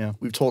course, yeah.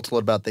 We've talked a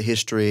lot about the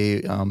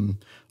history.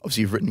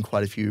 Obviously, you've written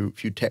quite a few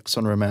texts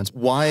on romance.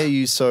 Why are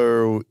you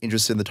so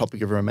interested in the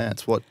topic of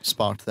romance? What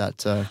sparked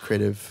that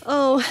creative?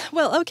 Oh,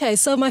 well, okay.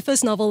 So my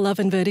first novel, Love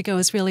and Vertigo,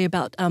 is really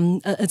about,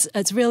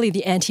 it's really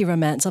the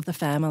anti-romance of the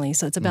family.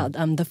 So it's about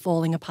the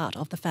falling apart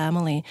of the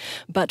family.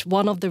 But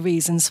one of the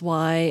reasons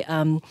why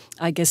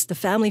I guess the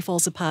family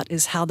falls apart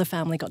is how the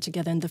family got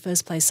together in the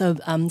first place. So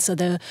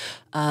the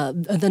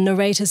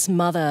narrator's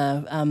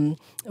mother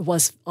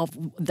was of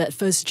that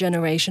first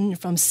generation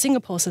from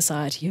Singapore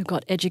society who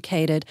got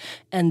educated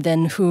and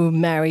then who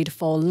married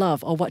for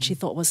love, or what she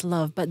thought was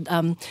love. But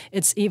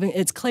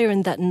it's clear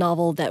in that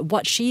novel that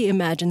what she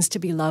imagines to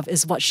be love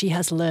is what she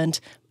has learned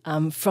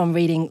from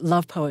reading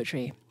love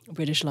poetry.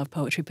 British love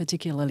poetry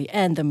particularly,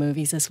 and the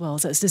movies as well.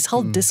 So it's this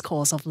whole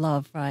discourse of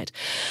love, right?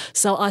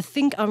 So I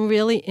think I'm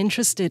really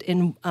interested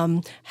in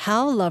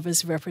how love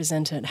is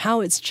represented,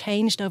 how it's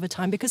changed over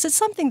time, because it's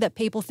something that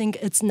people think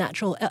it's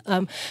natural.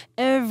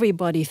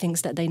 Everybody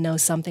thinks that they know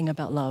something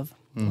about love.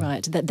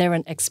 Right, that they're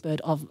an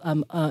expert of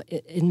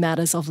in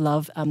matters of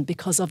love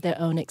because of their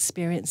own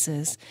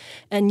experiences,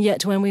 and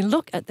yet when we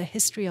look at the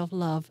history of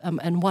love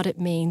and what it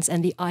means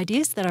and the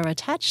ideas that are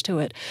attached to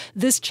it,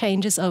 this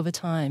changes over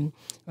time,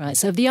 right?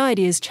 So if the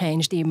ideas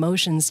change, the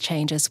emotions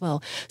change as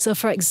well. So,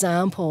 for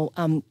example,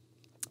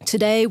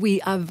 today,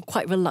 we are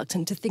quite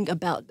reluctant to think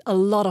about a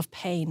lot of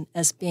pain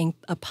as being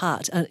a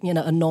part, a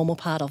normal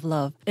part of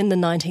love. In the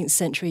 19th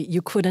century,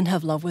 you couldn't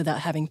have love without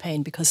having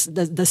pain because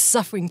the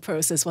suffering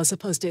process was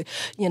supposed to,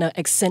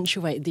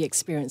 accentuate the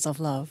experience of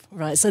love,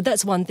 right? So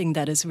that's one thing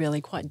that is really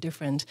quite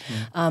different.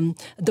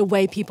 The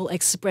way people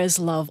express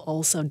love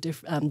also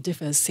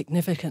differs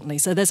significantly.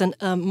 So there's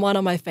one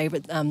of my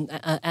favorite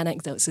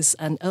anecdotes is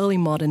an early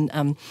modern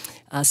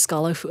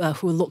scholar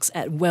who looks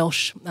at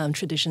Welsh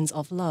traditions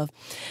of love,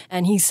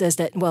 and he says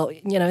that, well,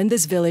 in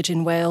this village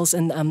in Wales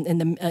in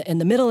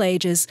the Middle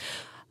Ages,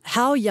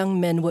 how young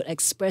men would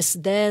express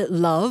their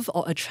love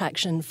or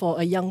attraction for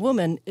a young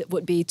woman, it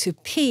would be to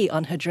pee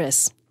on her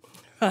dress,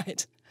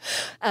 right?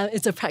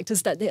 It's a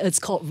practice that it's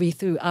called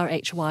Rhythu,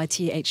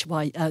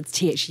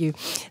 R-H-Y-T-H-Y-T-H-U.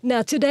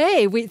 Now,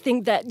 today, we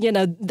think that,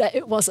 that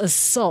it was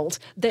assault,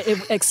 that it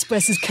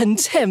expresses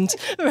contempt,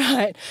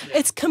 right?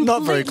 It's completely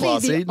not very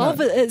classy.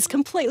 It's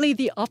completely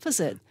the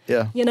opposite.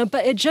 Yeah.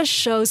 But it just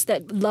shows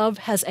that love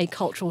has a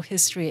cultural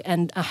history,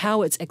 and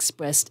how it's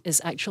expressed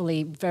is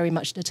actually very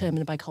much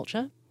determined by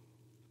culture.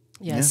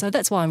 Yeah. So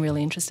that's why I'm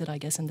really interested, I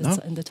guess, in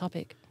the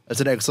topic. That's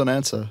an excellent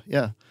answer.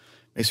 Yeah.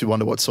 Makes me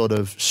wonder what sort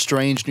of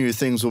strange new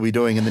things we'll be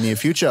doing in the near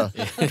future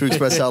to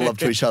express our love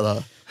to each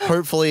other.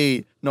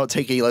 Hopefully not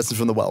taking lessons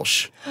from the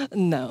Welsh.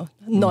 No,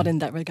 not in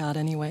that regard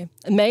anyway.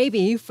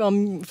 Maybe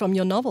from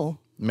your novel.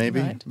 Maybe,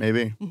 right?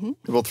 maybe.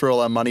 We'll throw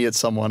all our money at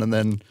someone and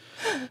then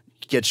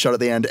get shot at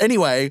the end.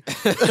 Anyway,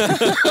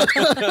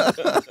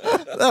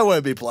 that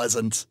won't be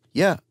pleasant.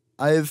 Yeah.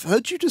 I've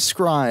heard you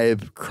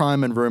describe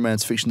crime and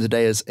romance fiction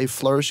today as a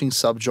flourishing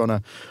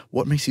subgenre.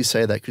 What makes you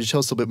say that? Could you tell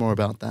us a little bit more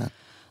about that?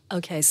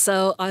 Okay,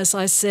 so as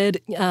I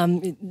said,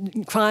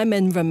 crime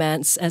and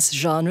romance as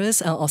genres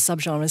or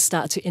subgenres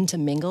start to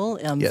intermingle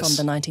from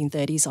the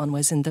 1930s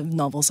onwards in the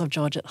novels of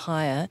George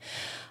Hire.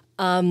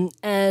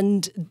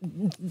 And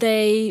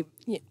they,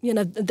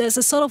 there's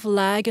a sort of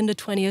lag in the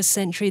 20th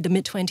century, the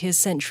mid-20th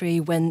century,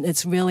 when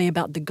it's really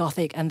about the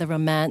Gothic and the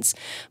romance.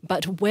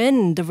 But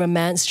when the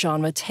romance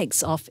genre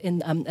takes off,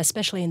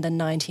 especially in the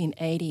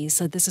 1980s,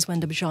 so this is when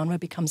the genre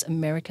becomes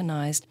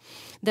Americanized,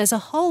 there's a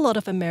whole lot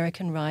of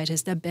American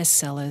writers, they're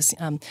bestsellers,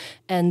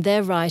 and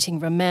they're writing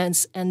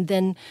romance, and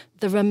then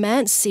the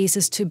romance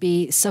ceases to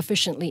be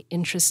sufficiently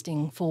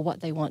interesting for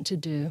what they want to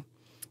do.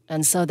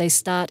 And so they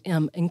start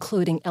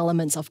including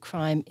elements of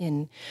crime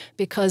in,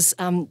 because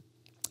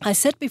I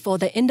said before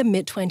that in the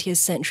mid-20th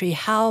century,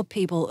 how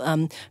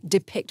people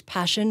depict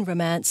passion,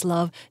 romance,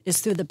 love is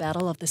through the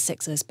battle of the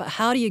sexes. But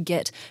how do you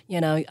get,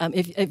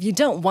 if you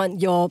don't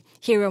want your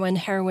hero and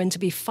heroine to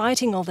be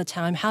fighting all the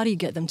time, how do you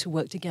get them to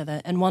work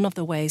together? And one of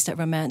the ways that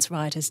romance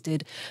writers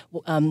did,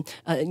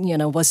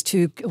 was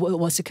to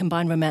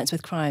combine romance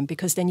with crime,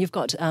 because then you've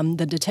got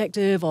the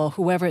detective or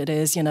whoever it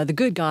is, the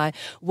good guy,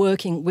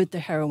 working with the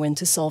heroine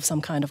to solve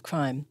some kind of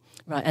crime.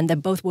 Right, and they're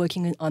both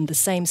working on the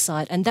same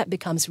side, and that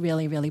becomes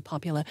really, really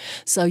popular.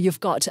 So you've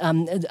got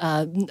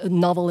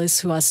novelists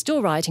who are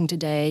still writing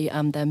today.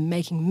 They're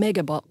making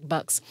mega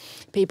bucks.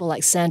 People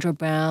like Sandra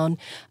Brown,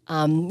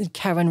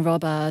 Karen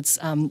Robards.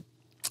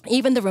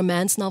 Even the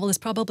romance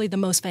novelist, probably the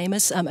most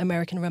famous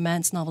American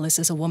romance novelist,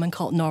 is a woman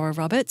called Nora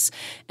Roberts.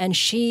 And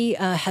she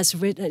has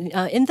written,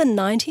 in the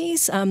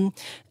 90s,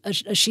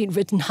 she'd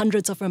written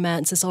hundreds of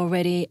romances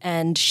already,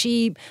 and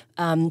she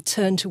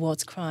turned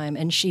towards crime.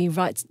 And she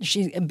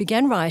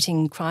began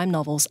writing crime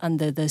novels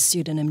under the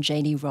pseudonym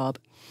Janie Robb.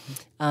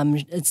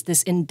 It's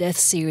this In Death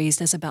series.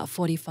 There's about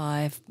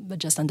 45, but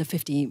just under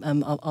 50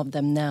 of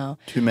them now.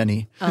 Too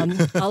many.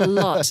 A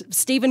lot.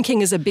 Stephen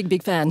King is a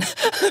big fan,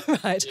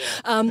 right?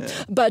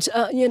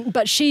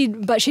 But she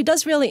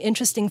does really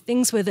interesting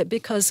things with it,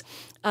 because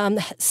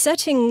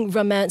setting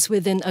romance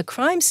within a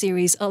crime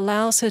series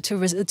allows her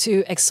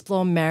to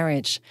explore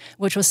marriage,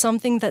 which was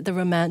something that the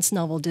romance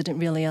novel didn't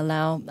really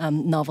allow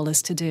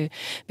novelists to do,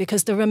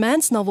 because the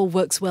romance novel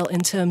works well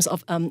in terms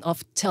of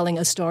telling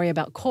a story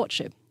about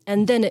courtship.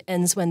 And then it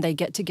ends when they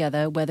get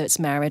together, whether it's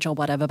marriage or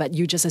whatever, but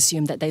you just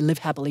assume that they live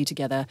happily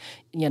together,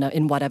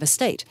 in whatever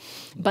state.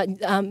 But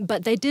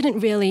they didn't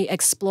really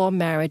explore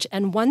marriage.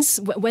 And when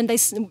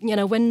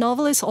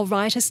novelists or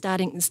writers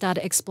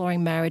started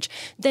exploring marriage,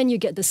 then you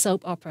get the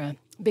soap opera.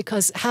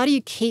 Because how do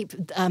you keep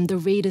the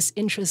reader's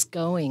interest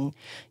going?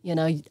 You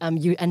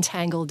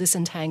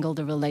disentangle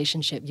the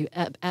relationship, you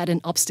add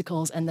in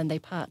obstacles, and then they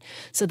part.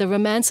 So the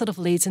romance sort of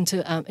leads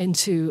into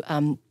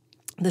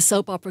the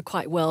soap opera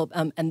quite well,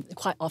 and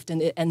quite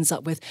often it ends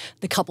up with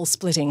the couple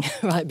splitting,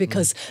 right?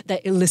 Because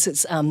that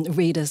elicits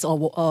readers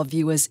or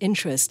viewers'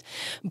 interest.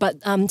 But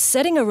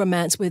setting a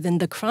romance within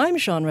the crime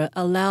genre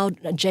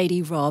allowed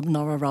J.D.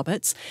 Nora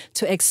Roberts,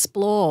 to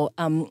explore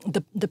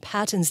the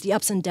patterns, the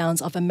ups and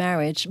downs of a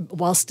marriage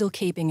while still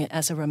keeping it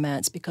as a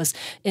romance. Because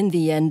in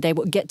the end, they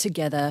would get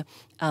together.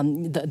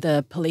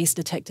 The police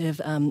detective,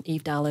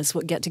 Eve Dallas,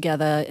 would get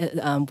together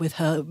with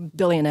her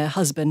billionaire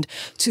husband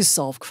to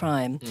solve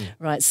crime,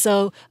 right?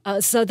 So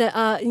there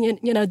are,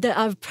 there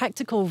are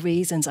practical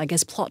reasons, I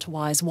guess,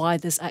 plot-wise, why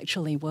this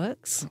actually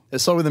works.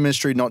 It's solving the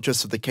mystery not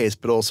just of the case,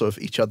 but also of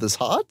each other's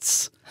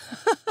hearts.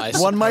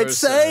 One might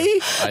say.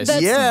 That's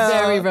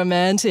very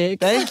romantic.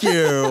 Thank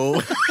you.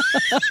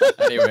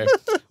 Anyway,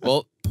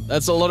 well,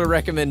 that's a lot of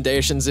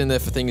recommendations in there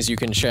for things you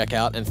can check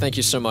out. And thank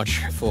you so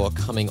much for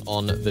coming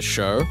on the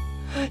show.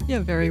 You're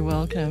very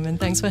welcome, and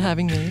thanks for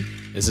having me.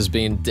 This has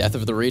been Death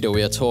of the Reader.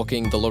 We are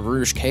talking the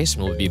Lerouge Case,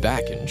 and we'll be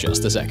back in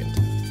just a second.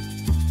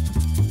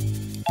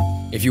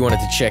 If you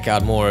wanted to check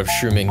out more of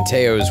Hsu Ming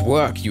Teo's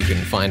work, you can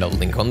find a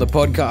link on the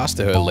podcast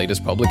to her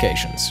latest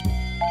publications.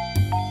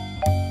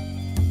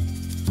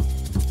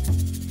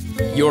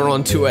 You're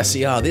on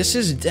 2SER. This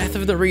is Death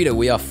of the Reader.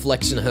 We are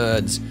Flex and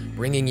Herds,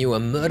 bringing you a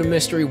murder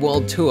mystery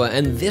world tour,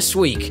 and this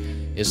week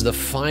is the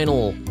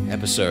final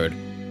episode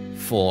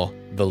for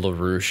the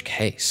Lerouge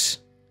Case.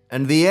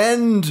 And the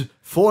end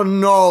for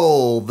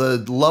Noel, the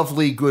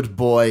lovely good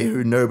boy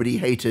who nobody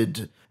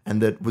hated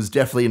and that was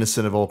definitely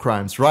innocent of all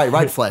crimes.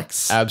 Right,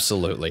 Flex.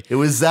 Absolutely. It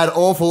was that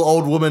awful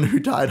old woman who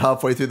died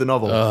halfway through the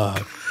novel.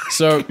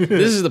 So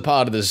this is the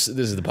part of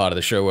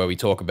the show where we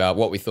talk about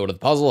what we thought of the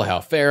puzzle,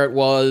 how fair it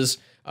was,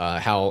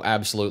 how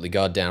absolutely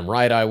goddamn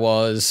right I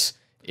was,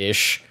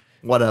 ish.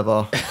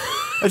 Whatever.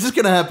 It's just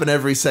going to happen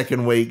every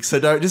second week, so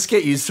just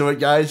get used to it,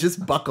 guys.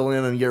 Just buckle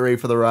in and get ready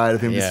for the ride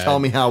of him. Just tell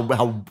me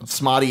how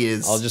smart he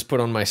is. I'll just put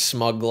on my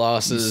smug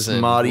glasses and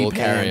Smarty we'll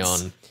pants. carry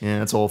on.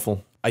 Yeah, it's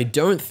awful. I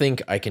don't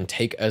think I can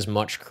take as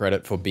much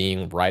credit for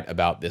being right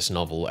about this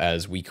novel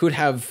as we could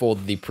have for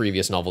the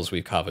previous novels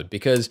we've covered,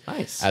 because,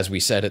 as we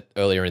said it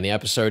earlier in the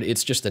episode,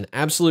 it's just an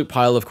absolute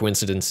pile of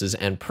coincidences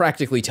and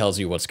practically tells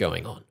you what's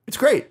going on. It's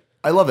great.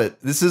 I love it.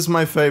 This is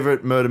my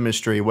favorite murder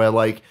mystery, where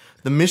like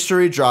the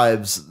mystery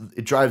drives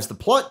the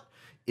plot.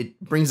 It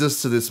brings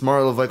us to this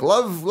moral of like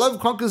love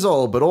conquers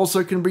all, but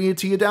also can bring you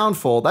to your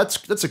downfall.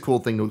 That's a cool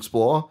thing to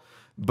explore.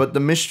 But the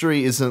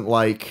mystery isn't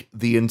like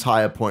the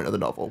entire point of the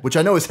novel, which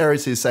I know is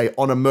heresy to say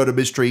on a murder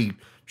mystery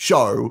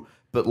show,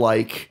 but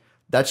like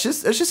that's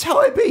just how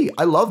I be.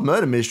 I love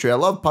murder mystery. I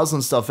love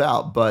puzzling stuff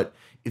out, but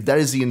if that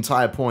is the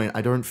entire point,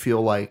 I don't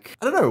feel like,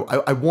 I don't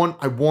know. I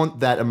want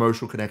that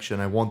emotional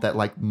connection. I want that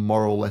like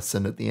moral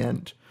lesson at the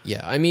end.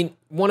 Yeah, I mean,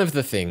 one of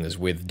the things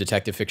with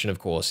detective fiction, of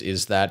course,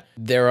 is that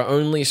there are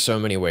only so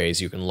many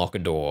ways you can lock a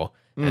door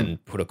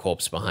and put a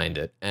corpse behind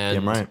it.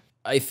 And right.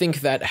 I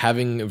think that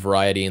having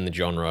variety in the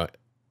genre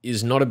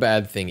is not a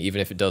bad thing,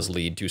 even if it does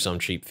lead to some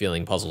cheap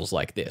feeling puzzles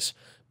like this.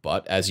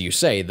 But as you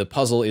say, the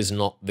puzzle is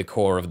not the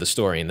core of the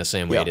story in the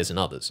same way it is in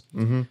others.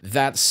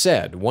 That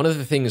said, one of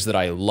the things that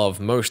I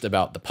love most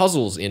about the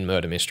puzzles in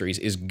murder mysteries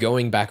is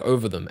going back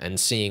over them and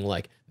seeing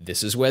like,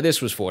 this is where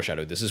this was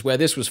foreshadowed, this is where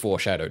this was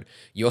foreshadowed.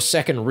 Your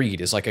second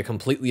read is like a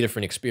completely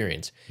different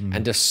experience.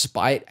 And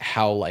despite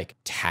how like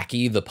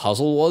tacky the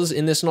puzzle was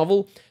in this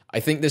novel,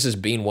 I think this has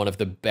been one of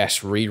the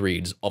best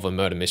rereads of a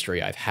murder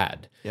mystery I've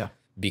had. Yeah.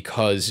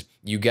 Because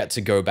you get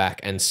to go back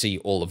and see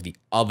all of the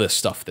other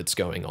stuff that's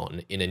going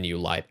on in a new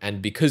light.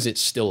 And because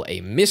it's still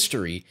a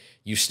mystery,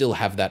 you still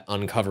have that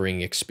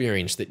uncovering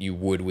experience that you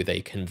would with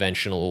a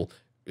conventional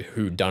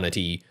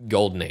whodunity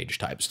Golden Age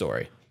type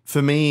story.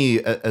 For me,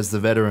 as the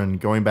veteran,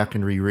 going back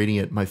and rereading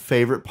it, my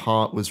favorite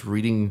part was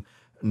reading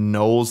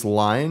Noel's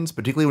lines,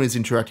 particularly when he's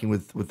interacting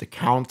with the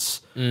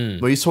counts.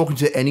 When he's talking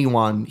to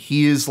anyone,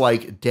 he is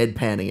like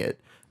deadpanning it.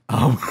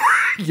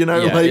 You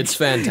know, yeah, like it's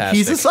fantastic.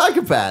 He's a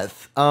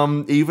psychopath.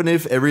 Even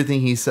if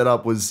everything he set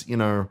up was, you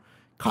know,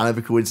 kind of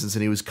a coincidence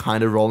and he was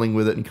kind of rolling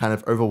with it and kind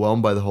of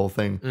overwhelmed by the whole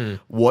thing.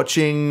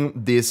 Watching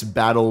this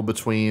battle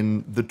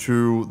between the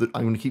two,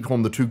 I'm going to keep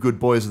calling them the two good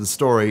boys of the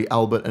story,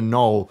 Albert and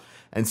Noel,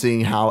 and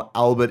seeing how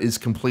Albert is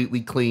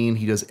completely clean.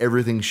 He does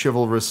everything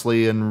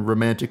chivalrously and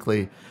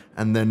romantically.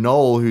 And then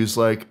Noel, who's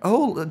like,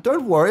 oh,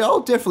 don't worry,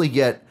 I'll get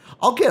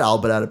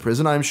Albert out of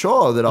prison. I'm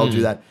sure that I'll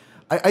do that.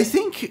 I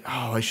think,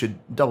 I should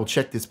double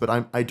check this,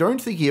 but I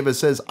don't think he ever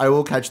says, I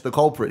will catch the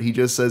culprit. He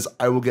just says,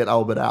 I will get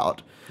Albert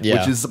out. Yeah.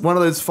 Which is one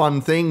of those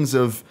fun things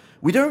of,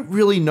 we don't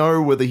really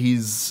know whether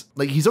he's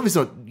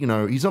obviously not, you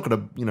know, he's not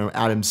going to, you know,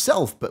 out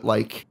himself, but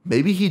like,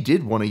 maybe he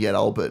did want to get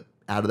Albert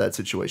out of that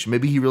situation.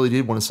 Maybe he really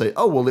did want to say,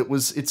 oh, well,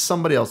 it's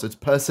somebody else. It's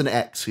person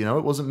X, you know,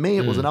 it wasn't me,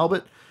 it wasn't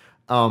Albert.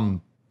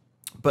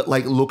 But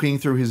like looking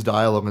through his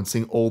dialogue and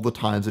seeing all the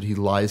times that he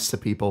lies to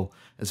people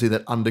and see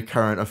that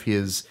undercurrent of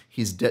his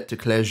debt to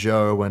Claire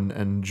Jo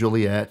and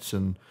Juliet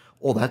and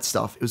all that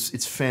stuff.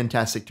 It's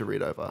fantastic to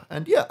read over.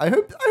 And yeah, I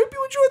hope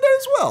you enjoyed that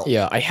as well.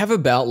 Yeah, I have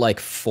about like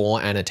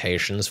 4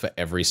 annotations for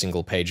every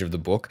single page of the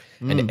book,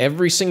 and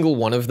every single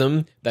one of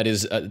them that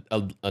is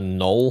a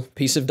null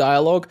piece of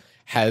dialogue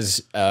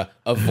has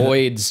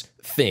avoids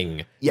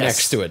thing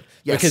next to it.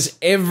 Yes. Because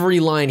every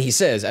line he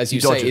says, as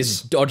you say, dodges.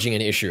 is dodging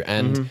an issue.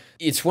 And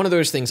it's one of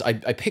those things, I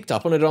picked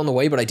up on it on the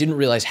way, but I didn't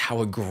realize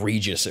how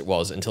egregious it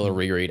was until a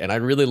reread. And I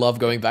really love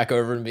going back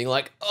over and being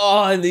like,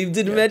 oh, and they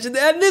didn't mention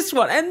that, and this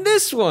one, and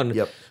this one.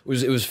 Yep. It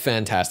was a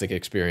fantastic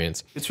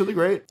experience. It's really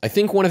great. I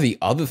think one of the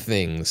other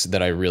things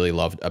that I really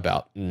loved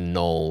about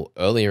Noel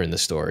earlier in the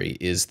story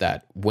is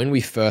that when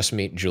we first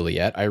meet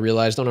Juliet, I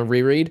realized on a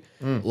reread,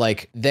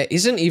 like, there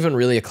isn't even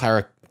really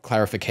a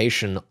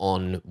clarification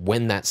on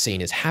when that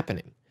scene is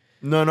happening.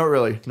 No, not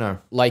really. No.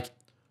 Like,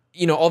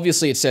 you know,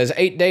 obviously it says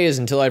 8 days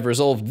until I've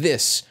resolved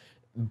this,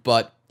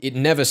 but it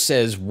never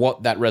says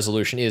what that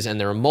resolution is, and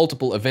there are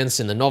multiple events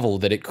in the novel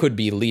that it could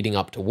be leading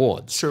up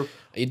towards. True.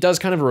 It does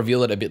kind of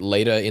reveal it a bit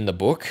later in the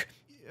book.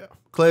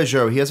 Claire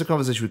Jo, he has a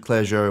conversation with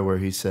Claire Jo where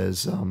he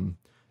says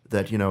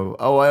that, you know,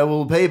 oh, I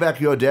will pay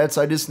back your debts.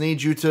 I just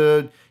need you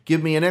to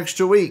give me an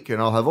extra week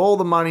and I'll have all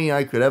the money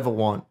I could ever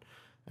want.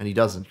 And he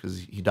doesn't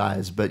because he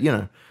dies, but you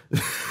know.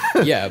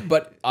 Yeah,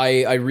 but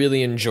I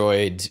really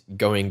enjoyed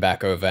going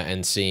back over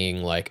and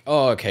seeing like,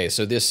 oh, okay,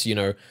 so this, you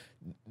know,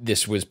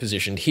 this was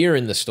positioned here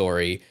in the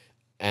story,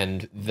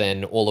 and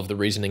then all of the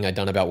reasoning I'd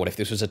done about what if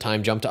this was a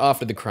time jump to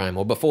after the crime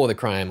or before the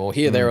crime or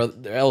here, there, or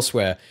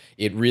elsewhere,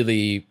 it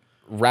really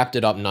wrapped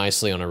it up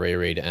nicely on a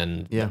reread,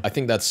 and I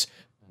think that's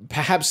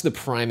perhaps the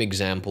prime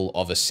example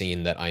of a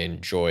scene that I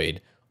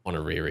enjoyed on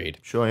a reread.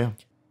 Sure, yeah.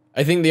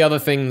 I think the other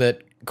thing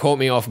that caught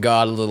me off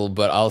guard a little,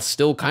 but I'll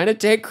still kind of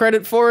take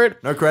credit for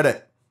it, No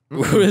credit.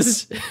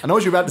 was I know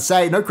what you're about to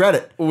say. No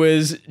credit.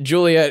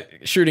 Juliet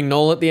shooting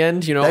Noel at the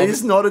end. You know, That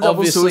is not a double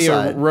obviously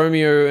suicide. a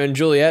Romeo and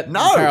Juliet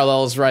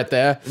parallels right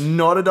there.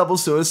 Not a double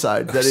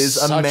suicide. That is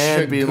a Such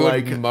man a being good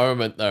like,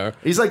 moment though.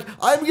 he's like,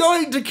 I'm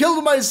going to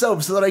kill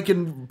myself so that I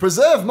can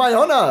preserve my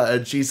honor.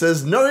 And she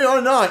says, no,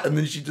 you're not. And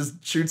then she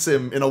just shoots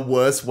him in a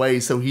worse way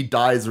so he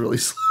dies really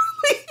slowly.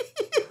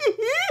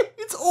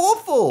 It's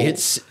awful.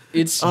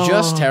 It's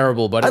just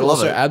terrible, but it love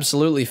also it.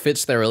 absolutely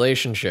fits their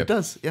relationship. It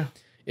does, yeah.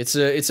 It's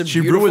a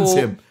She beautiful, ruins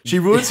him. She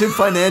ruins him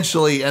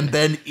financially and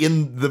then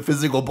in the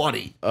physical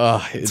body.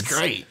 It's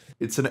Great.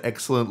 It's an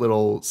excellent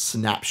little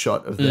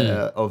snapshot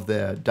of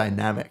their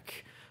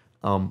dynamic.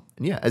 And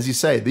yeah, as you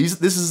say,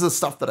 this is the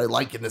stuff that I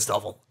like in this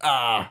novel.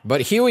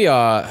 But here we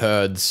are,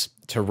 Herds,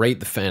 to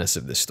rate the fairness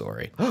of this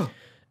story.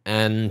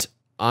 And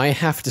I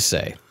have to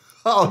say,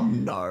 Oh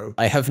no.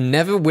 I have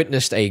never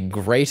witnessed a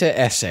greater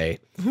essay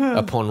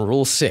upon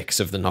Rule 6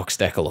 of the Nox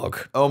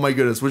Decalogue. Oh my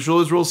goodness. Which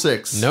rule is rule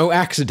 6? No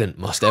accident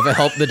must ever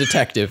help the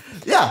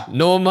detective. Yeah.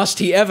 Nor must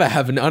he ever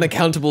have an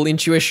unaccountable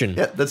intuition.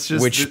 Yeah, that's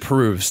just which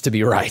proves to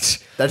be right.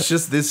 That's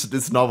just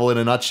this novel in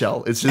a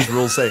nutshell. It's just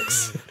rule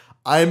 6.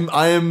 I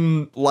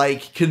am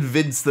like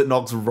convinced that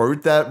Knox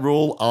wrote that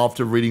rule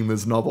after reading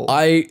this novel.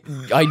 I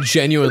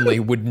genuinely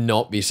would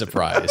not be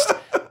surprised.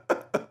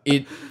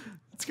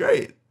 It's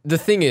great. The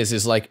thing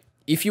is like,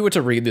 if you were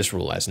to read this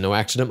rule as no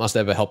accident must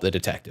ever help the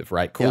detective,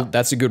 right? Cool. Yeah.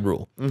 That's a good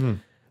rule. Mm-hmm.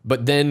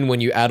 But then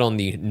when you add on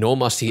the nor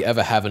must he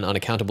ever have an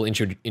unaccountable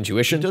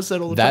intuition, He does that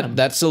all the time.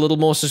 That's a little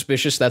more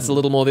suspicious. That's a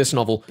little more this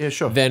novel. Yeah,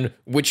 sure. Then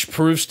which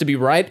proves to be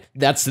right,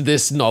 that's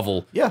this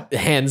novel. Yeah.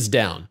 Hands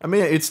down. I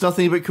mean, it's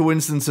nothing but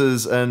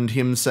coincidences and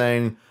him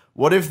saying,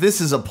 what if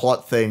this is a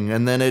plot thing?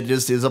 And then it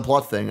just is a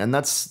plot thing. And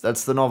that's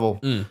the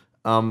novel.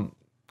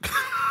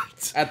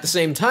 At the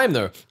same time,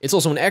 though, it's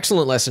also an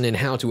excellent lesson in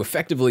how to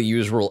effectively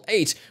use Rule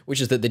 8, which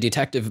is that the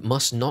detective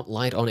must not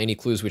light on any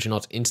clues which are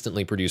not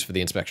instantly produced for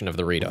the inspection of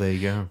the reader. There you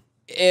go.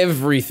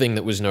 Everything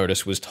that was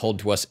noticed was told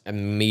to us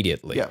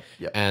immediately.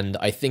 Yeah. And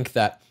I think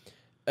that,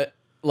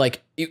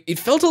 it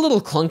felt a little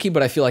clunky,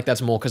 but I feel like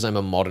that's more because I'm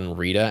a modern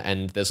reader,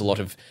 and there's a lot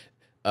of,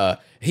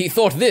 he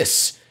thought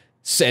this,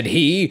 said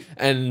he,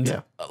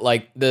 and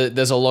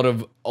there's a lot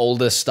of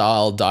older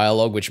style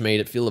dialogue which made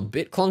it feel a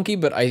bit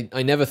clunky, but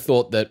I never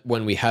thought that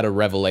when we had a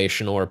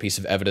revelation or a piece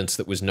of evidence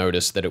that was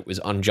noticed that it was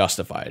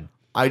unjustified.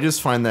 I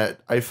just find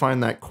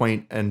that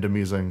quaint and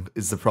amusing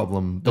is the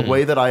problem. The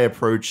way that I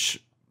approach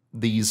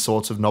these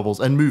sorts of novels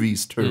and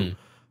movies too,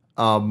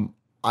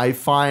 I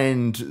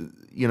find,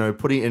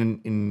 putting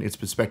it in its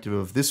perspective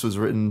of this was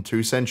written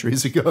 2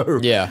 centuries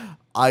ago. Yeah.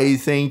 I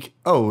think,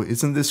 oh,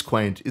 isn't this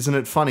quaint? Isn't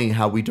it funny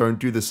how we don't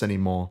do this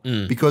anymore?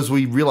 Because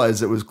we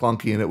realized it was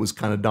clunky and it was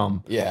kind of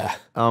dumb. Yeah.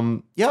 I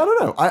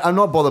don't know. I'm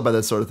not bothered by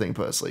that sort of thing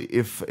personally.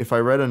 If I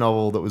read a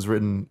novel that was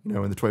written,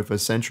 in the 21st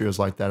century or was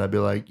like that, I'd be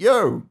like,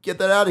 yo, get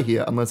that out of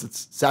here, unless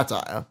it's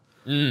satire.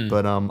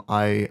 But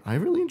I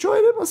really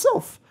enjoyed it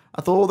myself.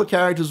 I thought all the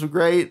characters were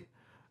great.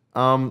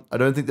 I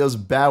don't think there was a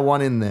bad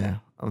one in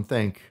there, I don't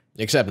think.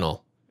 Except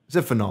Noel.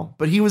 Except for Noel.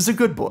 But he was a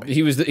good boy.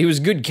 He was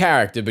a good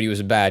character, but he was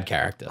a bad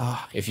character.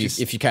 If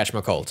you catch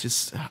my colt.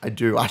 I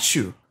do.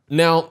 Achoo.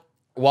 Now,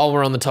 while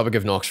we're on the topic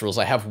of Nox rules,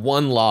 I have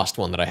one last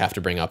one that I have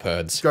to bring up,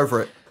 Herds. Go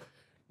for it.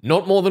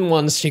 Not more than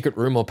one secret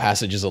room or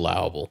passage is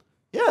allowable.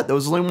 Yeah, there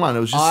was only one. It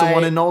was just the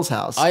one in Noel's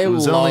house. I It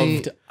was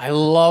only-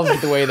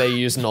 loved the way they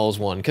used Noel's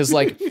one because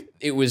like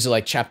it was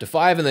like chapter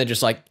 5 and they're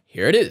just like,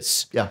 here it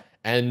is. Yeah.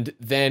 And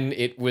then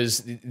it was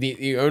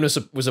the onus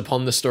was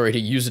upon the story to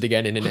use it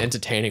again in an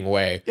entertaining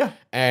way. Yeah.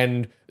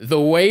 And the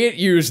way it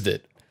used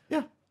it.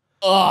 Yeah.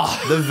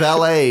 Oh, The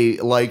valet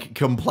like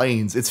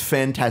complains. It's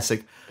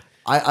fantastic.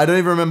 I don't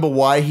even remember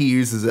why he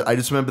uses it. I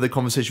just remember the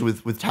conversation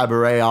with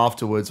Tabaret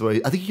afterwards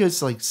where I think he goes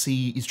to like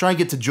he's trying to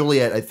get to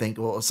Juliet, I think,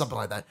 or something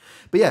like that.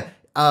 But yeah,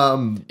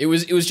 it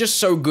was just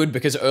so good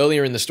because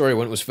earlier in the story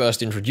when it was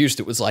first introduced,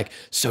 it was like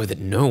so that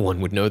no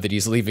one would know that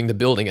he's leaving the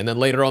building. And then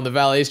later on the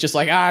valet is just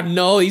like,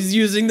 no, he's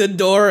using the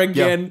door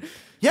again.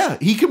 Yeah,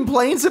 he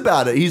complains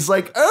about it. He's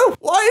like, oh,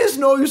 why is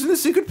Noel using the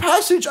secret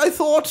passage? I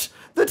thought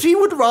that he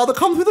would rather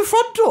come through the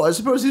front door. I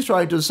suppose he's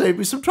trying to save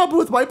me some trouble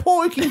with my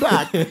poking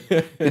back.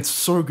 It's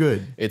so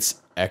good.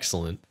 It's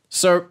excellent.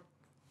 So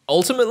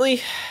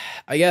ultimately,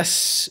 I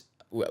guess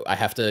I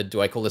have to,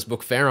 do I call this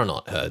book fair or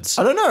not, Herds?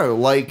 I don't know,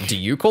 like... Do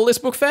you call this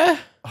book fair?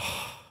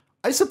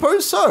 I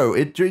suppose so.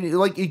 It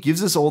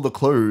gives us all the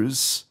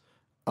clues.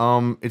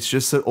 It's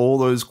just that all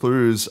those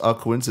clues are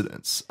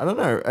coincidence. I don't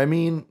know. I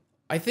mean...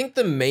 I think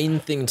the main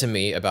thing to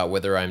me about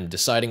whether I'm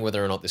deciding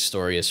whether or not this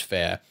story is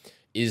fair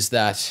is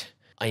that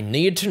I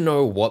need to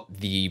know what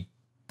the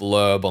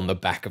blurb on the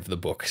back of the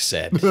book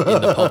said in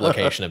the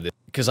publication of this.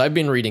 Because I've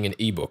been reading an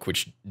ebook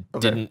which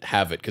didn't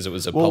have it because it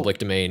was a public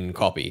domain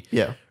copy.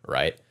 Yeah.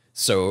 Right?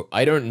 So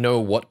I don't know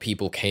what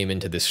people came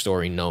into this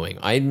story knowing.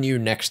 I knew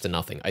next to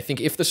nothing. I think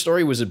if the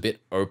story was a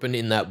bit open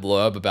in that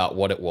blurb about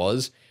what it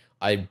was,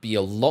 I'd be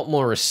a lot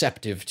more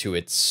receptive to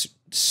its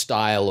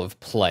style of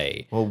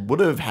play. Well,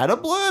 would have had a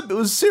blurb. It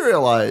was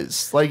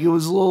serialized. Like, it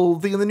was a little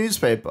thing in the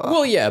newspaper.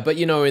 Well, yeah, but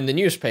you know, in the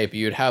newspaper,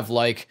 you'd have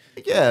like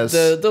Yes.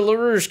 the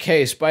Lerouge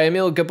Case by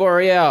Émile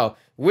Gaboriau.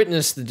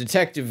 Witness the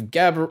detective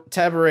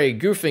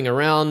Tabaret goofing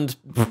around,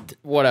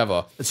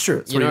 whatever. It's true.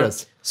 It's You what he know?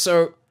 does.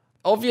 So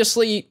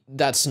obviously,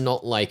 that's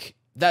not like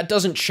that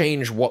doesn't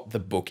change what the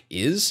book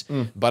is.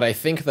 But I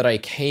think that I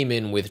came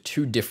in with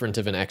too different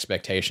of an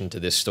expectation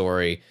to this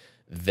story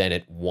than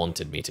it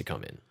wanted me to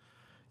come in.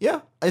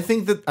 Yeah, I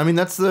think that, I mean,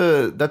 that's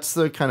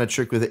the kind of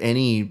trick with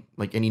any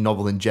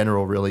novel in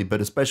general, really,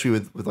 but especially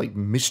with like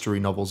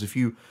mystery novels. If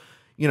you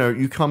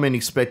come in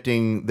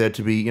expecting there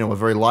to be, a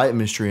very light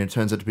mystery and it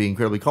turns out to be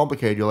incredibly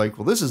complicated, you're like,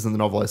 well, this isn't the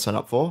novel I signed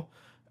up for.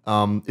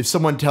 If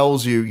someone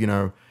tells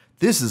you,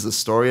 this is a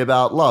story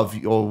about love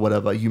or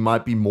whatever, you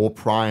might be more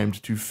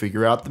primed to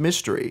figure out the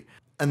mystery.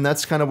 And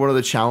that's kind of one of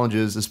the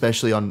challenges,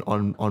 especially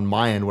on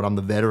my end, when I'm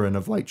the veteran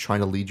of like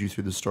trying to lead you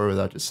through the story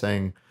without just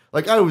saying,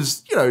 like, I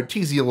was,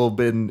 teasing a little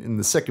bit in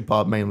the second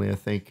part mainly, I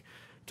think.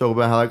 Talk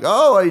about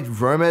how, like,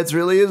 romance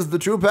really is the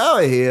true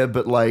power here,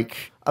 but,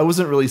 like, I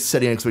wasn't really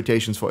setting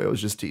expectations for you. I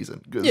was just teasing,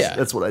 because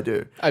that's what I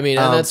do. I mean,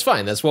 and that's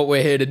fine. That's what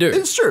we're here to do.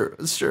 It's true.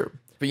 It's true.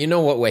 But you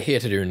know what we're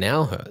here to do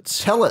now,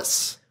 Hertz? Tell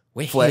us.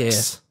 We're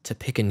Flex. here to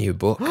pick a new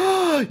book.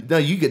 No,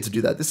 you get to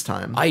do that this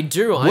time. I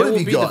do. I What have will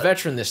you be the got?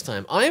 veteran this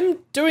time. I'm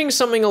doing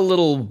something a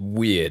little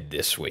weird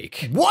this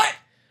week. What?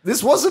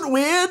 This wasn't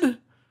weird?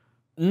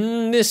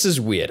 This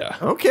is weirder.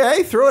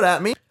 Okay, throw it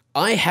at me.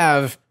 I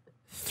have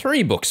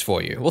 3 books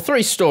for you. Well,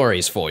 3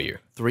 stories for you.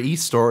 3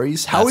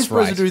 stories? How are we That's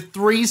supposed right. to do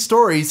 3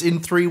 stories in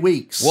 3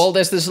 weeks? Well,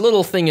 there's this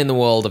little thing in the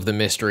world of the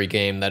mystery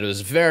game that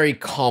was very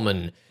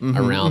common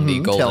around the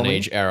Tell Golden me.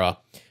 Age era,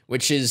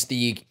 which is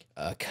the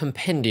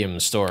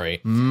compendium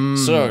story.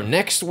 So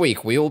next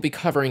week, we will be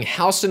covering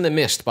House in the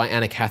Mist by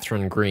Anna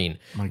Catherine Green.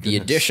 The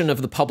edition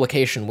of the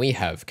publication we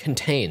have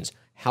contains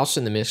House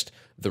in the Mist,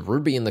 The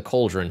Ruby in the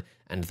Cauldron,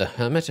 and The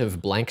Hermit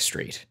of Blank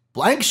Street.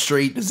 Blank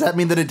Street? Does that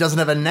mean that it doesn't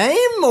have a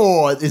name?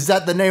 Or is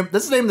that the name?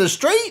 That's the name of the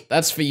street?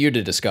 That's for you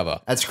to discover.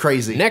 That's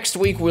crazy. Next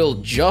week, we'll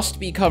just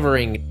be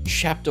covering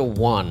Chapter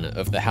 1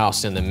 of The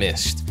House in the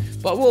Mist,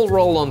 but we'll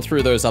roll on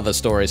through those other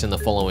stories in the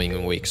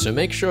following week, so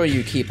make sure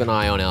you keep an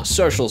eye on our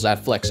socials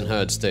at Flex and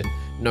Herds to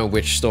know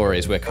which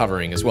stories we're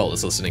covering, as well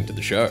as listening to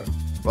the show.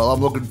 Well,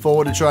 I'm looking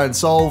forward to try and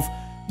solve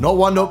not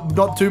 1,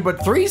 not 2,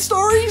 but 3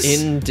 stories?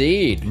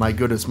 Indeed. My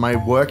goodness, my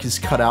work is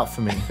cut out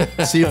for me.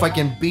 See if I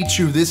can beat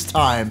you this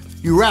time,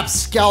 you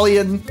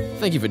rapscallion.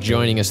 Thank you for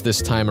joining us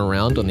this time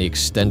around on the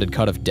extended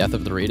cut of Death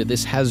of the Reader.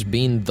 This has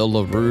been the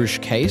Lerouge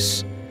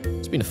Case.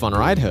 It's been a fun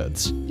ride,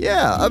 Herds.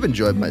 Yeah, I've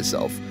enjoyed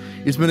myself.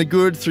 It's been a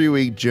good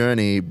 3-week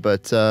journey,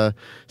 but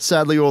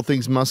sadly all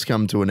things must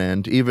come to an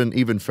end,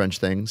 even French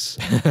things.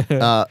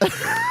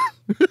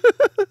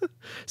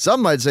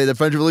 Some might say the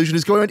French Revolution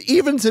is going on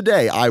even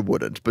today. I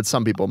wouldn't, but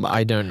some people might.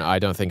 I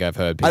don't think I've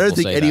heard people I don't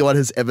think say anyone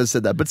has ever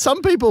said that, but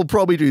some people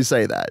probably do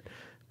say that.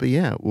 But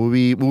yeah, we'll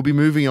be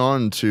moving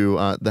on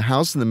to The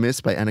House in the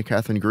Mist by Anna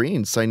Catherine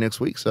Green, say next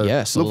week. So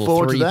Yes, look a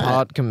forward to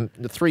little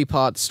that.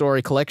 three-part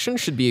story collection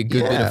should be a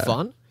good bit of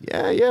fun.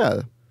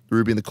 Yeah.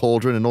 Ruby in the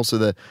Cauldron, and also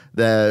the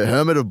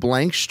Hermit of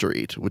Blank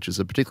Street, which is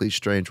a particularly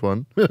strange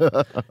one.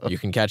 You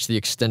can catch the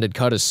extended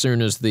cut as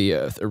soon as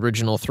the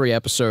original 3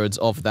 episodes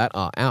of that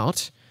are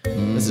out.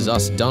 This is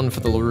us done for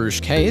the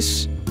LaRouche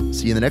Case.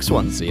 See you in the next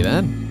one. See you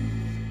then.